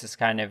where this is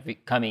kind of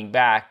coming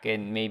back,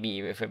 and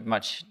maybe with a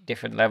much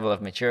different level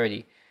of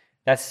maturity,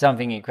 that's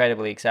something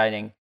incredibly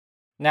exciting.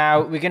 Now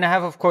we're gonna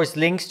have, of course,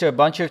 links to a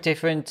bunch of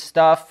different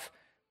stuff,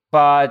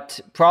 but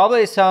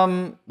probably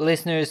some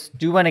listeners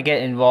do want to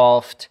get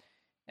involved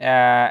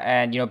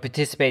and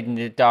participate in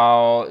the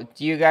DAO.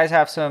 Do you guys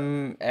have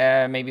some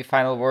maybe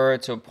final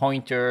words or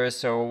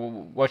pointers, or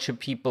what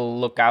should people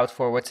look out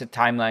for? What's the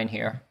timeline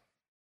here?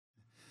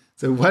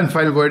 So one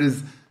final word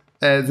is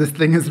this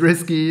thing is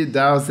risky.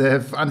 DAOs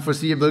have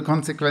unforeseeable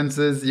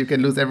consequences. You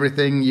can lose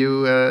everything.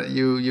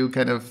 You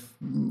kind of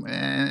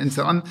and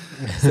so on.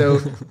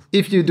 So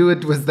if you do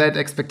it with that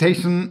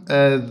expectation,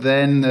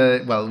 then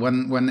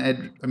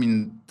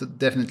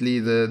definitely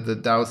the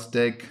DAO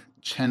Stack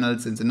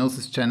channels and the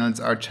Gnosis channels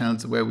are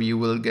channels where you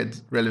will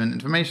get relevant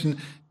information.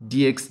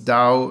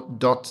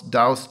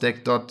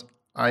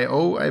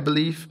 dxdao.daostack.io, I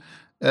believe,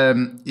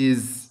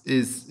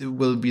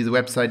 will be the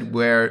website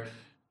where,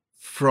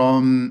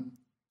 from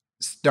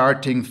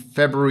starting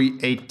February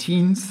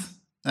 18th,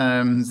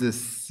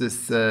 this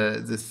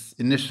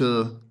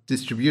initial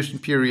distribution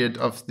period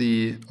of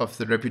the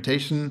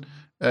reputation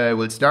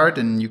will start,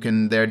 and you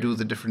can there do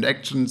the different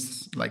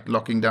actions like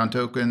locking down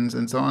tokens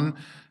and so on,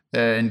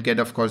 and get,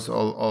 of course,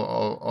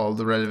 all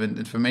the relevant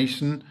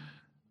information.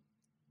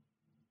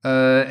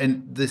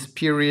 And this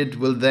period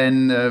will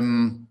then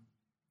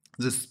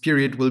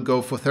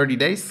go for 30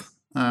 days.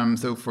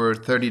 So for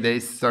 30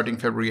 days starting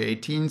February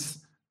 18th.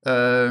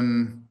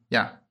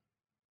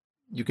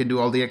 You can do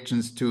all the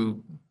actions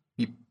to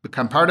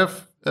become part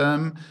of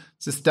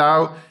this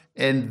DAO,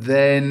 and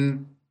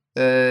then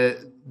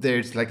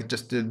there's like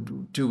just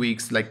 2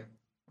 weeks like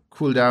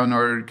cooldown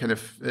or kind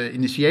of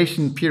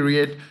initiation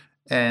period,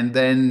 and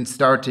then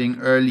starting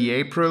early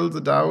April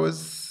the DAO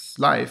is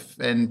live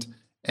and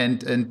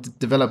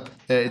develop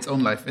its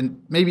own life.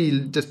 And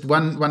maybe just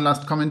one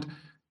last comment.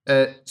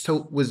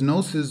 So with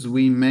Gnosis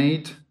we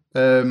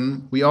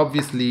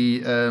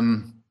obviously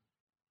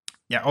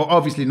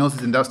obviously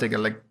Gnosis and DAOstack are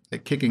like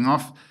kicking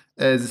off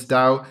this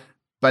DAO,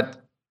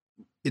 but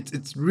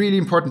it's really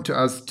important to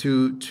us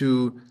to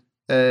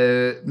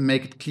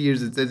make it clear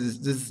that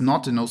this is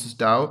not a Gnosis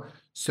DAO.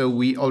 So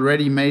we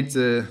already made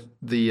the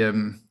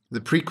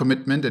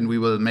pre-commitment, and we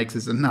will make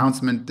this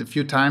announcement a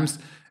few times.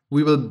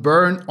 We will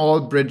burn all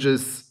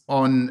bridges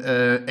on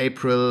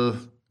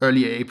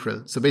early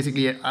April. So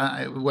basically,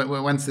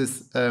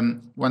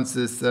 once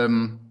this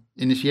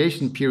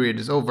initiation period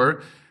is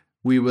over,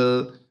 we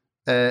will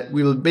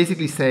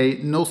basically say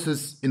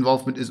Gnosis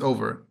involvement is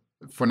over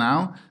for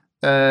now.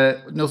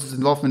 Gnosis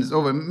involvement is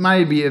over.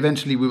 Maybe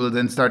eventually we will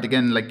then start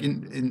again, like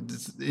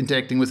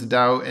interacting with the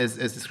DAO as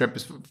described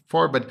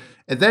before. But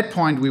at that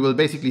point, we will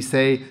basically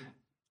say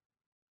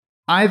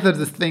either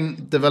this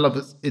thing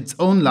develops its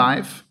own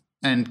life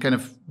and kind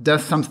of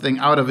does something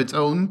out of its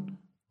own,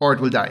 or it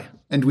will die,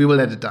 and we will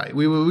let it die.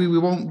 We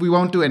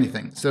won't do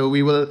anything. So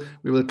we will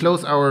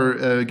close our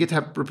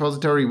GitHub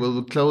repository. We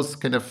will close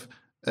kind of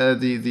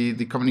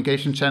the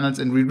communication channels,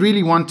 and we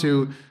really want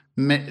to.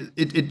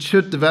 It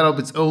should develop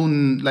its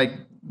own like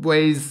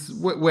ways.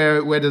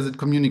 Where does it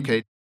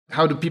communicate?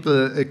 How do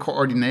people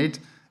coordinate?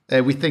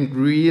 we think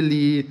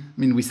really,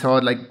 we saw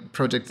like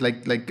projects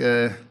like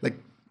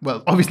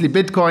well, obviously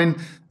Bitcoin,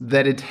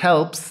 that it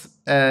helps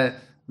that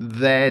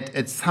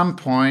at some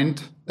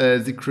point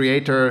the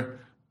creator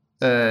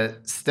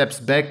steps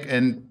back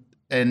and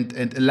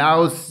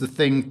allows the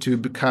thing to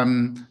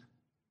become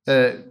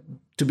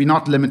to be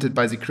not limited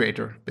by the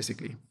creator,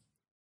 basically.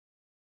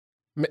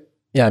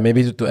 Yeah,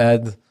 maybe to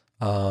add.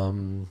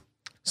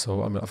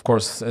 So of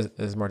course,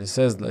 as Martin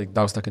says, like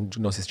DAOstack and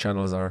Gnosis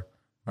channels are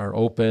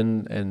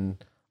open,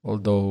 and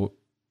although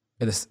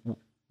it is,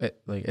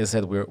 like I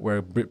said,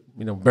 we're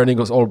burning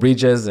all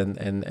bridges, and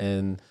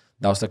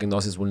DAOstack and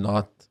Gnosis will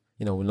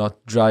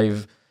not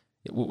drive.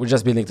 We're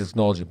just building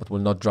technology, but will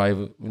not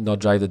drive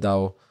the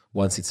DAO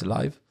once it's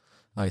alive.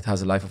 It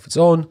has a life of its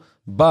own,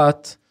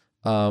 but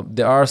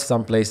there are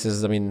some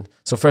places.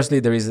 So firstly,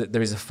 there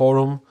is a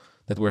forum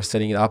that we're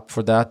setting up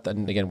for that,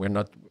 and again, we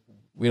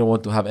don't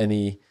want to have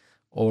any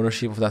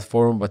ownership of that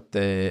forum, but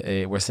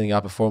we're setting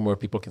up a forum where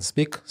people can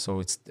speak. So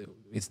it's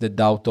the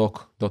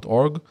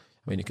daotalk.org.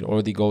 You can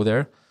already go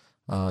there,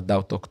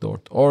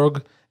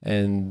 daotalk.org,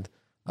 and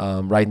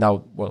right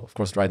now,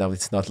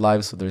 it's not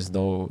live, so there's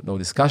no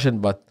discussion,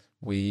 but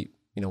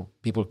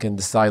people can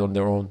decide on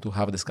their own to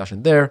have a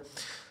discussion there.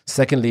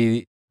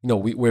 Secondly,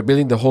 we're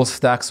building the whole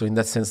stack, so in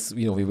that sense,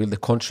 we build the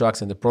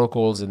contracts and the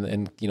protocols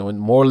and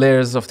more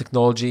layers of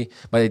technology.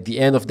 But at the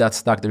end of that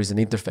stack, there is an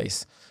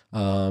interface,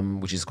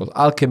 which is called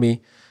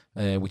Alchemy,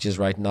 which is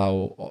right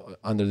now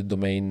under the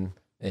domain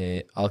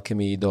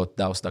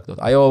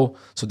alchemy.daostack.io.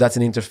 So that's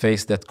an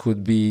interface that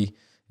could be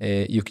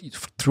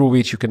through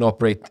which you can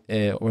operate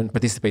or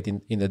participate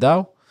in the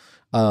DAO.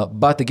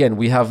 But again,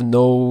 we have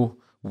no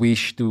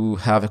wish to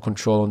have a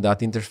control on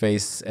that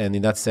interface, and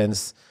in that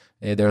sense,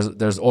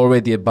 there's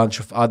already a bunch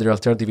of other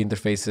alternative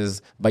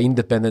interfaces by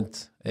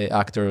independent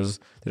actors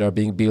that are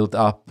being built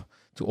up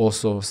to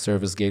also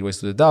serve as gateways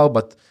to the DAO.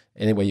 But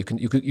anyway, you can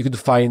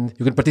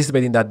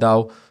participate in that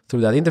DAO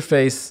through that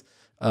interface,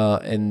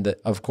 and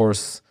of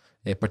course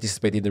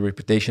participate in the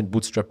reputation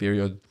bootstrap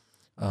period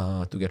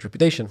to get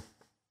reputation.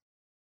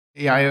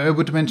 Yeah, I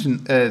would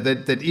mention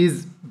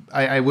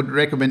I would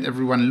recommend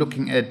everyone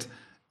looking at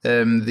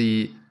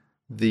the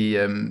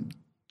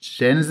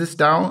Genesis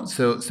DAO.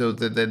 So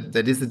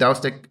that is the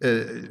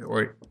DAOstack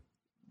or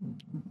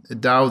a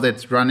DAO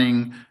that's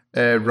running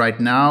right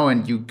now,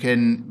 and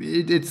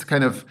it's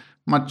kind of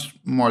much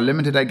more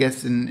limited, I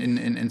guess,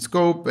 in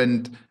scope,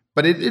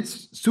 but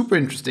it's super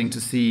interesting to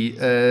see.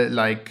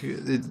 Like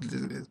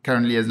it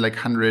currently has like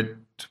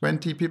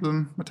 120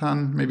 people,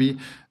 Matan, maybe.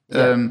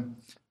 Yeah.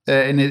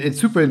 And it's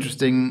super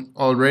interesting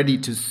already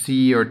to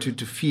see or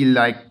to feel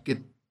like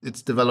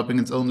it's developing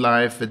its own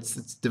life. It's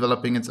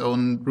developing its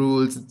own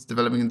rules. It's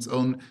developing its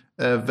own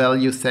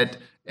value set.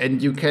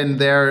 And you can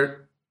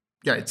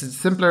it's a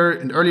simpler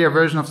and earlier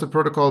version of the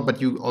protocol,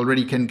 but you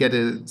already can get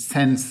a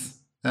sense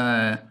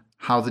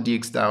how the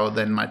DXDAO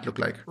then might look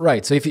like.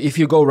 Right. So if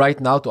you go right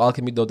now to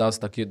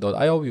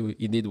alchemy.daostack.io, you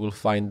indeed will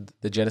find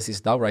the Genesis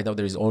DAO. Right now,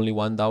 there is only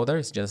one DAO there.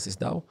 It's Genesis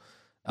DAO.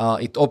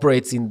 It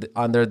operates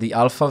under the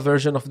alpha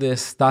version of the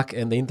stack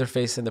and the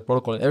interface and the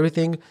protocol and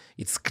everything.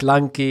 It's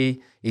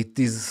clunky. It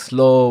is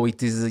slow.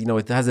 It is,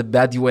 it has a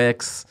bad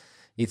UX.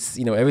 It's,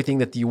 everything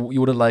that you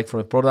wouldn't like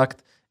from a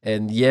product.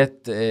 And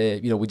yet,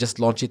 we just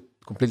launched it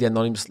completely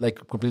anonymous,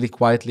 like completely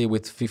quietly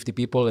with 50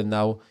 people. And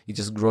now it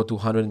just grew to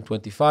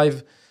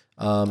 125.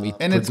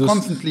 It's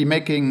constantly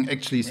making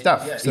actually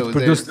stuff. Yeah, so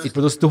it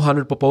produced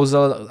 200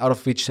 proposals, out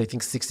of which I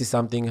think 60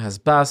 something has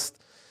passed.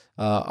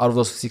 Out of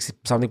those 60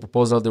 something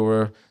proposals, there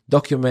were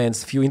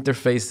documents, few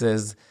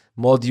interfaces,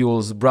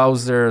 modules,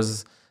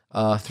 browsers,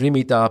 3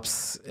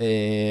 meetups,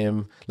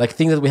 like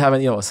things that we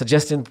haven't, a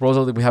suggestion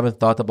proposal that we haven't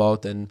thought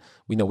about, and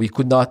we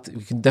can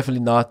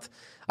definitely not.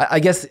 I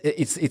guess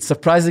it's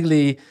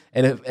surprisingly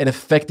an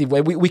effective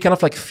way. We kind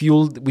of like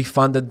we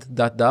funded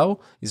that DAO.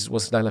 It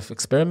was kind of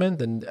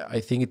experiment, and I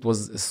think it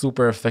was a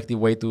super effective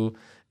way to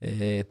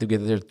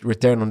get a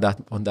return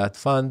on that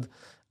fund.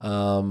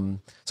 So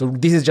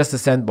this is just a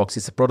sandbox.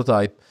 It's a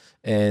prototype,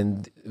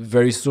 and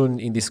very soon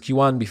in this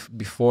Q1,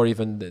 before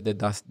even the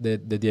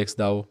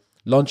DXDAO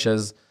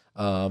launches,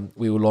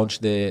 we will launch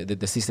the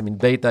system in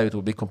beta. It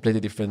will be a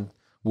completely different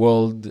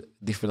world,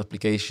 different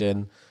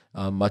application.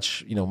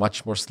 Much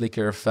more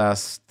slicker,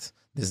 fast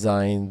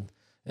designed,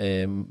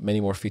 many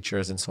more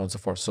features, and so on and so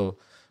forth. So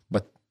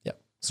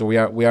we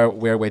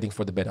are waiting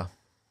for the beta.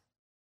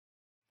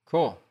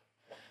 Cool.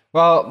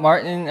 Well,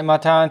 Martin and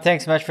Matan,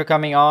 thanks so much for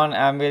coming on.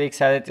 I'm really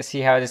excited to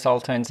see how this all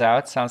turns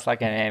out. Sounds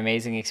like an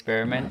amazing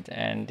experiment,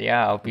 and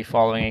yeah, I'll be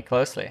following it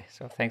closely.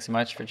 So thanks so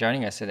much for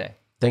joining us today.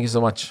 Thank you so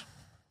much.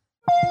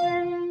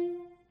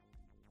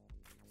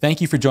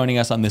 Thank you for joining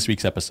us on this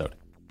week's episode.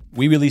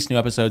 We release new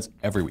episodes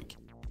every week.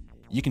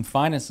 You can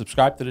find and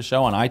subscribe to the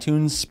show on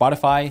iTunes,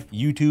 Spotify,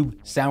 YouTube,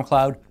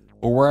 SoundCloud,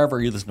 or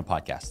wherever you listen to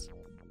podcasts.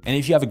 And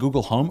if you have a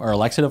Google Home or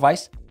Alexa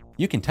device,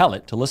 you can tell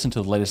it to listen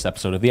to the latest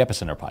episode of the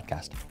Epicenter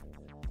podcast.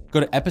 Go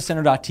to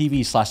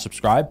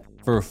epicenter.tv/subscribe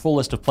for a full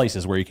list of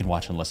places where you can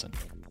watch and listen.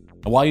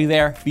 And while you're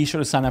there, be sure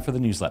to sign up for the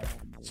newsletter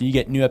so you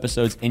get new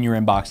episodes in your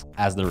inbox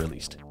as they're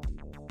released.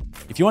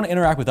 If you want to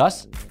interact with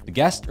us, the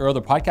guests, or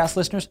other podcast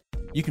listeners,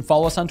 you can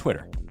follow us on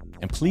Twitter.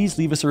 And please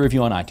leave us a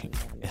review on iTunes.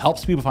 It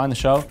helps people find the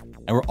show,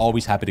 and we're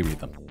always happy to read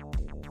them.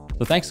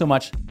 So thanks so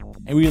much,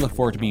 and we look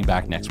forward to being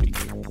back next week.